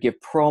 He would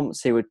give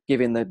prompts. He would give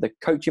in the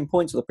coaching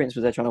points or the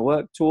principles they're trying to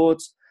work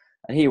towards.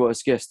 And he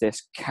was just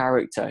this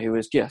character who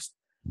was just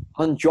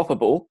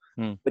undroppable,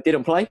 but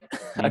didn't play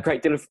a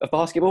great deal of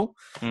basketball.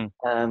 And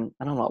I'm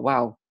like,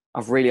 wow,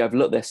 I've really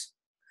overlooked this.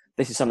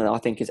 This is something that I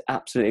think is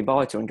absolutely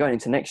vital. And going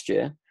into next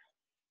year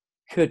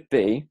could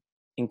be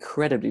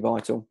incredibly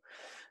vital.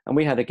 And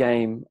we had a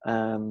game,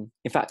 in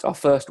fact, our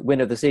first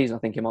win of the season, I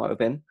think it might have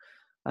been,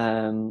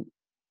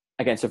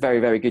 against a very,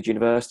 very good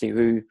university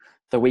who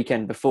the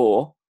weekend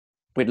before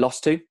we'd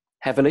lost to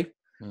heavily.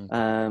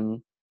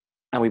 And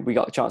we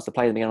got a chance to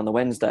play them again on the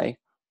Wednesday,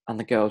 and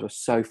the girls were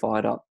so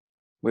fired up.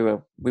 We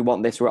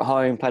want this. We're at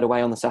home, played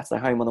away on the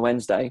Saturday, home on the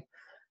Wednesday.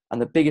 And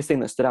the biggest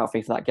thing that stood out for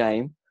me for that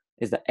game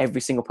is that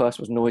every single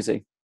person was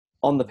noisy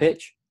on the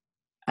pitch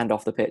and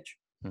off the pitch.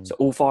 So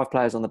all 5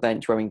 players on the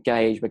bench were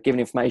engaged, were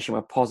giving information,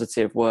 were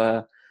positive,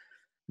 were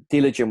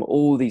diligent,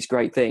 all these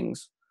great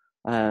things.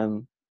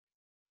 And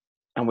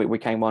we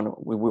won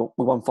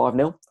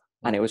 5-0,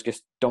 and it was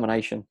just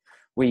domination.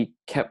 We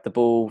kept the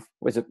ball.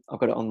 I've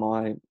got it on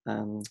my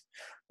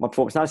my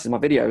performance analysis, my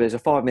video. There's a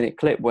 5-minute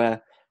clip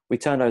where we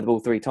turned over the ball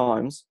 3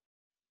 times,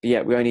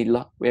 yeah, we only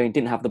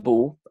didn't have the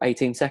ball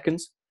 18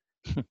 seconds.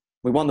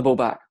 We won the ball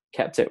back,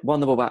 kept it, won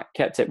the ball back,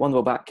 kept it, won the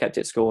ball back, kept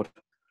it, scored.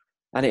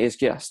 And it is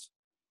just,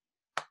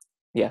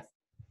 yeah.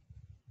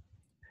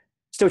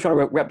 Still trying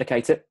to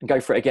replicate it and go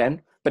for it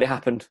again, but it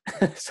happened.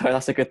 So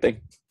that's a good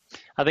thing.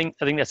 I think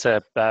that's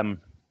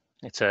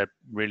a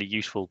really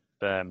useful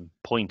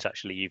point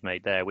actually you've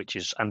made there, which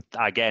is, and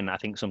again, I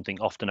think something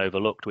often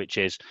overlooked, which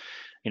is,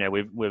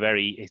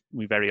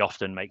 we very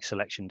often make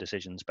selection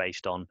decisions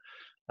based on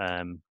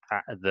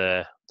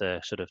the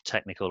sort of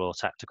technical or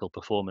tactical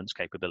performance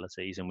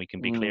capabilities, and we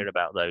can be clear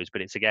about those.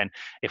 But it's, again,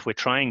 if we're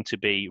trying to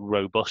be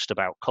robust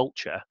about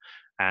culture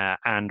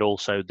and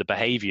also the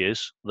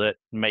behaviours that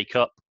make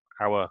up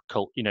our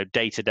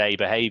day-to-day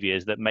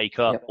behaviours that make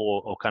up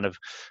or kind of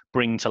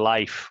bring to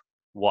life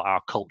what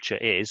our culture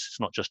is. It's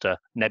not just a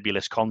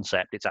nebulous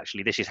concept. It's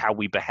actually, this is how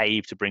we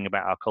behave to bring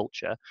about our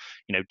culture,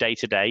 day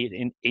to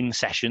day in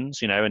sessions,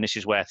 and this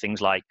is where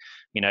things like,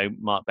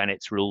 Mark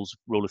Bennett's rule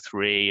of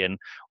three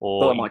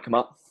or that might come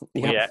up.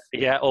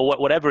 Or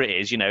whatever it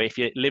is, if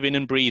you're living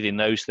and breathing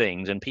those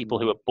things, and people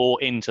who are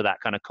bought into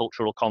that kind of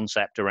cultural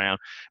concept around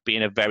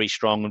being a very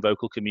strong and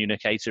vocal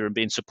communicator and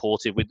being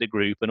supportive with the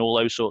group and all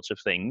those sorts of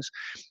things.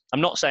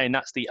 I'm not saying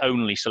that's the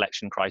only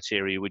selection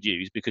criteria you would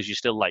use, because you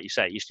still, like you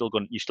say, you still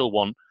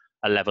want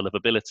a level of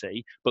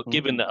ability. But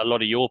given that a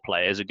lot of your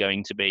players are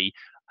going to be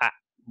at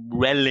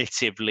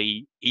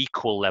relatively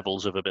equal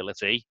levels of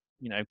ability,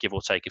 give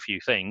or take a few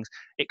things,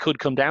 it could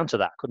come down to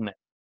that, couldn't it?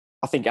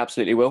 I think it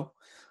absolutely will.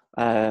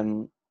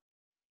 And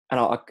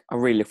I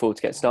really look forward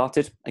to get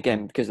started,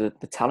 again, because of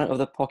the talent of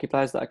the hockey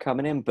players that are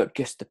coming in, but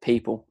just the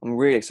people. I'm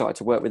really excited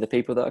to work with the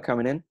people that are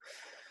coming in.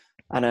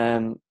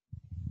 And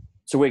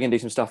so we're going to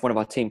do some stuff, one of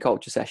our team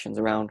culture sessions,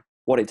 around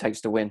what it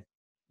takes to win.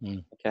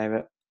 Okay,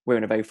 but we're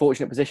in a very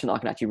fortunate position that I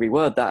can actually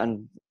reword that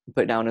and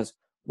put it down as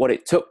what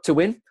it took to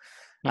win.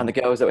 And the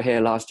girls that were here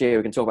last year,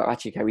 we can talk about,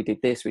 actually, okay, we did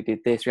this. We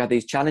had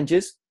these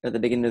challenges at the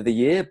beginning of the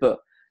year, but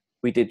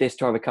we did this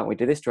to overcome, we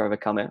did this to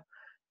overcome it.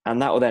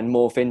 And that will then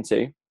morph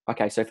into,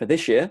 okay, so for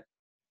this year,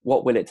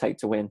 what will it take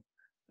to win?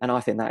 And I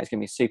think that is going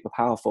to be super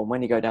powerful. And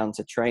when you go down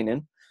to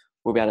training,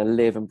 we'll be able to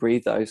live and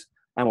breathe those.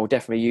 And we'll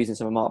definitely be using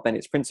some of Mark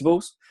Bennett's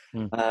principles.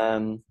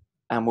 And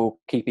we'll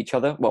keep each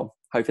other, well,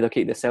 hopefully they'll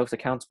keep themselves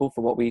accountable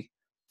for what we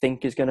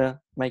think is going to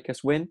make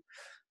us win.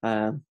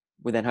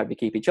 We then hope to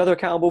keep each other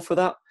accountable for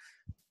that.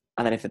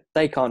 And then if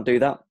they can't do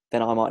that,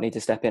 then I might need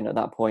to step in at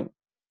that point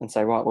and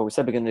say, right, well, we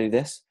said we're going to do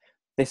this.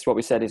 This is what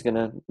we said is going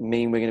to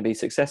mean we're going to be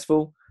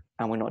successful,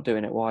 and we're not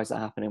doing it. Why is that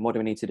happening? What do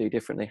we need to do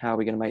differently? How are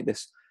we going to make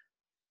this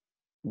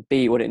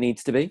be what it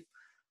needs to be?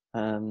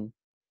 And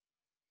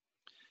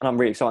I'm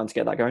really excited to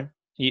get that going.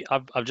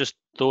 I've just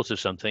thought of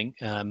something.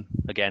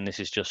 Again, this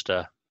is just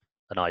an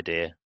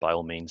idea. By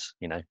all means,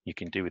 you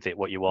can do with it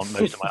what you want.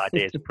 Most of my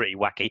ideas are pretty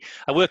wacky.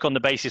 I work on the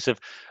basis of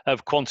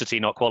quantity,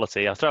 not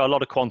quality. I throw a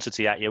lot of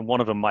quantity at you, and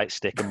one of them might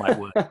stick and might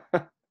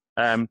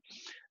work.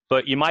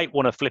 But you might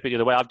want to flip it the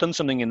other way. I've done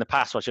something in the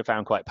past which I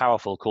found quite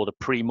powerful, called a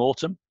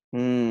pre-mortem.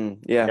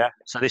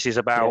 So this is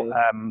about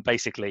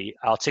basically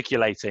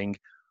articulating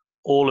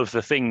all of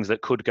the things that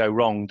could go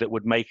wrong that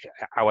would make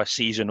our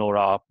season or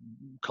our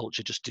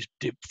culture just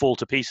fall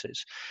to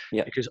pieces.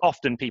 Because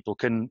often people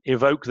can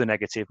evoke the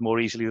negative more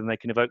easily than they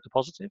can evoke the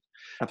positive.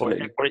 Or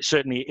it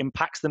certainly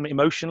impacts them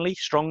emotionally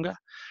stronger.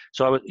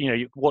 So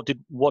what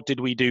did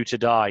we do to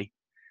die?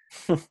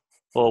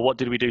 Or what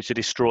did we do to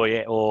destroy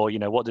it? Or,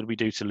 what did we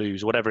do to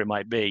lose? Whatever it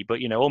might be. But,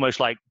 almost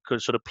like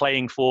sort of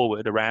playing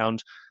forward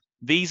around,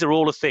 these are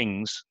all the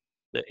things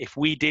that if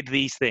we did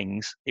these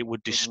things, it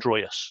would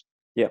destroy us.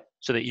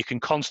 So that you can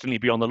constantly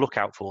be on the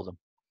lookout for them.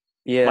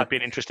 Might be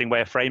an interesting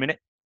way of framing it.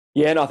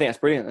 I think that's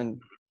brilliant.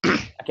 And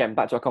again,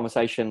 back to our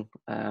conversation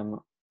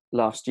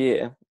last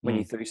year, when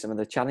you threw some of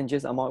the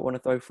challenges I might want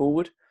to throw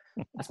forward.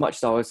 As much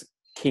as I was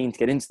keen to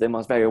get into them, I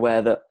was very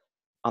aware that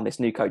I'm this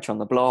new coach on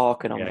the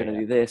block, and I'm going to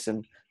do this,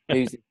 and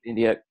who's this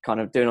idiot kind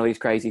of doing all these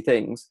crazy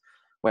things.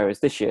 Whereas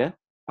this year,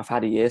 I've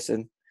had a year,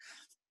 so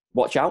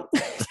watch out.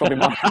 It's probably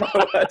my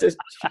word to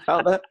shout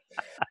out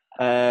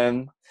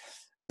there.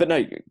 But no,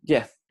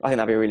 I think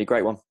that'd be a really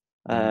great one.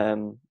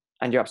 And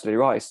you're absolutely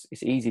right.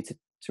 It's easy to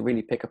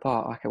really pick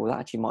apart. Okay, well, that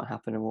actually might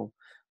happen. And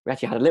we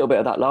actually had a little bit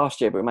of that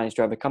last year, but we managed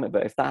to overcome it.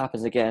 But if that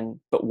happens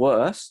again, but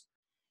worse,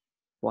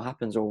 what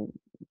happens? Or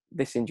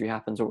this injury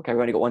happens, or okay,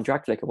 we only got one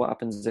drag flicker. What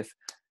happens if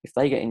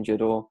they get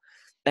injured, or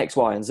X,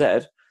 Y, and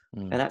Z?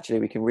 And actually,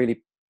 we can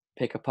really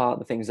pick apart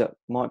the things that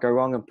might go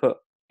wrong and put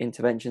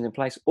interventions in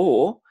place.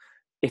 Or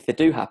if they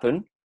do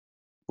happen,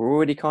 we're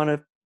already kind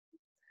of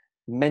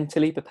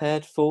mentally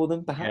prepared for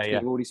them. Perhaps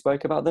we've already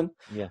spoke about them.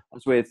 I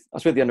was with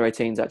the under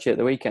 18s actually at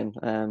the weekend.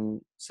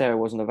 Sarah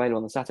wasn't available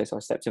on the Saturday, so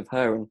I stepped in for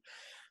her and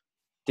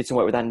did some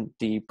work with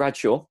Andy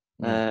Bradshaw,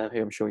 who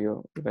I'm sure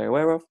you're very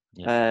aware of,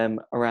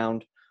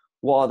 around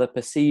what are the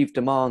perceived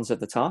demands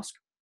of the task,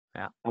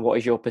 and what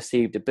is your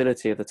perceived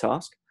ability of the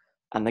task,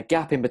 and the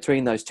gap in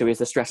between those two is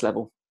the stress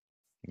level.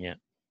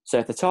 So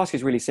if the task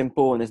is really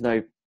simple and there's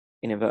no,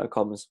 in inverted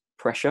commas,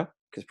 pressure,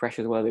 because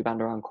pressure is a word we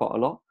band around quite a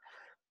lot,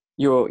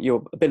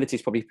 your ability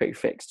is probably pretty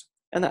fixed.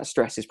 and that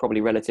stress is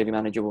probably relatively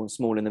manageable and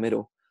small in the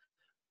middle.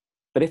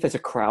 But if there's a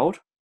crowd,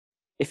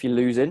 if you're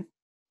losing,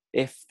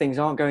 if things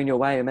aren't going your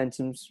way, and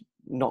momentum's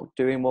not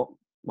doing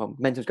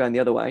momentum's going the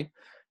other way,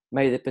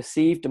 maybe the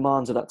perceived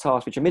demands of that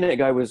task, which a minute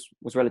ago was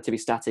relatively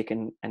static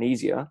and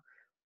easier,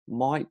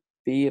 might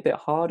be a bit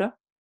harder.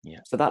 Yeah.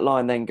 So that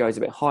line then goes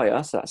a bit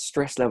higher. So that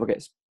stress level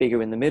gets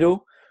bigger in the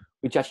middle,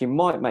 which actually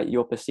might make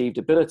your perceived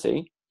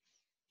ability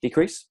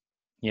decrease.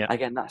 Yeah.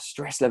 Again, that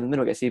stress level in the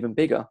middle gets even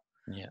bigger.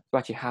 Yeah. So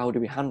actually, how do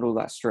we handle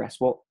that stress?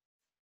 What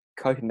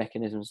coping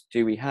mechanisms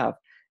do we have?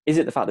 Is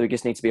it the fact that we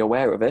just need to be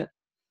aware of it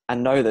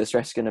and know that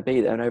stress is going to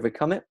be there and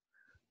overcome it?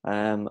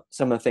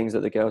 Some of the things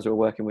that the girls we were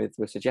working with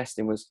were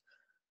suggesting was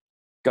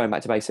going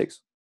back to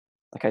basics.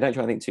 Okay, don't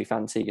try anything too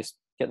fancy. Just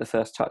get the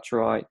first touch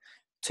right,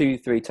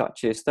 2-3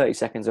 touches, 30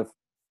 seconds of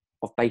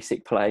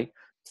basic play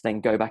to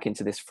then go back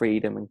into this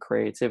freedom and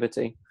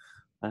creativity,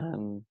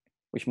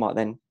 which might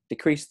then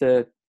decrease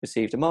the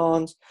perceived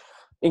demands,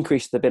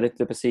 increase the ability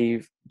to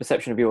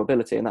perception of your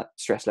ability, and that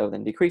stress level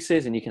then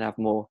decreases, and you can have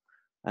more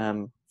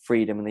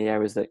freedom in the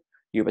areas that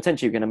you're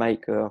potentially going to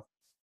make or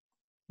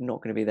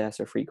not going to be there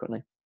so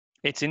frequently.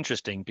 It's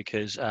interesting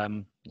because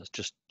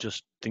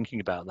just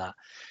thinking about that,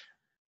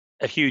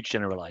 a huge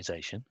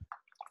generalization,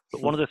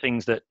 but one of the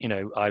things that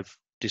I've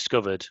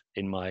discovered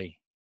in my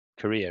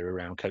career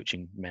around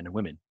coaching men and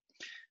women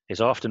is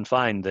I often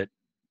find that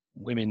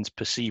women's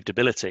perceived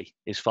ability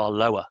is far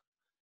lower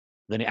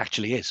than it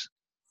actually is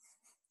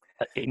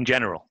in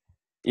general.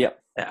 Yeah.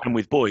 And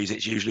with boys,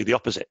 it's usually the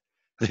opposite.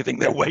 They think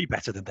they're way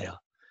better than they are.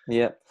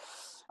 Yeah.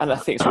 And I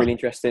think it's a really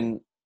interesting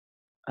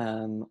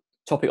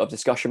topic of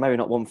discussion, maybe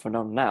not one for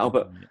now,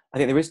 but I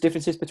think there is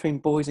differences between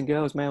boys and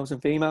girls, males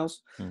and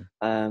females,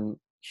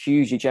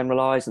 hugely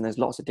generalized, and there's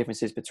lots of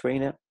differences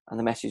between it. And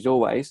the message is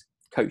always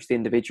coach the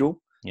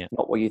individual,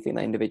 not what you think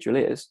that individual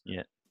is.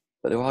 Yeah.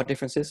 But there are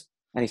differences.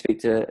 And you speak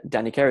to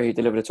Danny Kerry, who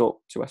delivered a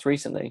talk to us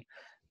recently.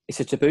 It's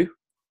a taboo.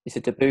 It's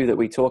a taboo that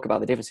we talk about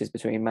the differences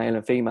between male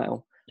and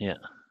female. Yeah.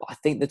 But I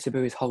think the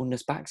taboo is holding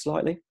us back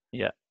slightly.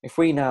 Yeah. If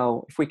we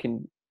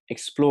can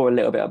explore a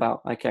little bit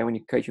about, okay, when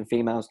you're coaching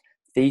females,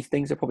 these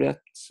things are probably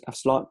have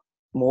slight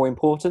more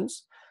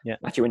importance. Yeah.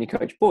 Actually, when you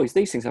coach boys,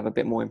 these things have a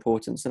bit more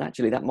importance, and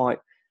actually that might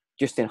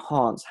just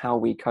enhance how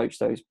we coach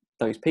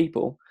those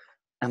people,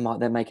 and might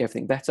then make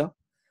everything better.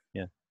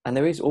 Yeah. And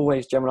there is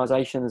always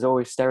generalization. There's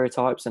always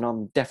stereotypes, and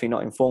I'm definitely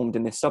not informed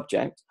in this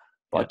subject,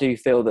 but I do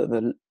feel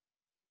that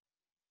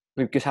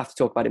we just have to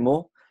talk about it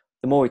more.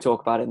 The more we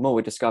talk about it, the more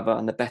we discover,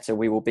 and the better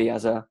we will be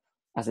as an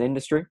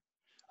industry.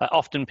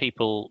 Often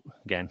people,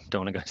 again,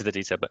 don't want to go into the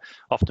detail, but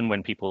often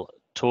when people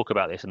talk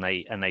about this and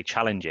they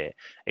challenge it,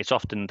 it's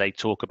often they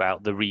talk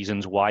about the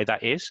reasons why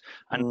that is.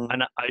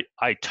 And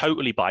I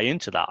totally buy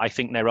into that. I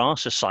think there are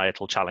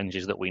societal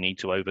challenges that we need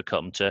to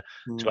overcome to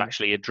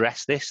actually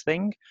address this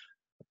thing,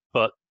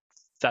 but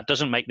that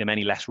doesn't make them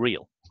any less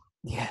real.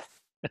 Yeah,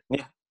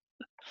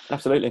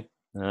 absolutely.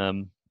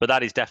 But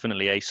that is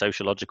definitely a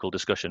sociological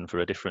discussion for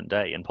a different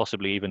day, and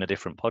possibly even a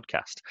different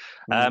podcast.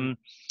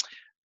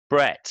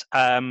 Brett,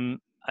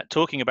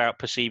 talking about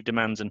perceived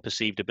demands and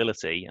perceived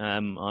ability,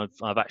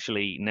 I've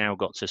actually now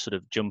got to sort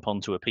of jump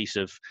onto a piece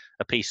of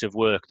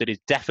work that is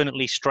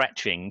definitely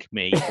stretching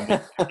me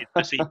to meet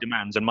perceived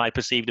demands and my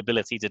perceived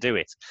ability to do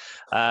it.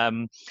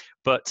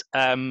 But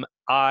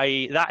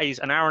that is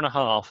an hour and a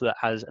half that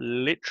has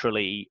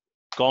literally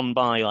gone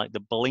by like the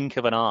blink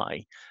of an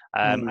eye.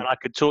 And I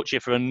could talk to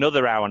you for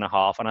another hour and a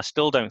half, and I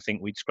still don't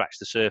think we'd scratch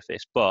the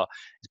surface. But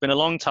it's been a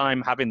long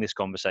time having this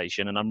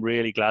conversation, and I'm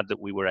really glad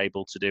that we were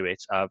able to do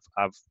it. I've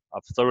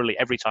thoroughly,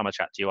 every time I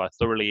chat to you, I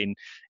thoroughly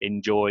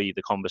enjoy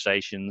the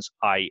conversations.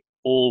 I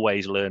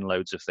always learn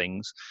loads of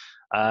things.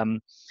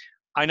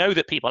 I know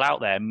that people out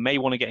there may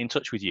want to get in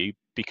touch with you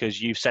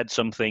because you've said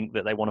something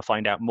that they want to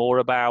find out more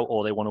about,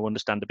 or they want to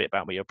understand a bit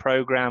about your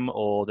program,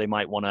 or they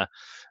might want to,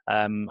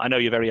 I know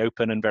you're very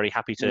open and very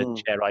happy to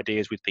share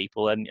ideas with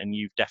people, and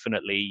you've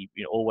definitely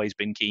always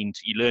been keen to,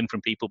 you learn from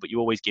people, but you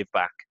always give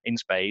back in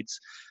spades.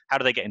 How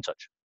do they get in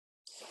touch?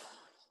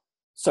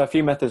 So a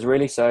few methods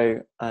really.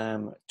 So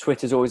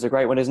Twitter's always a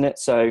great one, isn't it?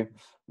 So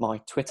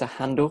my Twitter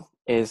handle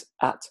is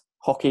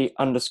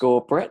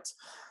 @hockey_Brett,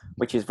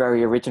 which is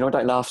very original.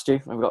 Don't laugh, Stu.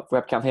 I've got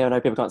webcam here. I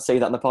know people can't see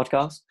that in the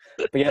podcast.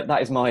 But yeah,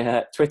 that is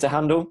my Twitter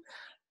handle.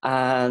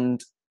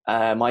 And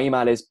my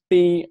email is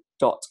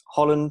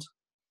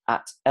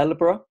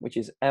b.holland@elborough, which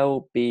is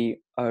LBORO.ac.uk.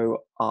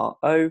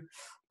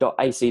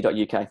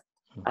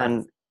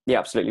 And yeah,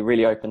 absolutely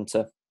really open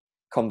to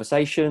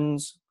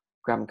conversations,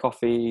 grabbing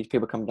coffee,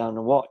 people come down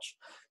and watch.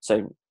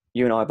 So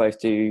you and I both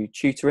do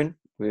tutoring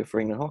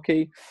for England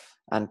hockey.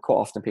 And quite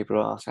often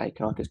people ask, hey,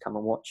 can I just come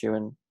and watch you?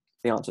 And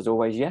the answer is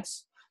always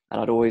yes. And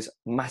I'd always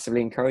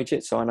massively encourage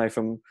it. So I know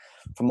from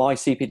my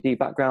CPD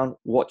background,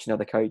 watching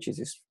other coaches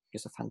is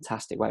just a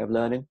fantastic way of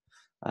learning.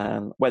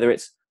 Whether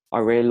it's, I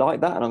really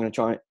like that and I'm going to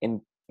try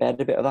and embed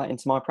a bit of that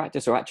into my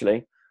practice, or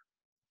actually,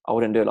 I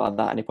wouldn't do it like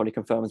that. And it probably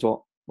confirms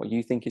what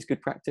you think is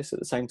good practice at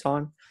the same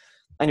time.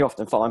 And you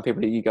often find people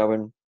that you go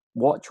and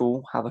watch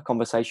will have a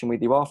conversation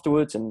with you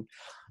afterwards. And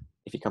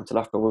if you come to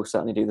Loughborough, we'll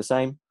certainly do the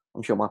same.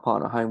 I'm sure my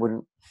partner at home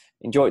wouldn't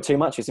enjoy it too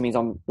much, because it means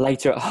I'm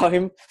later at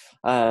home.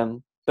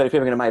 But if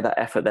you're going to make that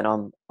effort, then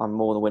I'm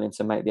more than willing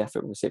to make the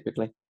effort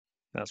reciprocally.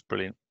 That's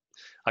brilliant.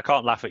 I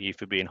can't laugh at you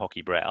for being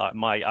hockey, Brett.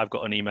 I've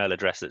got an email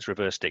address that's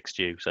reverse sticks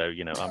to you, so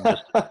I'm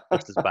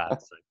just as bad.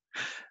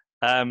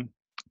 So.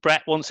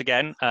 Brett, once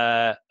again,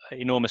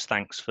 enormous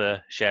thanks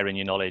for sharing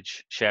your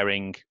knowledge,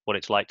 sharing what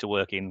it's like to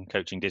work in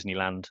coaching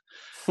Disneyland.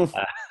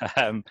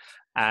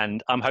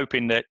 And I'm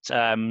hoping that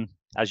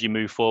as you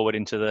move forward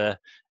into the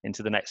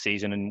next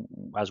season, and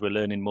as we're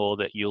learning more,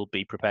 that you'll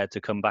be prepared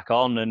to come back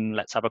on and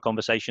let's have a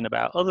conversation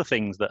about other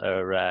things that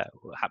are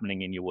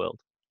happening in your world.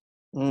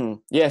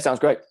 Yeah, sounds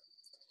great.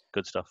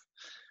 Good stuff.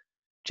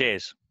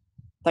 Cheers.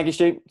 Thank you,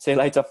 Stu. See you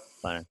later.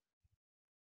 Bye.